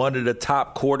was one of the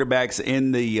top quarterbacks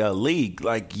in the league.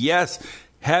 Like, yes,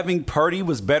 having Purdy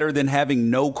was better than having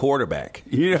no quarterback.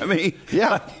 You know what I mean?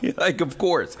 Yeah. Like of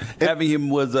course, having him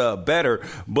was better.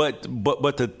 But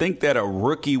to think that a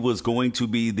rookie was going to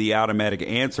be the automatic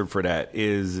answer for that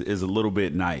is a little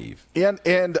bit naive.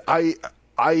 And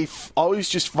I always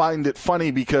just find it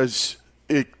funny because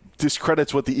it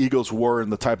discredits what the Eagles were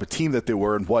and the type of team that they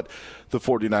were and what the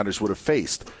 49ers would have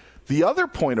faced. The other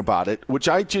point about it, which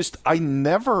I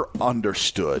never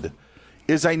understood,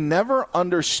 is and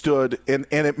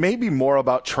it may be more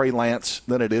about Trey Lance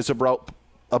than it is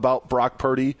about Brock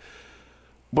Purdy,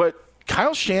 but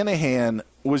Kyle Shanahan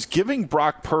was giving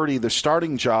Brock Purdy the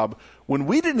starting job when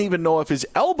we didn't even know if his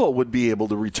elbow would be able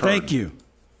to return. Thank you.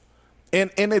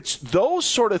 And it's those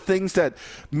sort of things that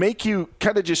make you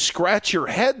kind of just scratch your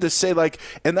head to say, like,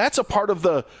 and that's a part of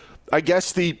the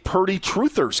Purdy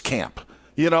truthers camp.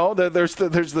 You know, there's the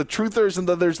truthers and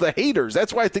there's the haters.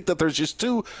 That's why I think that there's just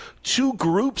two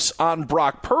groups on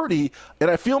Brock Purdy, and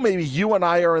I feel maybe you and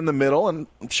I are in the middle, and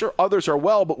I'm sure others are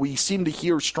well, but we seem to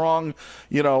hear strong,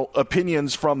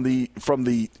 opinions from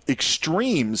the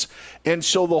extremes. And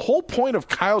so the whole point of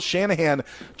Kyle Shanahan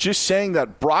just saying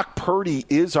that Brock Purdy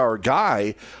is our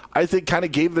guy, I think kind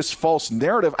of gave this false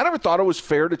narrative. I never thought it was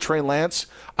fair to Trey Lance.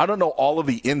 I don't know all of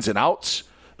the ins and outs.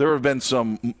 There have been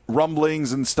some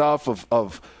rumblings and stuff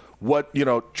of what,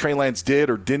 Trey Lance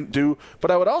did or didn't do. But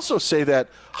I would also say that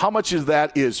how much of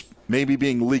that is maybe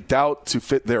being leaked out to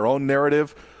fit their own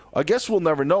narrative, I guess we'll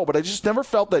never know. But I just never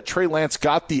felt that Trey Lance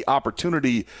got the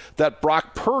opportunity that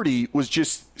Brock Purdy was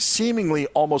just seemingly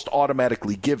almost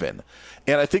automatically given.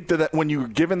 And I think that when you're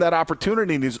given that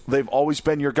opportunity and they've always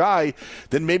been your guy,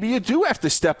 then maybe you do have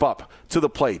to step up to the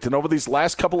plate. And over these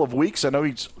last couple of weeks, I know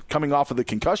he's coming off of the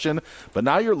concussion, but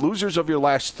now you're losers of your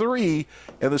last three,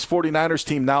 and this 49ers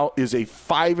team now is a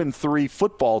 5-3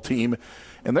 football team.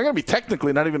 And they're going to be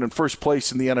technically not even in first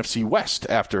place in the NFC West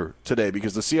after today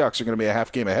because the Seahawks are going to be a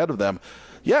half game ahead of them.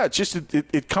 Yeah,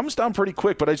 it comes down pretty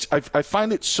quick, but I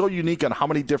find it so unique on how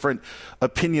many different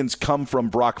opinions come from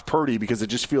Brock Purdy because I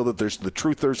just feel that there's the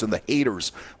truthers and the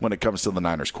haters when it comes to the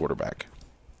Niners quarterback.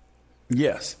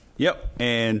 Yes. Yep.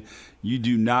 And you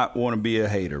do not want to be a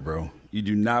hater, bro. You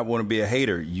do not want to be a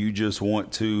hater. You just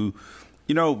want to,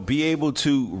 be able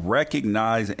to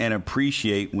recognize and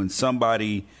appreciate when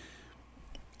somebody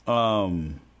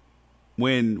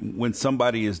when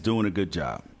somebody is doing a good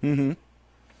job. Mm-hmm.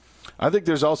 I think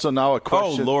there's also now a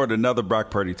question. Oh, Lord, another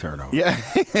Brock Purdy turnover. Yeah.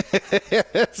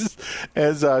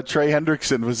 as Trey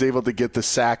Hendrickson was able to get the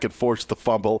sack and force the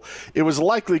fumble. It was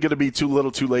likely going to be too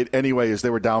little too late anyway, as they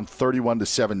were down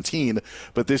 31-17.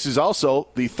 But this is also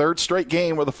the third straight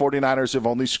game where the 49ers have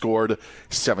only scored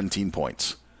 17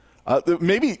 points.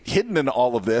 Maybe hidden in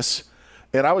all of this,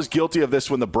 and I was guilty of this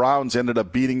when the Browns ended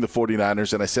up beating the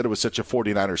 49ers, and I said it was such a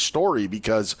 49ers story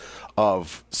because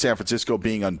of San Francisco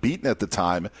being unbeaten at the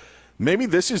time. Maybe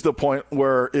this is the point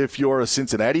where, if you're a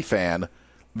Cincinnati fan,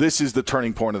 this is the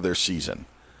turning point of their season.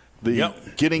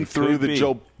 Getting through the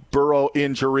Joe Burrow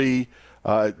injury,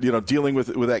 dealing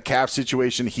with that calf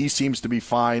situation. He seems to be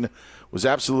fine. Was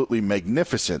absolutely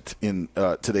magnificent in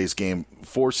today's game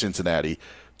for Cincinnati.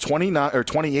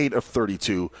 28 of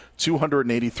 32,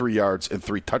 283 yards and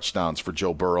 3 touchdowns for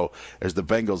Joe Burrow, as the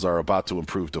Bengals are about to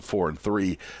improve to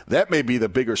 4-3. That may be the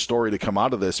bigger story to come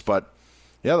out of this, but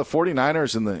yeah, the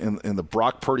 49ers in the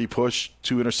Brock Purdy push,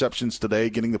 2 interceptions today,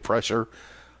 getting the pressure.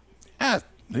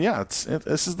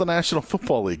 This is the National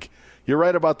Football League. You're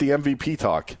right about the MVP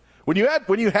talk. When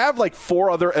you have like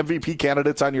 4 other MVP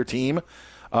candidates on your team,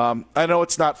 I know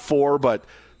it's not 4, but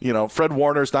Fred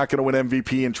Warner's not going to win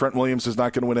MVP, and Trent Williams is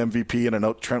not going to win MVP, and I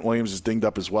know Trent Williams is dinged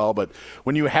up as well. But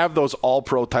when you have those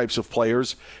all-pro types of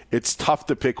players, it's tough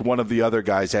to pick one of the other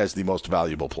guys as the most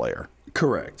valuable player.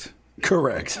 Correct.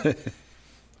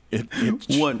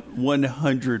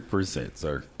 100%,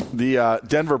 sir. The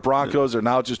Denver Broncos are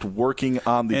now just working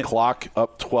on the clock,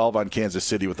 up 12 on Kansas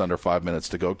City with under 5 minutes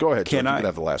to go. Go ahead, George. You can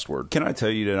have the last word. Can I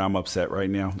tell you that I'm upset right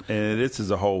now? And this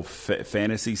is a whole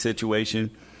fantasy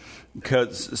situation.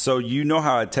 So you know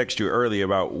how I texted you earlier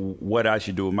about what I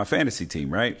should do with my fantasy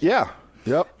team, right? Yeah.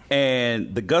 Yep.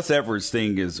 And the Gus Edwards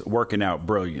thing is working out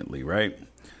brilliantly, right?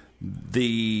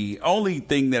 The only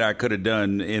thing that I could have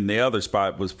done in the other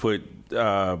spot was put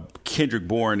Kendrick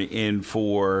Bourne in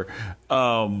for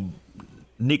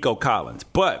Nico Collins.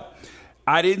 But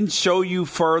I didn't show you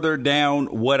further down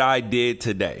what I did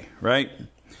today, right?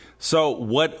 So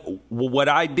what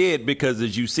I did, because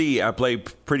as you see, I play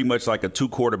pretty much like a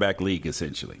 2-quarterback league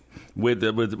essentially with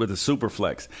a super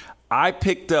flex. I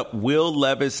picked up Will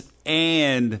Levis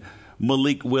and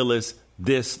Malik Willis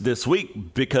this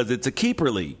week because it's a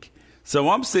keeper league. So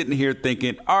I'm sitting here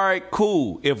thinking, all right,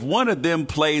 cool. If one of them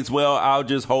plays well, I'll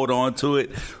just hold on to it.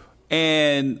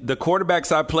 And the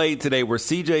quarterbacks I played today were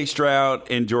C.J. Stroud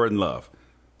and Jordan Love.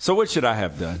 So what should I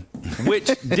have done? Which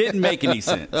didn't make any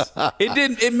sense.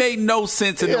 It made no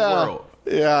sense in the world.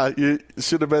 Yeah, you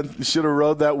should have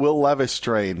rode that Will Levis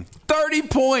train. 30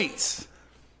 points.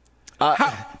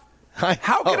 How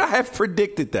could I have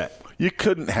predicted that? You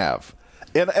couldn't have.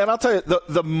 And I'll tell you,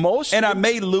 the most... And I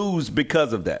may lose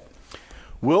because of that.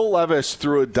 Will Levis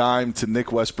threw a dime to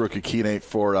Nick Westbrook-Akine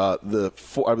for I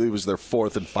believe it was their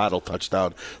 4th and final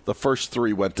touchdown. The first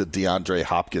 3 went to DeAndre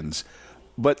Hopkins.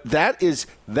 But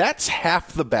that's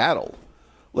half the battle.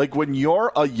 Like, when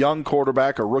you're a young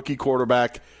quarterback, a rookie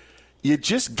quarterback, you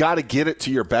just got to get it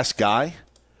to your best guy.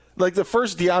 Like the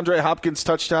first DeAndre Hopkins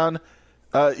touchdown,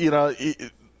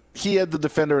 he had the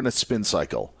defender in a spin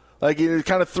cycle. Like, he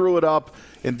kind of threw it up,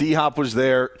 and D-Hop was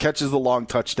there, catches the long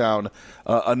touchdown.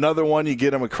 Another one, you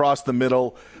get him across the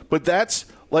middle. But that's,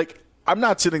 like, I'm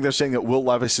not sitting there saying that Will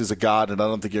Levis is a god, and I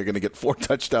don't think you're going to get 4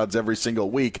 touchdowns every single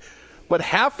week. But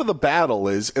half of the battle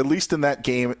is, at least in that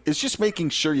game, is just making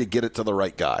sure you get it to the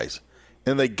right guys.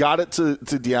 And they got it to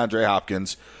DeAndre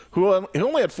Hopkins, who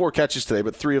only had 4 catches today,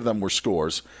 but 3 of them were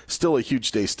scores. Still a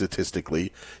huge day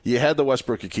statistically. You had the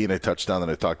Westbrook-Akine touchdown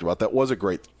that I talked about. That was a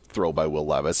great throw by Will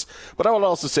Levis. But I would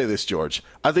also say this, George.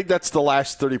 I think that's the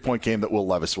last 30-point game that Will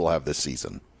Levis will have this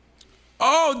season.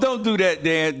 Oh, don't do that,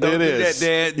 Dan. Don't do that,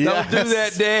 Dan. Don't do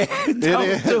that, Dan.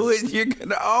 Don't do it. You're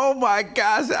gonna. Oh my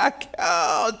gosh!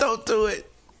 Don't do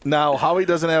it. Now, how he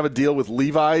doesn't have a deal with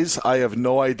Levi's, I have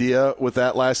no idea with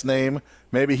that last name.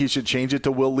 Maybe he should change it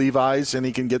to Will Levi's, and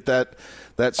he can get that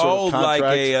sort of contract.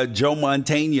 Like a Joe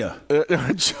Montana.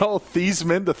 Joe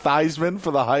Theismann, the Theismann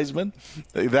for the Heisman.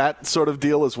 That sort of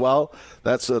deal as well.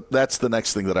 That's the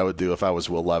next thing that I would do if I was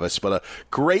Will Levis. But a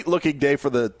great-looking day for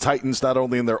the Titans, not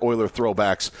only in their Oiler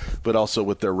throwbacks, but also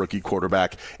with their rookie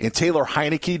quarterback. And Taylor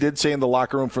Heineke did say in the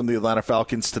locker room from the Atlanta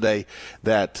Falcons today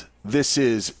that this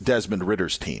is Desmond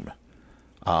Ritter's team.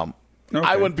 I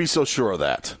wouldn't be so sure of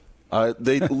that.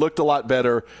 They looked a lot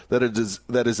better. That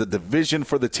is a division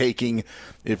for the taking.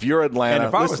 If you're Atlanta, and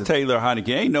if I was Taylor Heineke,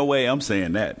 ain't no way I'm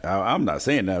saying that. I'm not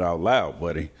saying that out loud,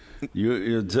 buddy.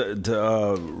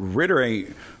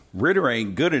 Ritter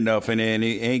ain't good enough, and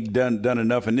he ain't done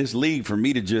enough in this league for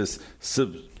me to just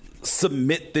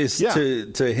submit this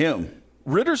to him.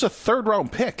 Ritter's a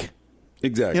third-round pick.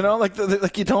 Exactly. You know,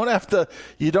 like you don't have to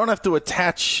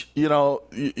attach,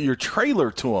 your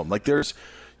trailer to him. Like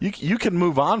you can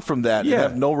move on from that and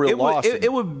have no real loss.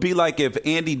 It would be like if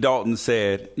Andy Dalton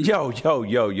said, yo,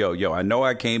 I know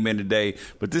I came in today,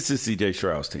 but this is C.J.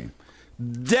 Stroud's team.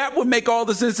 That would make all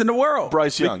the sense in the world.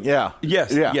 Bryce Young, yeah.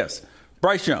 Yes.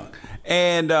 Bryce Young.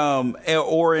 And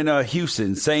or in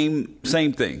Houston, same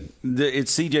thing.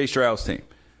 It's C.J. Stroud's team.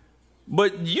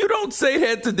 But you don't say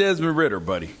that to Desmond Ridder,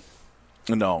 buddy.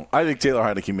 No, I think Taylor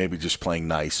Heineke may be just playing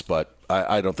nice, but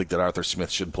I don't think that Arthur Smith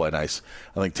should play nice.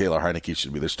 I think Taylor Heineke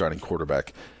should be their starting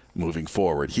quarterback moving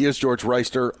forward. He is George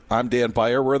Wrighster. I'm Dan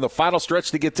Beyer. We're in the final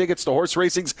stretch to get tickets to horse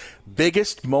racing's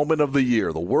biggest moment of the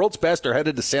year. The world's best are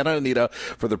headed to Santa Anita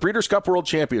for the Breeders' Cup World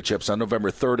Championships on November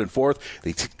 3rd and 4th.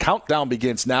 The countdown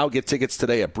begins now. Get tickets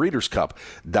today at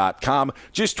breederscup.com.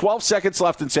 Just 12 seconds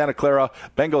left in Santa Clara.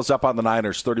 Bengals up on the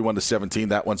Niners 31-17.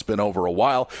 That one's been over a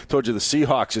while. Told you the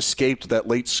Seahawks escaped that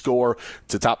late score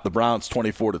to top the Browns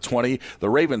 24-20. The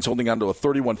Ravens holding on to a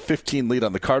 31-15 lead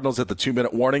on the Cardinals at the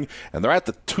 2-minute warning, and they're at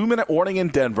the 2-minute warning in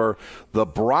Denver. The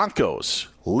Broncos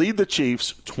lead the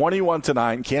Chiefs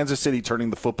 21-9. Kansas City turning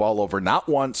the football over not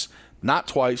once, not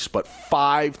twice, but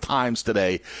 5 times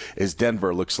today as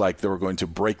Denver looks like they were going to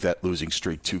break that losing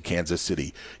streak to Kansas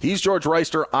City. He's George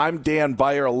Wrighster. I'm Dan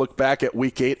Beyer. I'll look back at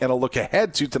Week 8 and I'll look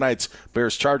ahead to tonight's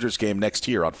Bears-Chargers game next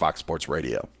year on Fox Sports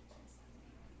Radio.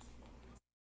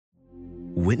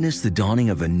 Witness the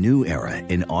dawning of a new era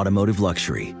in automotive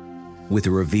luxury with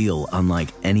a reveal unlike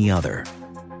any other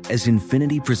as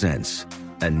Infiniti presents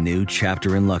a new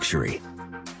chapter in luxury,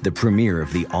 the premiere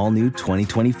of the all-new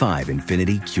 2025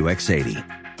 Infiniti QX80.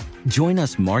 Join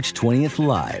us March 20th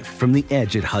live from the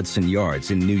Edge at Hudson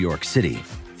Yards in New York City,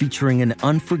 featuring an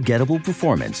unforgettable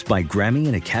performance by Grammy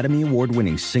and Academy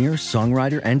Award-winning singer,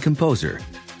 songwriter, and composer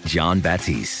Jon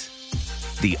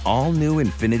Batiste. The all-new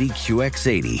Infiniti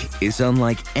QX80 is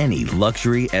unlike any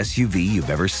luxury SUV you've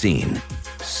ever seen.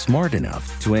 Smart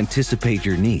enough to anticipate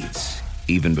your needs,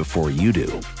 even before you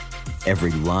do.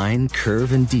 Every line,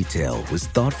 curve, and detail was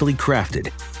thoughtfully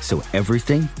crafted, so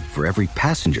everything for every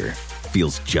passenger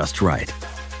feels just right.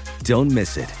 Don't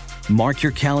miss it. Mark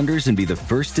your calendars and be the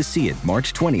first to see it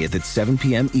March 20th at 7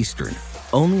 p.m. Eastern,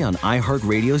 only on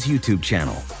iHeartRadio's YouTube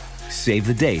channel. Save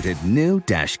the date at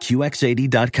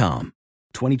new-QX80.com.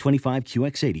 2025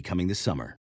 QX80 coming this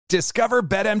summer. Discover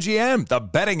BetMGM, the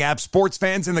betting app sports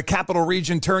fans in the capital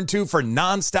region turn to for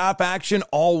nonstop action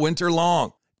all winter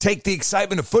long. Take the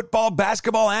excitement of football,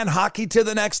 basketball, and hockey to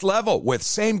the next level with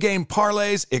same-game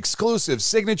parlays, exclusive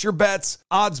signature bets,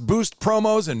 odds boost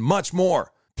promos, and much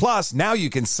more. Plus, now you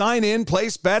can sign in,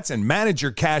 place bets, and manage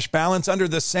your cash balance under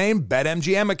the same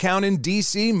BetMGM account in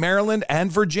D.C., Maryland, and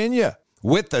Virginia.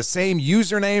 With the same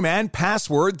username and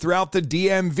password throughout the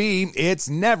DMV, it's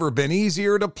never been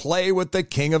easier to play with the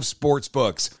king of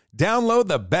sportsbooks. Download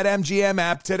the BetMGM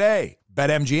app today.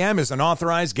 BetMGM is an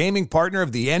authorized gaming partner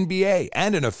of the NBA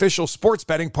and an official sports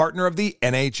betting partner of the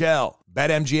NHL.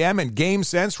 BetMGM and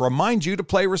GameSense remind you to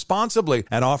play responsibly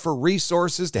and offer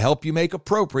resources to help you make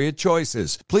appropriate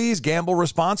choices. Please gamble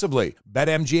responsibly.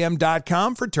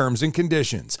 BetMGM.com for terms and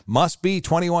conditions. Must be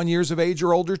 21 years of age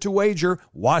or older to wager.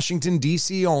 Washington,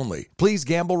 D.C. only. Please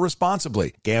gamble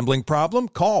responsibly. Gambling problem?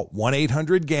 Call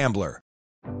 1-800-GAMBLER.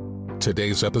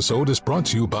 Today's episode is brought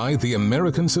to you by the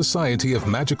American Society of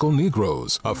Magical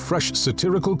Negroes, a fresh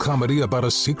satirical comedy about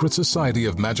a secret society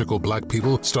of magical black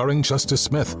people starring Justice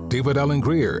Smith, David Allen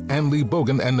Greer, Ann Lee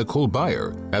Bogan, and Nicole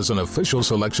Beyer. As an official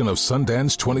selection of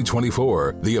Sundance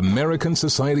 2024, the American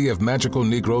Society of Magical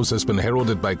Negroes has been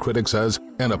heralded by critics as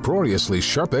an uproariously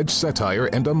sharp-edged satire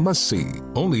and a must-see.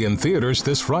 Only in theaters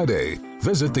this Friday.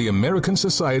 Visit the American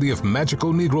Society of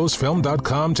Magical Negroes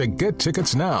Film.com to get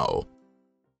tickets now.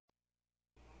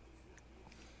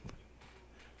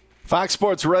 Fox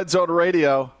Sports Red Zone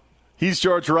Radio. He's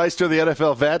George Wrighster, the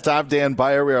NFL vet. I'm Dan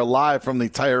Beyer. We are live from the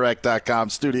TireRack.com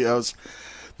studios.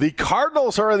 The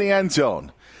Cardinals are in the end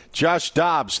zone. Josh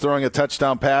Dobbs throwing a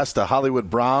touchdown pass to Hollywood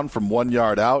Brown from 1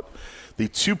 yard out. The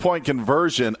two-point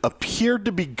conversion appeared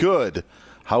to be good.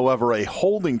 However, a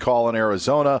holding call in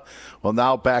Arizona will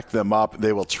now back them up.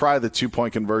 They will try the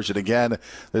two-point conversion again.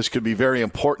 This could be very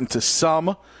important to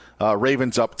some.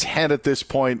 Ravens up 10 at this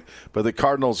point, but the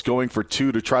Cardinals going for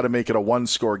 2 to try to make it a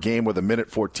one-score game with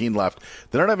 1:14 left.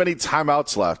 They don't have any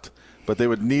timeouts left, but they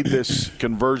would need this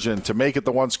conversion to make it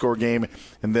the one-score game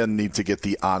and then need to get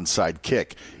the onside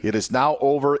kick. It is now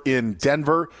over in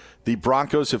Denver. The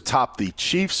Broncos have topped the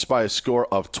Chiefs by a score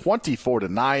of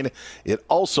 24-9. It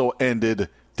also ended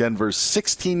Denver's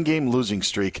 16-game losing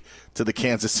streak to the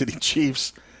Kansas City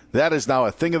Chiefs. That is now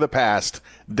a thing of the past.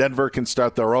 Denver can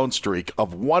start their own streak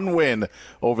of one win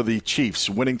over the Chiefs,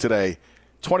 winning today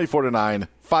 24-9,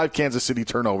 5 Kansas City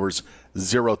turnovers,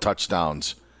 0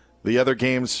 touchdowns. The other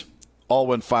games all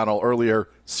went final earlier.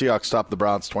 Seahawks topped the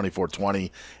Browns 24-20,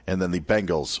 and then the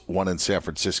Bengals won in San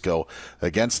Francisco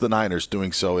against the Niners,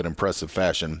 doing so in impressive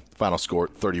fashion. Final score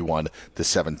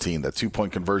 31-17. That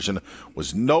 2-point conversion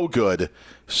was no good,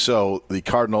 so the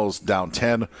Cardinals, down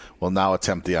 10, will now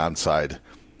attempt the onside.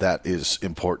 That is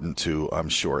important to, I'm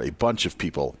sure, a bunch of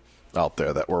people out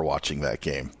there that were watching that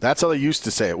game. That's how they used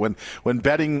to say it. When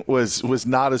betting was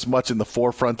not as much in the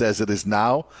forefront as it is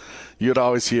now, you'd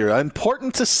always hear,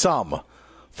 important to some,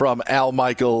 from Al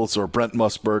Michaels or Brent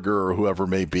Musburger or whoever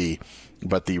may be.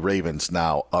 But the Ravens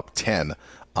now up 10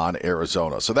 on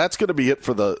Arizona. So that's going to be it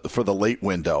for the late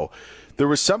window. There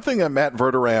was something that Matt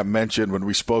Verderam mentioned when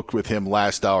we spoke with him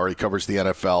last hour. He covers the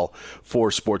NFL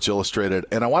for Sports Illustrated.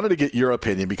 And I wanted to get your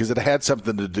opinion because it had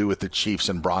something to do with the Chiefs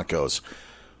and Broncos.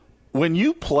 When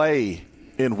you play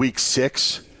in Week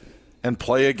 6 and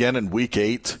play again in Week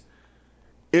 8,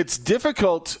 it's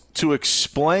difficult to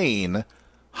explain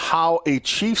how a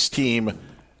Chiefs team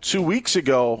 2 weeks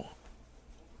ago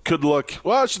could look,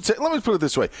 well, I should say, let me put it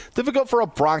this way. Difficult for a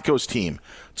Broncos team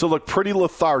to look pretty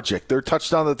lethargic. Their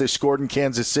touchdown that they scored in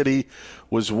Kansas City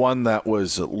was one that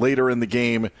was later in the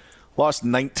game. Lost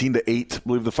 19-8, I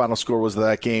believe the final score was of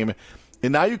that game.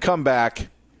 And now you come back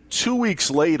 2 weeks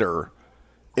later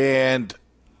and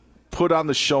put on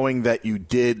the showing that you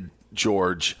did,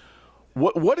 George.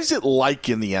 What is it like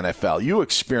in the NFL? You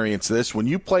experience this when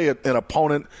you play an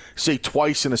opponent, say,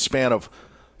 twice in a span of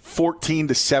 14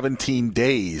 to 17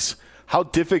 days. How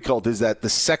difficult is that the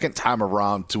second time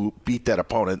around to beat that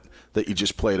opponent that you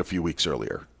just played a few weeks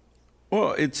earlier?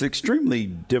 Well, it's extremely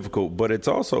difficult, but it's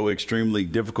also extremely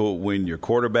difficult when your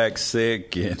quarterback's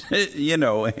sick and,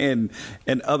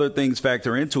 and other things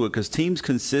factor into it because teams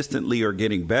consistently are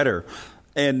getting better.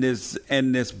 And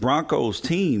this Broncos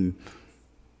team,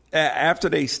 after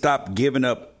they stopped giving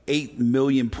up 8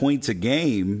 million points a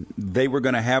game, they were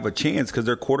going to have a chance because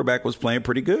their quarterback was playing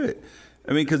pretty good.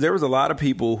 I mean, because there was a lot of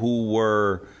people who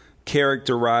were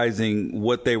characterizing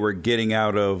what they were getting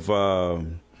out of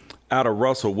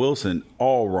Russell Wilson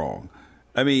all wrong.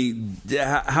 I mean,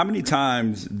 how many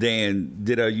times, Dan,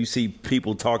 did you see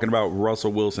people talking about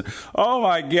Russell Wilson? Oh,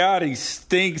 my God, he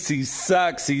stinks. He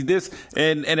sucks. He's this.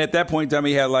 And at that point in time,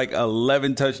 he had like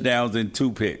 11 touchdowns and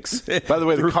 2 picks. By the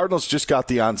way, the Cardinals just got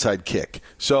the onside kick.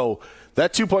 So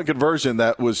that 2-point conversion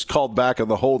that was called back on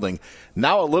the holding,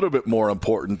 now a little bit more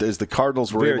important is the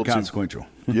Cardinals were able to. Very consequential.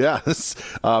 Yes.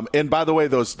 And by the way,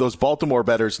 those Baltimore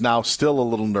bettors now still a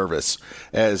little nervous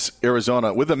as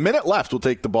Arizona, with a minute left, will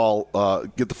take the ball,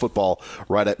 get the football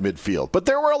right at midfield. But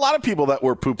there were a lot of people that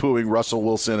were poo-pooing Russell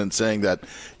Wilson and saying that,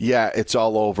 yeah, it's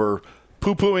all over.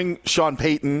 Poo-pooing Sean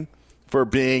Payton for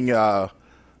being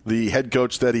the head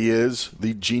coach that he is,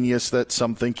 the genius that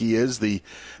some think he is, the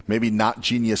maybe not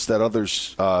genius that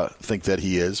others think that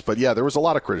he is. But, yeah, there was a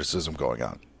lot of criticism going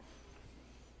on.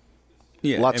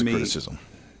 Yeah, Lots of criticism.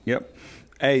 Yep.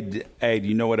 Hey,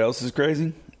 you know what else is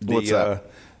crazy? What's that?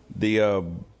 The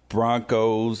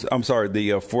Broncos, the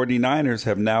 49ers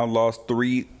have now lost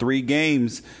three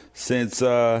games since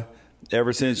ever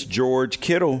since George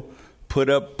Kittle put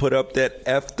up that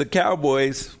F the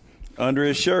Cowboys under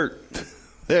his shirt.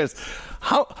 There's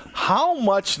how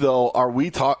much though are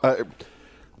we talking?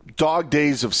 Dog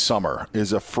days of summer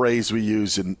is a phrase we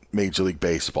use in Major League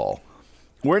Baseball.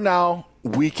 We're now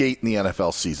Week 8 in the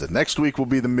NFL season. Next week will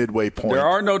be the midway point. There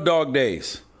are no dog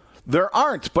days. There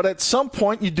aren't, but at some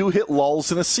point you do hit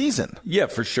lulls in a season. Yeah,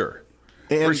 for sure.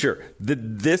 For sure.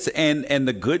 This and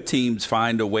the good teams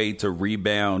find a way to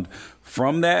rebound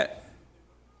from that.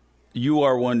 You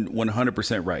are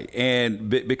 100% right. And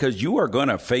because you are going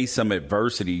to face some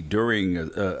adversity during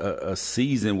a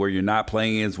season where you're not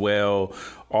playing as well,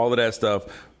 all of that stuff.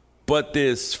 But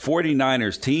this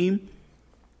 49ers team,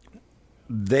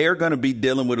 they're going to be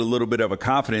dealing with a little bit of a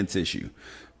confidence issue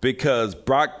because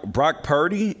Brock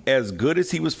Purdy, as good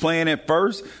as he was playing at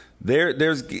first,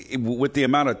 there's with the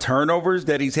amount of turnovers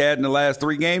that he's had in the last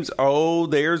 3 games,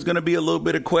 there's going to be a little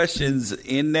bit of questions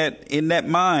in that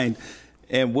mind,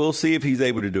 and we'll see if he's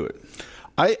able to do it.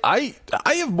 I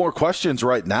have more questions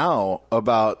right now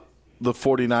about the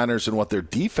 49ers and what their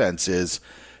defense is,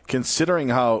 considering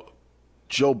how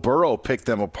Joe Burrow picked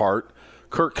them apart.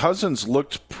 Kirk Cousins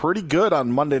looked pretty good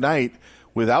on Monday night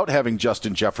without having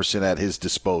Justin Jefferson at his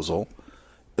disposal.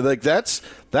 Like that's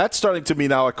starting to be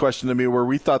now a question to me where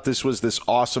we thought this was this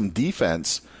awesome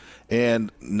defense.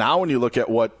 And now when you look at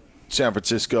what San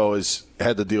Francisco has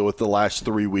had to deal with the last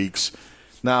 3 weeks,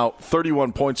 Now,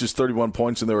 31 points is 31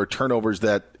 points, and there were turnovers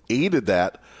that aided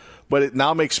that. But it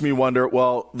now makes me wonder,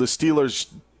 well, the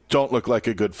Steelers don't look like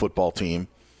a good football team.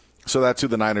 So that's who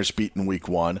the Niners beat in week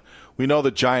 1. We know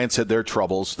the Giants had their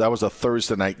troubles. That was a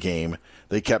Thursday night game.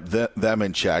 They kept them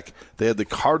in check. They had the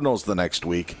Cardinals the next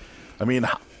week. I mean,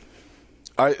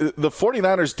 the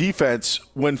 49ers defense,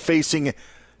 when facing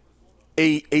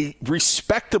a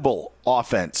respectable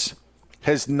offense,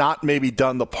 has not maybe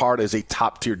done the part as a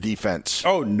top-tier defense.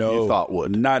 Oh, no. You thought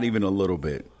would. Not even a little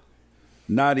bit.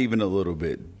 Not even a little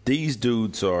bit. These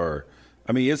dudes are,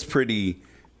 I mean, it's pretty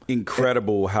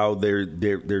incredible how their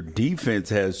defense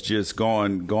has just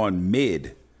gone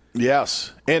mid.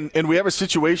 Yes. And we have a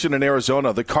situation in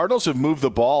Arizona. The Cardinals have moved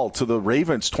the ball to the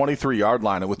Ravens' 23-yard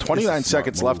line, and with 29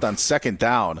 seconds left on second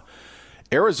down,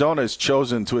 Arizona has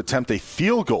chosen to attempt a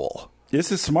field goal.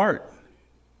 This is smart.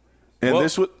 And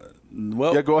this would...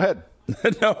 Well, yeah, go ahead.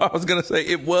 No, I was going to say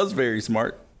it was very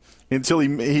smart. Until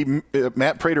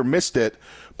Matt Prater missed it,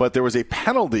 but there was a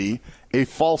penalty, a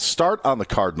false start on the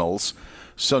Cardinals.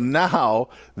 So now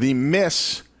the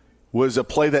miss was a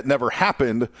play that never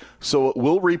happened, so it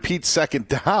will repeat second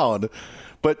down.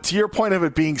 But to your point of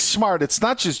it being smart, it's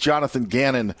not just Jonathan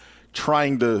Gannon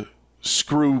trying to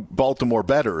screw Baltimore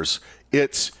bettors.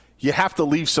 It's you have to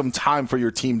leave some time for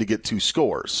your team to get 2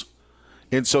 scores.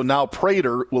 And so now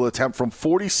Prater will attempt from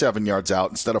 47 yards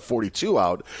out instead of 42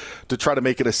 out to try to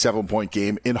make it a 7-point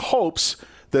game in hopes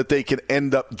that they can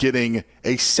end up getting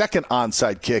a second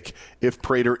onside kick if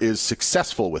Prater is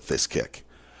successful with this kick.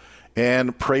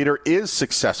 And Prater is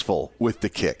successful with the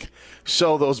kick.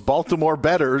 So those Baltimore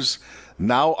bettors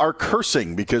now are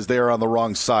cursing because they are on the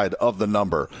wrong side of the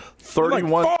number.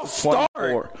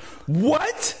 31-24.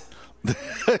 What?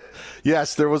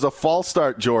 Yes, there was a false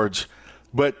start, George.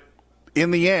 But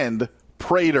in the end,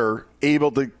 Prater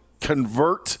able to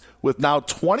convert with now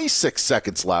 26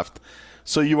 seconds left.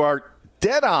 So you are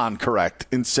dead on correct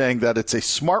in saying that it's a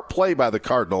smart play by the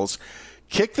Cardinals.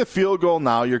 Kick the field goal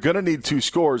now. You're going to need 2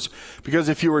 scores because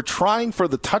if you were trying for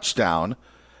the touchdown,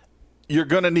 you're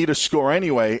going to need a score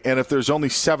anyway. And if there's only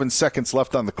 7 seconds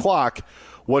left on the clock,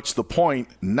 what's the point?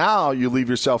 Now you leave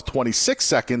yourself 26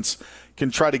 seconds,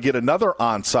 can try to get another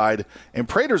onside. And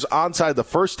Prater's onside the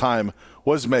first time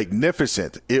was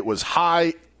magnificent. It was high.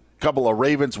 A couple of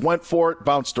Ravens went for it,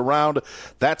 bounced around.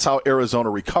 That's how Arizona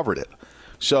recovered it.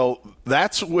 So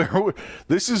this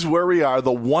is where we are.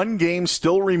 The one game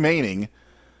still remaining.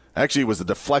 Actually, it was a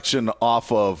deflection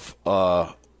off of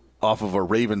a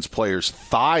Ravens player's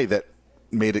thigh that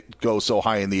made it go so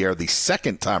high in the air the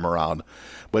second time around,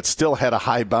 but still had a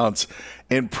high bounce.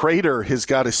 And Prater has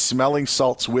got his smelling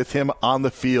salts with him on the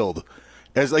field.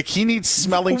 As like he needs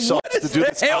smelling salts to do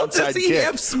this onside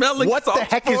kick. What the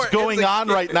heck is going on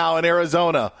right now in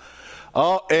Arizona?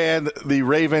 Oh, and the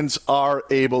Ravens are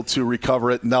able to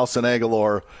recover it. Nelson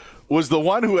Aguilar was the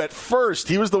one who at first,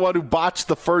 he was the one who botched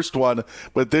the first one,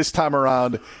 but this time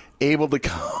around able to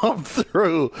come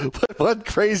through. What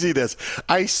craziness.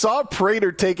 I saw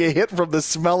Prater take a hit from the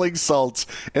smelling salts,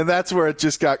 and that's where it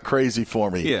just got crazy for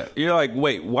me. Yeah, you're like,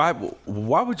 wait, why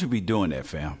would you be doing that,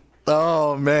 fam?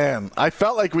 Oh, man. I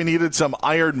felt like we needed some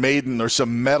Iron Maiden or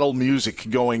some metal music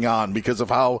going on because of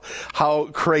how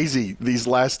crazy these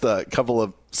last couple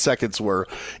of seconds were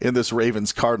in this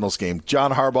Ravens-Cardinals game.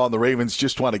 John Harbaugh and the Ravens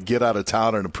just want to get out of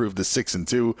town and improve to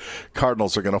 6-2.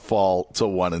 Cardinals are going to fall to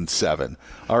 1-7.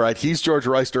 All right, he's George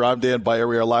Wrighster. I'm Dan Beyer.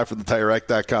 We are live from the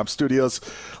TireRack.com studios.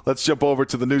 Let's jump over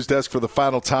to the news desk for the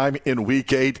final time in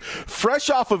Week 8. Fresh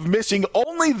off of missing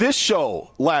only this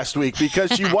show last week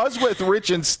because she was with Rich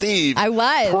and Steve. I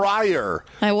was. Prior.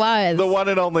 I was. The one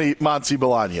and only Monty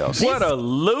Bolaños. What a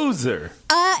loser.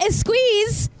 A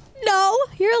squeeze. No,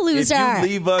 you're a loser. If you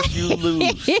leave us, you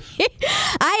lose.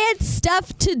 I had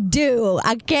stuff to do,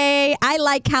 okay? I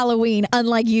like Halloween,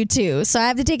 unlike you two, so I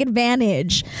have to take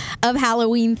advantage of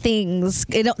Halloween things.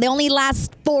 They only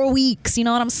last 4 weeks, you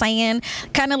know what I'm saying?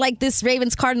 Kind of like this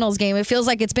Ravens-Cardinals game. It feels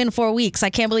like it's been 4 weeks.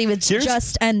 I can't believe it's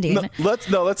just ending.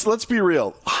 Let's be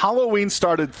real. Halloween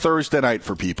started Thursday night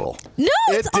for people. No,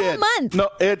 it's all month. No,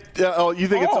 you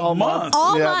think it's all month?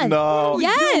 All month. No.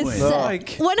 Yes. No.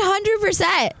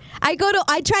 100%. I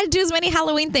try to do as many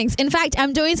Halloween things. In fact,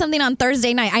 I'm doing something on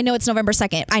Thursday night. I know it's November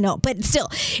 2nd. I know, but still,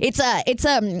 it's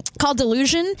called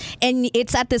Delusion, and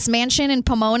it's at this mansion in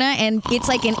Pomona, and it's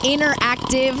like an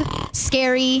interactive,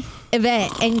 scary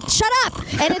event. And shut up!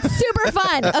 And it's super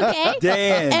fun. Okay,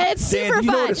 Dan. And it's super fun.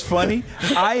 You know what's funny?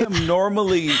 I am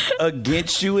normally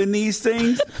against you in these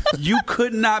things. You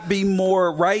could not be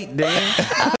more right, Dan.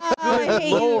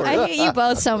 I hate you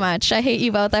both so much. I hate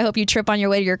you both. I hope you trip on your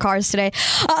way to your cars today.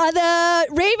 The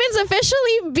Ravens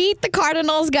officially beat the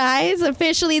Cardinals, guys.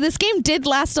 Officially, this game did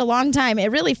last a long time.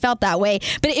 It really felt that way.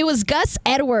 But it was Gus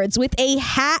Edwards with a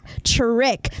hat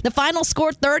trick. The final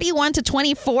score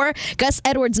 31-24. Gus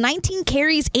Edwards, 19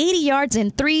 carries, 80 yards,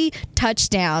 and 3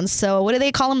 touchdowns. So what do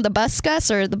they call him? The bus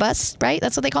Gus, or the bus, right?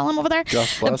 That's what they call him over there?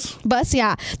 Gus Bus. Bus,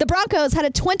 yeah. The Broncos had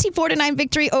a 24-9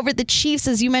 victory over the Chiefs.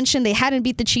 As you mentioned, they hadn't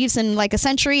beat the Chiefs in like a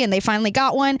century, and they finally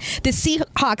got one. The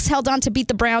Seahawks held on to beat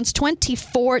the Browns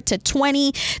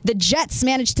 24-20. The Jets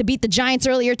managed to beat the Giants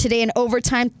earlier today in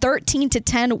overtime.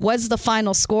 13-10 was the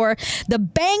final score. The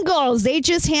Bengals, they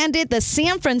just handed the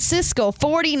San Francisco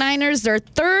 49ers their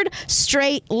 3rd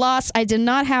straight loss. I did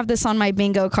not have this on my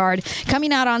bingo card.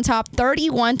 Coming out on top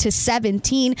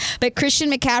 31-17. But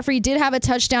Christian McCaffrey did have a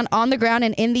touchdown on the ground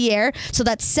and in the air. So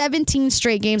that's 17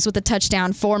 straight games with a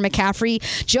touchdown for McCaffrey.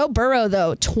 Joe Burrow,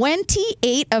 though,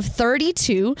 28 of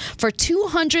 32 for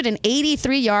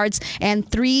 283 yards and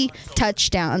 3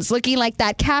 touchdowns. Looking like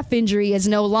that calf injury is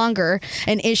no longer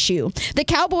an issue. The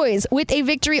Cowboys with a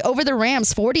victory over the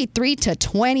Rams,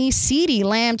 43-20. CeeDee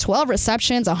Lamb, 12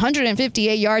 receptions,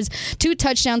 158 yards, 2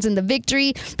 touchdowns in the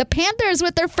victory. The Panthers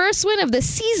with their first win of the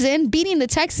season, beating the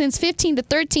Texans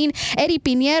 15-13. Eddie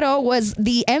Pinheiro was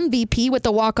the MVP with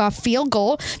the walk-off field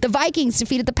goal. The Vikings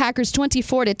defeated the Packers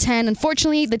 24-10.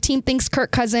 Unfortunately, the team thinks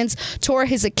Kirk Cousins tore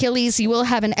his Achilles. He will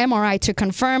have an MRI to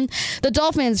confirm. The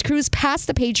Dolphins cruised past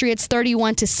the Patriots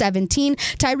 31-17.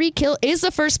 Tyreek Hill is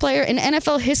the first player in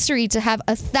NFL history to have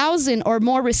 1,000 or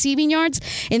more receiving yards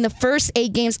in the first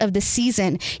 8 games of the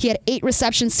season. He had 8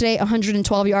 receptions today,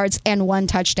 112 yards, and 1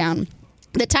 touchdown.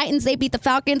 The Titans, they beat the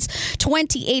Falcons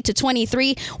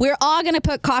 28-23. We're all going to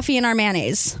put coffee in our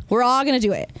mayonnaise. We're all going to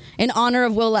do it in honor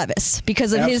of Will Levis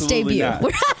because of his debut.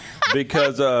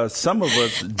 Because some of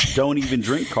us don't even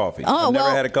drink coffee. I've never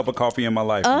had a cup of coffee in my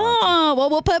life. Oh, well,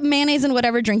 we'll put mayonnaise in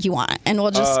whatever drink you want, and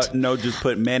we'll just... No, just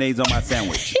put mayonnaise on my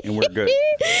sandwich, and we're good.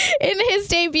 In his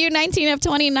debut, 19 of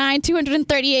 29,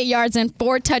 238 yards, and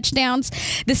 4 touchdowns.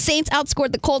 The Saints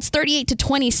outscored the Colts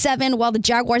 38-27, while the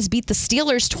Jaguars beat the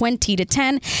Steelers 20-10.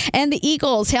 And the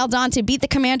Eagles held on to beat the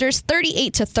Commanders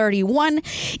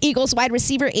 38-31. Eagles wide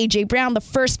receiver A.J. Brown, the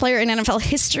first player in NFL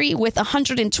history with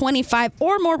 125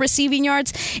 or more receiving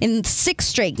yards in 6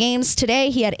 straight games. Today,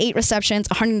 he had 8 receptions,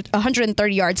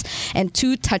 130 yards, and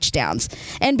 2 touchdowns.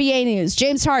 NBA news,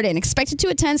 James Harden expected to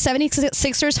attend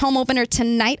 76ers home opener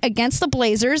tonight against the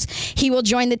Blazers. He will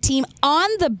join the team on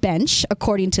the bench,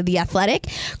 according to The Athletic.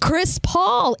 Chris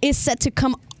Paul is set to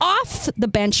come off the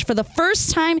bench for the first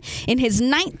time in his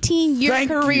 19-year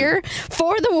career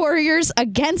for the Warriors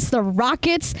against the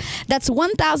Rockets. That's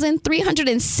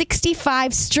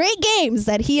 1,365 straight games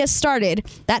that he has started.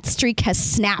 That streak has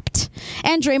snapped.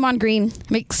 And Draymond Green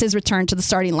makes his return to the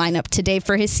starting lineup today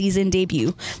for his season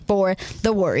debut for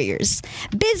the Warriors.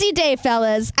 Busy day,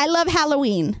 fellas. I love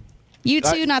Halloween. You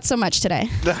two, not so much today.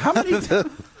 How many...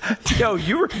 Yo,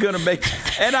 you were going to make...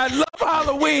 And I love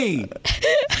Halloween.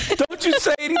 Don't you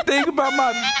say anything about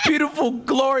my beautiful,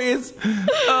 glorious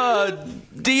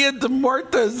Dia de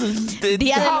Muertos. Dia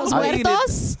de los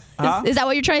Muertos? Huh? Is that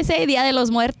what you're trying to say? Dia de los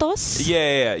Muertos?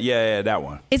 Yeah, that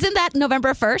one. Isn't that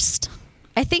November 1st?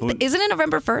 I think, isn't it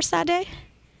November 1st that day?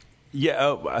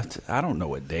 Yeah, I don't know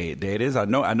what day it is. I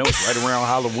know it's right around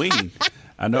Halloween.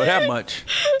 I know that much.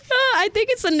 I think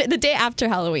it's the day after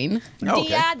Halloween. Okay.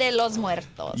 Dia de los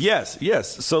Muertos. Yes.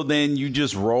 So then you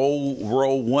just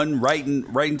roll one right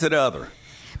into the other.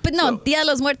 But no, Dia de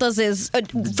los Muertos is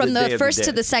from the first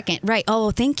to the second. Right.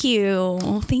 Oh, thank you.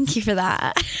 Thank you for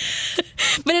that.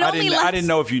 But it only lasts... I didn't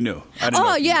know if you knew.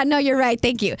 No, you're right.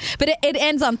 Thank you. But it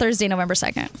ends on Thursday, November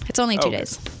 2nd. It's only 2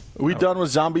 days. Are we done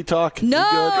with zombie talk? No. We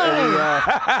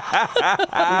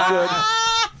good?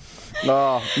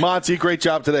 Oh, Monty, great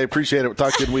job today. Appreciate it. We'll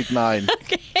talk to you in week 9.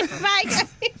 Okay, bye.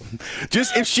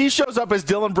 Just if she shows up as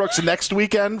Dylan Brooks next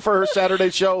weekend for her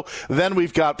Saturday show, then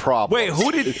we've got problems. Wait,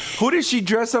 who did she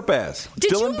dress up as?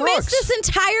 Did Dylan you Brooks. miss this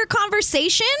entire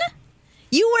conversation?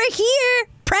 You were here,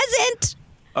 present.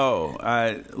 Oh,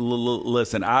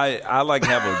 listen. I like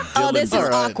have a Dylan. Oh, this is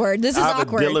awkward. This is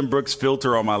awkward. I have a Dylan Brooks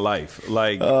filter on my life.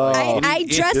 Like I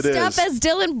dressed up as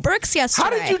Dylan Brooks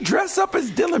yesterday. How did you dress up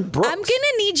as Dylan Brooks? I'm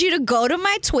gonna need you to go to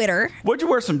my Twitter. Would you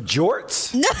wear some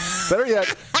jorts? No. Better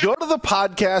yet, go to the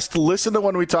podcast. Listen to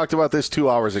when we talked about this 2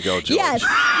 hours ago, George. Yes.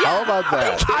 How about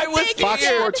that? I was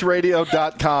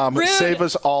FoxSportsRadio.com. Save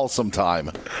us all some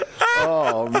time.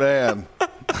 Oh man.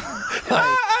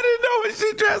 I didn't know. what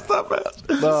she dressed up as.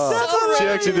 She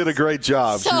actually did a great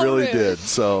job. So she really rude. did.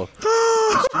 So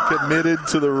she committed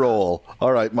to the role.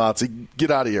 All right, Monty,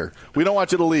 get out of here. We don't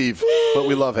want you to leave, but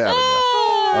we love having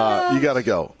you. You got to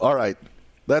go. All right.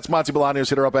 That's Monty Bolaños.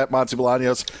 Hit her up at Monty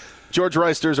Bolaños. George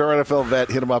Wrighster is our NFL vet.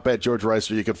 Hit him up at George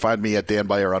Wrighster. You can find me at Dan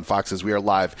Beyer on Fox as we are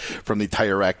live from the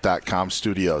TireRack.com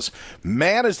studios.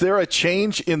 Man, is there a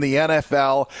change in the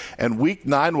NFL? And Week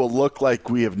 9 will look like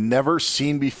we have never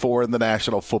seen before in the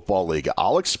National Football League.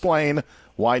 I'll explain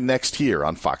why next here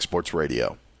on Fox Sports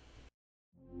Radio.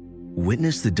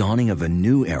 Witness the dawning of a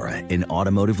new era in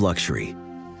automotive luxury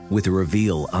with a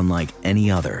reveal unlike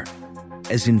any other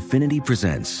as Infiniti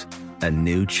presents a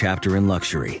new chapter in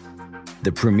luxury,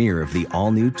 the premiere of the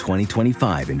all-new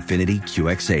 2025 Infiniti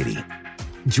QX80.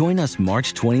 Join us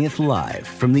March 20th live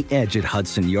from the Edge at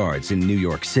Hudson Yards in New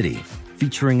York City,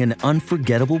 featuring an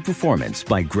unforgettable performance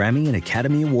by Grammy and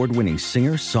Academy Award-winning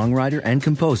singer, songwriter, and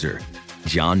composer,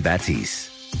 Jon Batiste.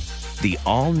 The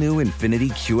all-new Infiniti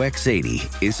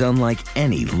QX80 is unlike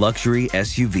any luxury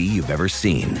SUV you've ever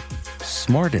seen.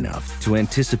 Smart enough to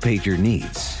anticipate your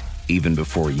needs, even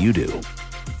before you do.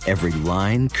 Every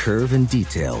line, curve, and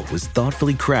detail was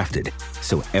thoughtfully crafted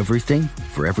so everything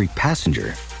for every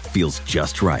passenger feels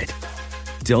just right.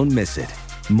 Don't miss it.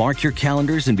 Mark your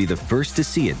calendars and be the first to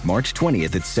see it March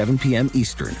 20th at 7 p.m.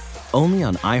 Eastern, only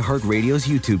on iHeartRadio's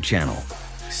YouTube channel.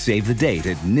 Save the date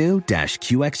at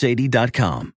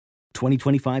new-QX80.com.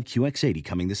 2025 QX80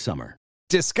 coming this summer.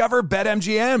 Discover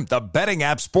BetMGM, the betting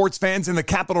app sports fans in the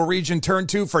capital region turn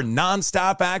to for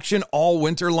nonstop action all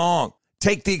winter long.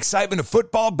 Take the excitement of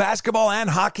football, basketball, and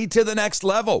hockey to the next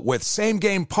level with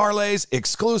same-game parlays,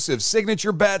 exclusive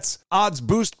signature bets, odds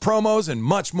boost promos, and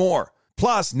much more.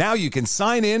 Plus, now you can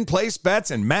sign in, place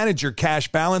bets, and manage your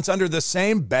cash balance under the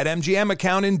same BetMGM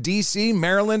account in D.C.,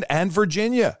 Maryland, and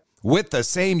Virginia. With the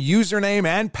same username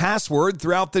and password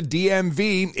throughout the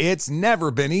DMV, it's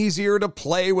never been easier to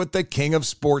play with the king of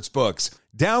sportsbooks.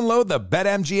 Download the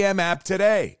BetMGM app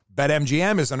today.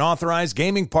 BetMGM is an authorized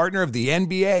gaming partner of the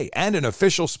NBA and an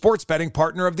official sports betting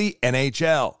partner of the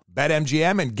NHL.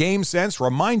 BetMGM and GameSense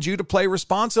remind you to play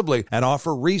responsibly and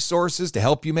offer resources to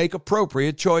help you make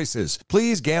appropriate choices.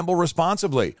 Please gamble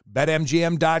responsibly.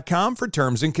 BetMGM.com for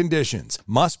terms and conditions.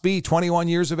 Must be 21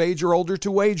 years of age or older to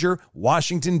wager.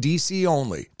 Washington, D.C.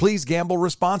 only. Please gamble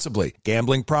responsibly.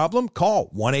 Gambling problem? Call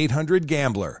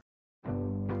 1-800-GAMBLER.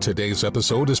 Today's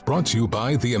episode is brought to you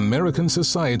by the American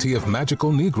Society of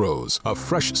Magical Negroes, a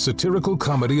fresh satirical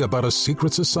comedy about a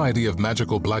secret society of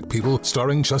magical black people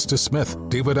starring Justice Smith,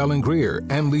 David Allen Greer,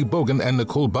 Ann Lee Bogan, and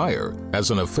Nicole Beyer.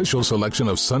 As an official selection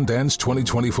of Sundance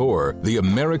 2024, the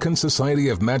American Society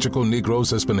of Magical Negroes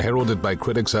has been heralded by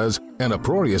critics as an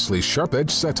uproariously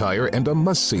sharp-edged satire and a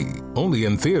must-see. Only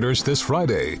in theaters this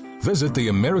Friday. Visit the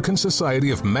American Society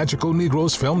of Magical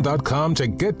Negroes Film.com to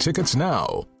get tickets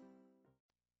now.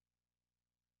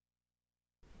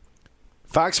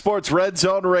 Fox Sports Red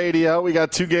Zone Radio. We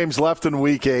got 2 games left in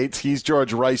Week 8. He's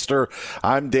George Wrighster.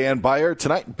 I'm Dan Beyer.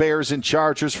 Tonight, Bears and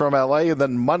Chargers from L.A., and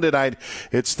then Monday night,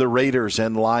 it's the Raiders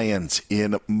and Lions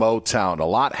in Motown. A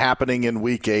lot happening in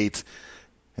Week 8,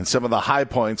 and some of the high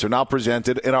points are now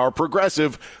presented in our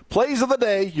progressive Plays of the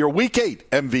Day, your Week 8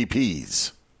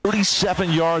 MVPs.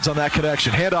 37 yards on that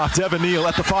connection. Handoff, Devin Neal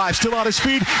at the 5, still on his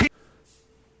feet.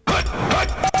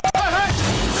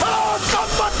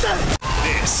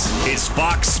 This is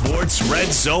Fox Sports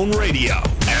Red Zone Radio.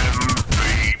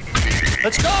 MVP.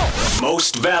 Let's go.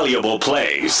 Most valuable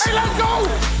plays. Hey, let's go.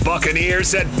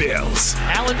 Buccaneers at Bills.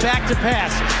 Allen back to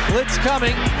pass. Blitz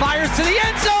coming. Fires to the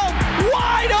end zone.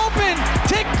 Wide open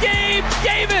to Gabe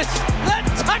Davis. The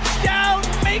touchdown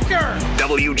maker.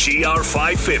 WGR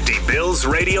 550 Bills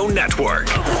Radio Network.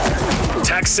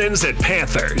 Texans at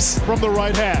Panthers. From the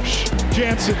right hash.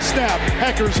 Jansen snap.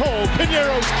 Hecker's hold.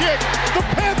 Pinero's kick. The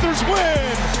Panthers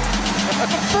win. The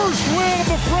first win of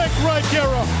the Frank Reich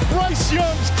era. Bryce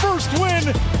Young's first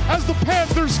win as the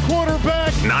Panthers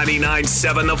quarterback.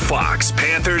 99.7 The Fox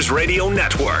Panthers Radio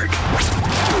Network.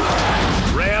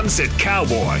 Rams at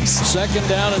Cowboys. 2nd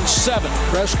down and 7.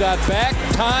 Prescott back.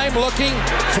 Time looking.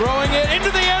 Throwing it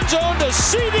into the end zone to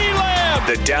C.D. Lamb.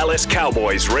 The Dallas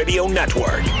Cowboys Radio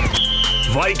Network.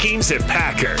 Vikings at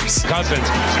Packers. Cousins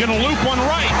is going to loop one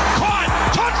right. Caught.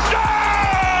 Touchdown!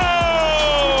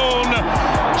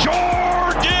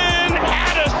 Jordan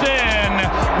Addison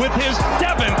with his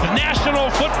 7th National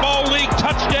Football League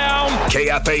touchdown.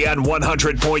 KFAN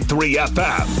 100.3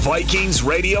 FM, Vikings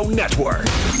Radio Network.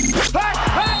 Back,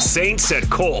 Saints at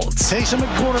Colts. Taysom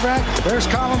at quarterback. There's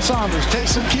Colin Saunders.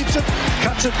 Taysom keeps it,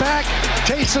 cuts it back.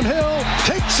 Taysom Hill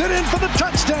takes it in for the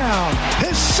touchdown.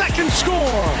 His second score.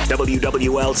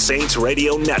 WWL Saints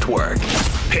Radio Network.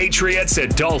 Patriots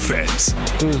at Dolphins.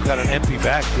 Who's got an empty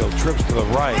backfield, trips to the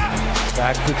right.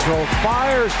 Back to throw,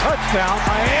 fires, touchdown,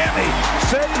 Miami.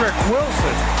 Cedric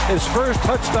Wilson, his first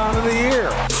touchdown of the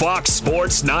year. Fox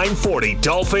Sports 940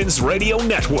 Dolphins Radio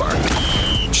Network.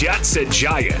 Jets at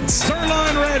Giants.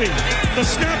 Sirline ready. The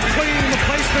snap clean, the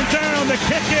placement down, the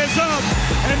kick is up,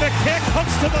 and the kick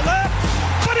hooks to the left,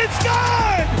 but it's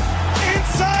good!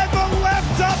 Inside the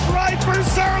left upright for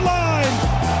Sirline,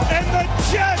 and the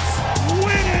Jets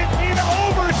win it in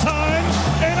overtime,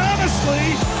 and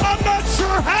honestly, I'm not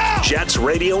sure how. Jets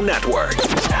Radio Network.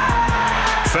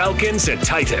 Falcons at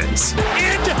Titans.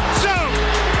 End zone.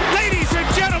 Ladies and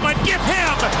gentlemen, give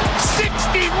him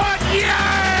 61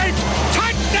 yards.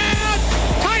 Touchdown,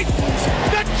 Titans.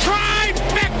 The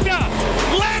trifecta.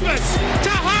 Levis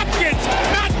to Hopkins.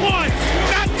 Not once,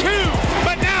 not two,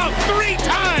 but now 3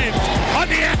 times on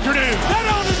the afternoon. That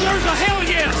all deserves a hell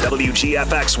yes.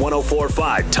 WGFX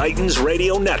 104.5 Titans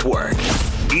Radio Network.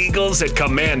 Eagles at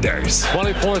Commanders.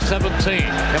 24-17.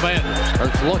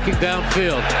 Hurts looking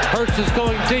downfield. Hurts is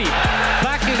going deep.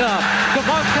 Backing up.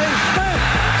 Devontae Smith.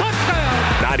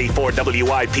 Touchdown. 94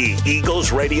 WIP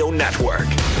Eagles Radio Network.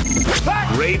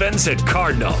 Ravens at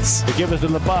Cardinals. They give us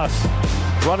in the bus.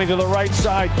 Running to the right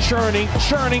side, churning,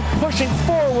 pushing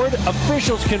forward.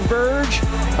 Officials converge.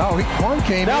 One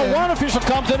came now in. One official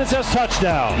comes in and says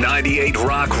touchdown. 98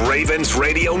 Rock Ravens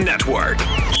Radio Network.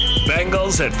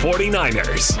 Bengals at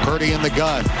 49ers. Purdy in the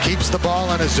gun. Keeps the ball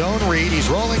on his own read. He's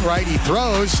rolling right. He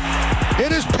throws.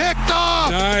 It is picked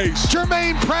off. Nice.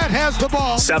 Jermaine Pratt has the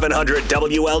ball. 700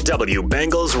 WLW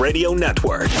Bengals Radio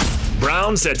Network.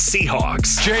 Browns at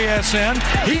Seahawks. JSN.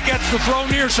 He gets the throw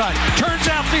near side. Turns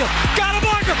outfield. Got a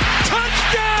blocker.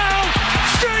 Touchdown.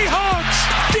 Seahawks.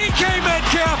 DK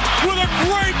Metcalf with a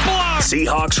great block.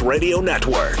 Seahawks Radio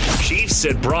Network. Chiefs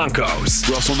at Broncos.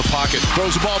 Russell in the pocket.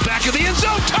 Throws the ball back in the end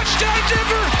zone. Touchdown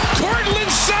Denver.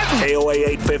 Cortland Sutton. KOA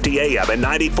 850 AM and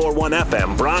 94.1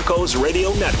 FM Broncos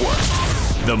Radio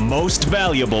Network. The most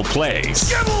valuable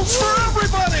plays. Skibbles for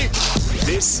everybody.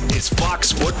 This is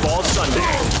Fox Football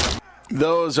Sunday.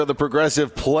 Those are the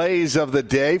Progressive plays of the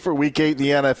day for Week 8 in the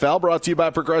NFL, brought to you by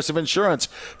Progressive Insurance.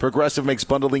 Progressive makes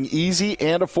bundling easy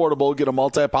and affordable. Get a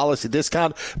multi-policy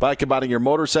discount by combining your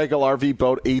motorcycle, RV,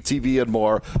 boat, ATV, and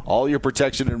more. All your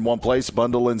protection in one place.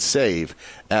 Bundle and save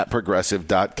at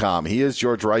Progressive.com. He is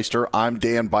George Wrighster. I'm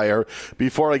Dan Beyer.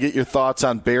 Before I get your thoughts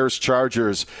on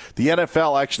Bears-Chargers, the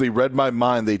NFL actually read my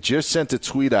mind. They just sent a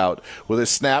tweet out with a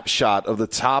snapshot of the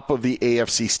top of the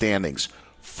AFC standings.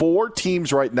 4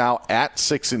 teams right now at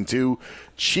 6-2.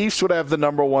 Chiefs would have the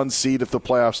number 1 seed if the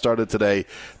playoffs started today.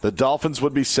 The Dolphins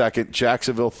would be second,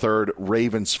 Jacksonville third,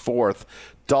 Ravens fourth.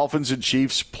 Dolphins and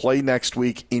Chiefs play next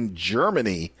week in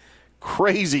Germany.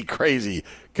 Crazy.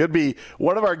 Could be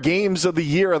one of our games of the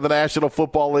year of the National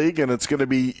Football League, and it's going to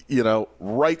be,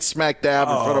 right smack dab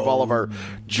in front of all of our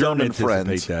German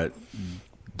friends.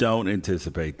 Don't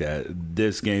anticipate that.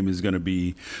 This game is going to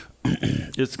be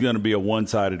it's going to be a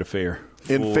one-sided affair.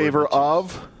 In favor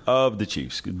of the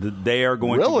Chiefs. They are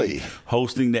going to be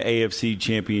hosting the AFC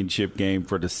Championship game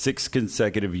for the 6th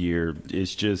consecutive year.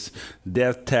 It's just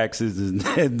death, taxes,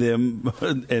 and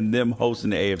them hosting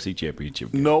the AFC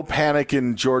Championship game. No panic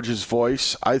in George's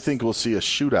voice. I think we'll see a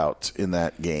shootout in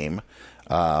that game.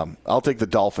 I'll take the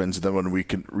Dolphins, and then when we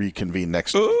can reconvene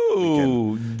next week.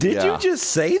 Did you just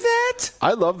say that?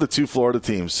 I love the 2 Florida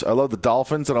teams. I love the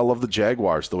Dolphins, and I love the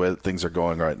Jaguars, the way that things are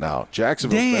going right now.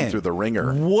 Jacksonville's been through the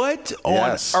ringer. What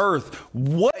on earth?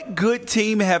 What good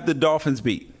team have the Dolphins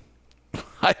beat?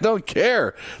 I don't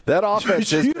care. That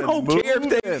offense has You don't care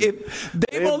if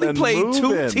they've only played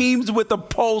 2 teams with a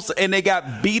pulse, and they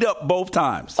got beat up both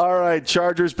times. All right,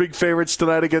 Chargers, big favorites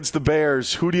tonight against the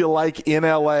Bears. Who do you like in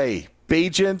L.A.?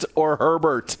 Bagent or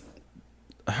Herbert?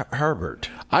 Herbert.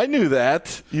 I knew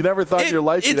that. You never thought in your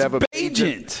life you'd have a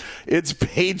Bagent. It's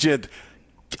Bagent.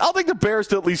 I'll take the Bears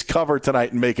to at least cover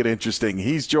tonight and make it interesting.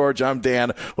 He's George. I'm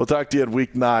Dan. We'll talk to you in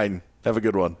Week 9. Have a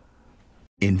good one.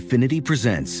 Infiniti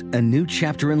presents a new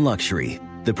chapter in luxury,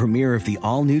 the premiere of the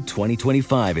all-new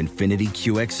 2025 Infiniti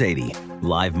QX80,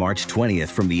 live March 20th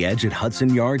from the Edge at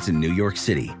Hudson Yards in New York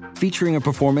City, featuring a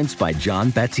performance by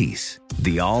John Batiste.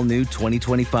 The all-new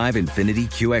 2025 Infiniti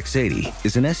QX80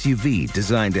 is an SUV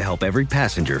designed to help every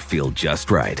passenger feel just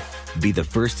right. Be the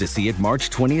first to see it March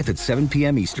 20th at 7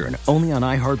 p.m. Eastern, only on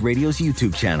iHeartRadio's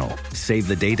YouTube channel. Save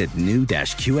the date at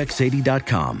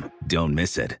new-QX80.com. Don't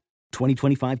miss it.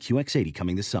 2025 QX80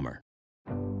 coming this summer.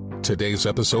 Today's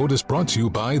episode is brought to you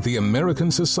by the American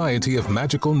Society of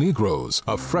Magical Negroes,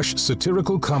 a fresh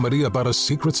satirical comedy about a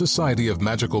secret society of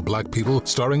magical black people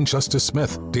starring Justice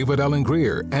Smith, David Allen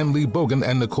Greer, Ann Lee Bogan,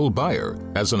 and Nicole Beyer.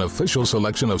 As an official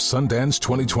selection of Sundance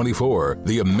 2024,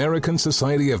 the American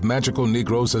Society of Magical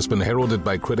Negroes has been heralded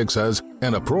by critics as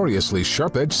an uproariously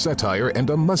sharp-edged satire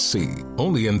and a must-see.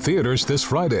 Only in theaters this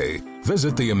Friday.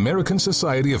 Visit the American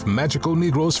Society of Magical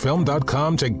Negroes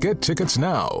Film.com to get tickets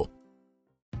now.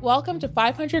 Welcome to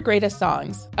 500 Greatest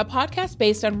Songs, a podcast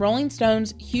based on Rolling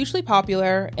Stone's hugely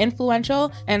popular,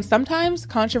 influential, and sometimes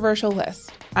controversial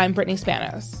list. I'm Brittany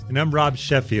Spanos. And I'm Rob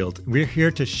Sheffield. We're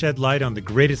here to shed light on the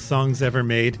greatest songs ever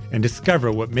made and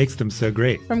discover what makes them so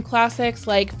great. From classics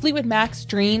like Fleetwood Mac's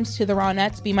Dreams to the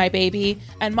Ronettes' Be My Baby,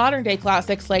 and modern-day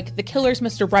classics like The Killer's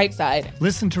Mr. Brightside.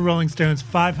 Listen to Rolling Stone's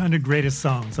 500 Greatest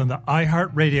Songs on the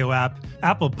iHeart Radio app,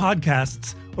 Apple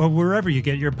Podcasts, or wherever you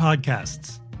get your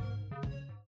podcasts.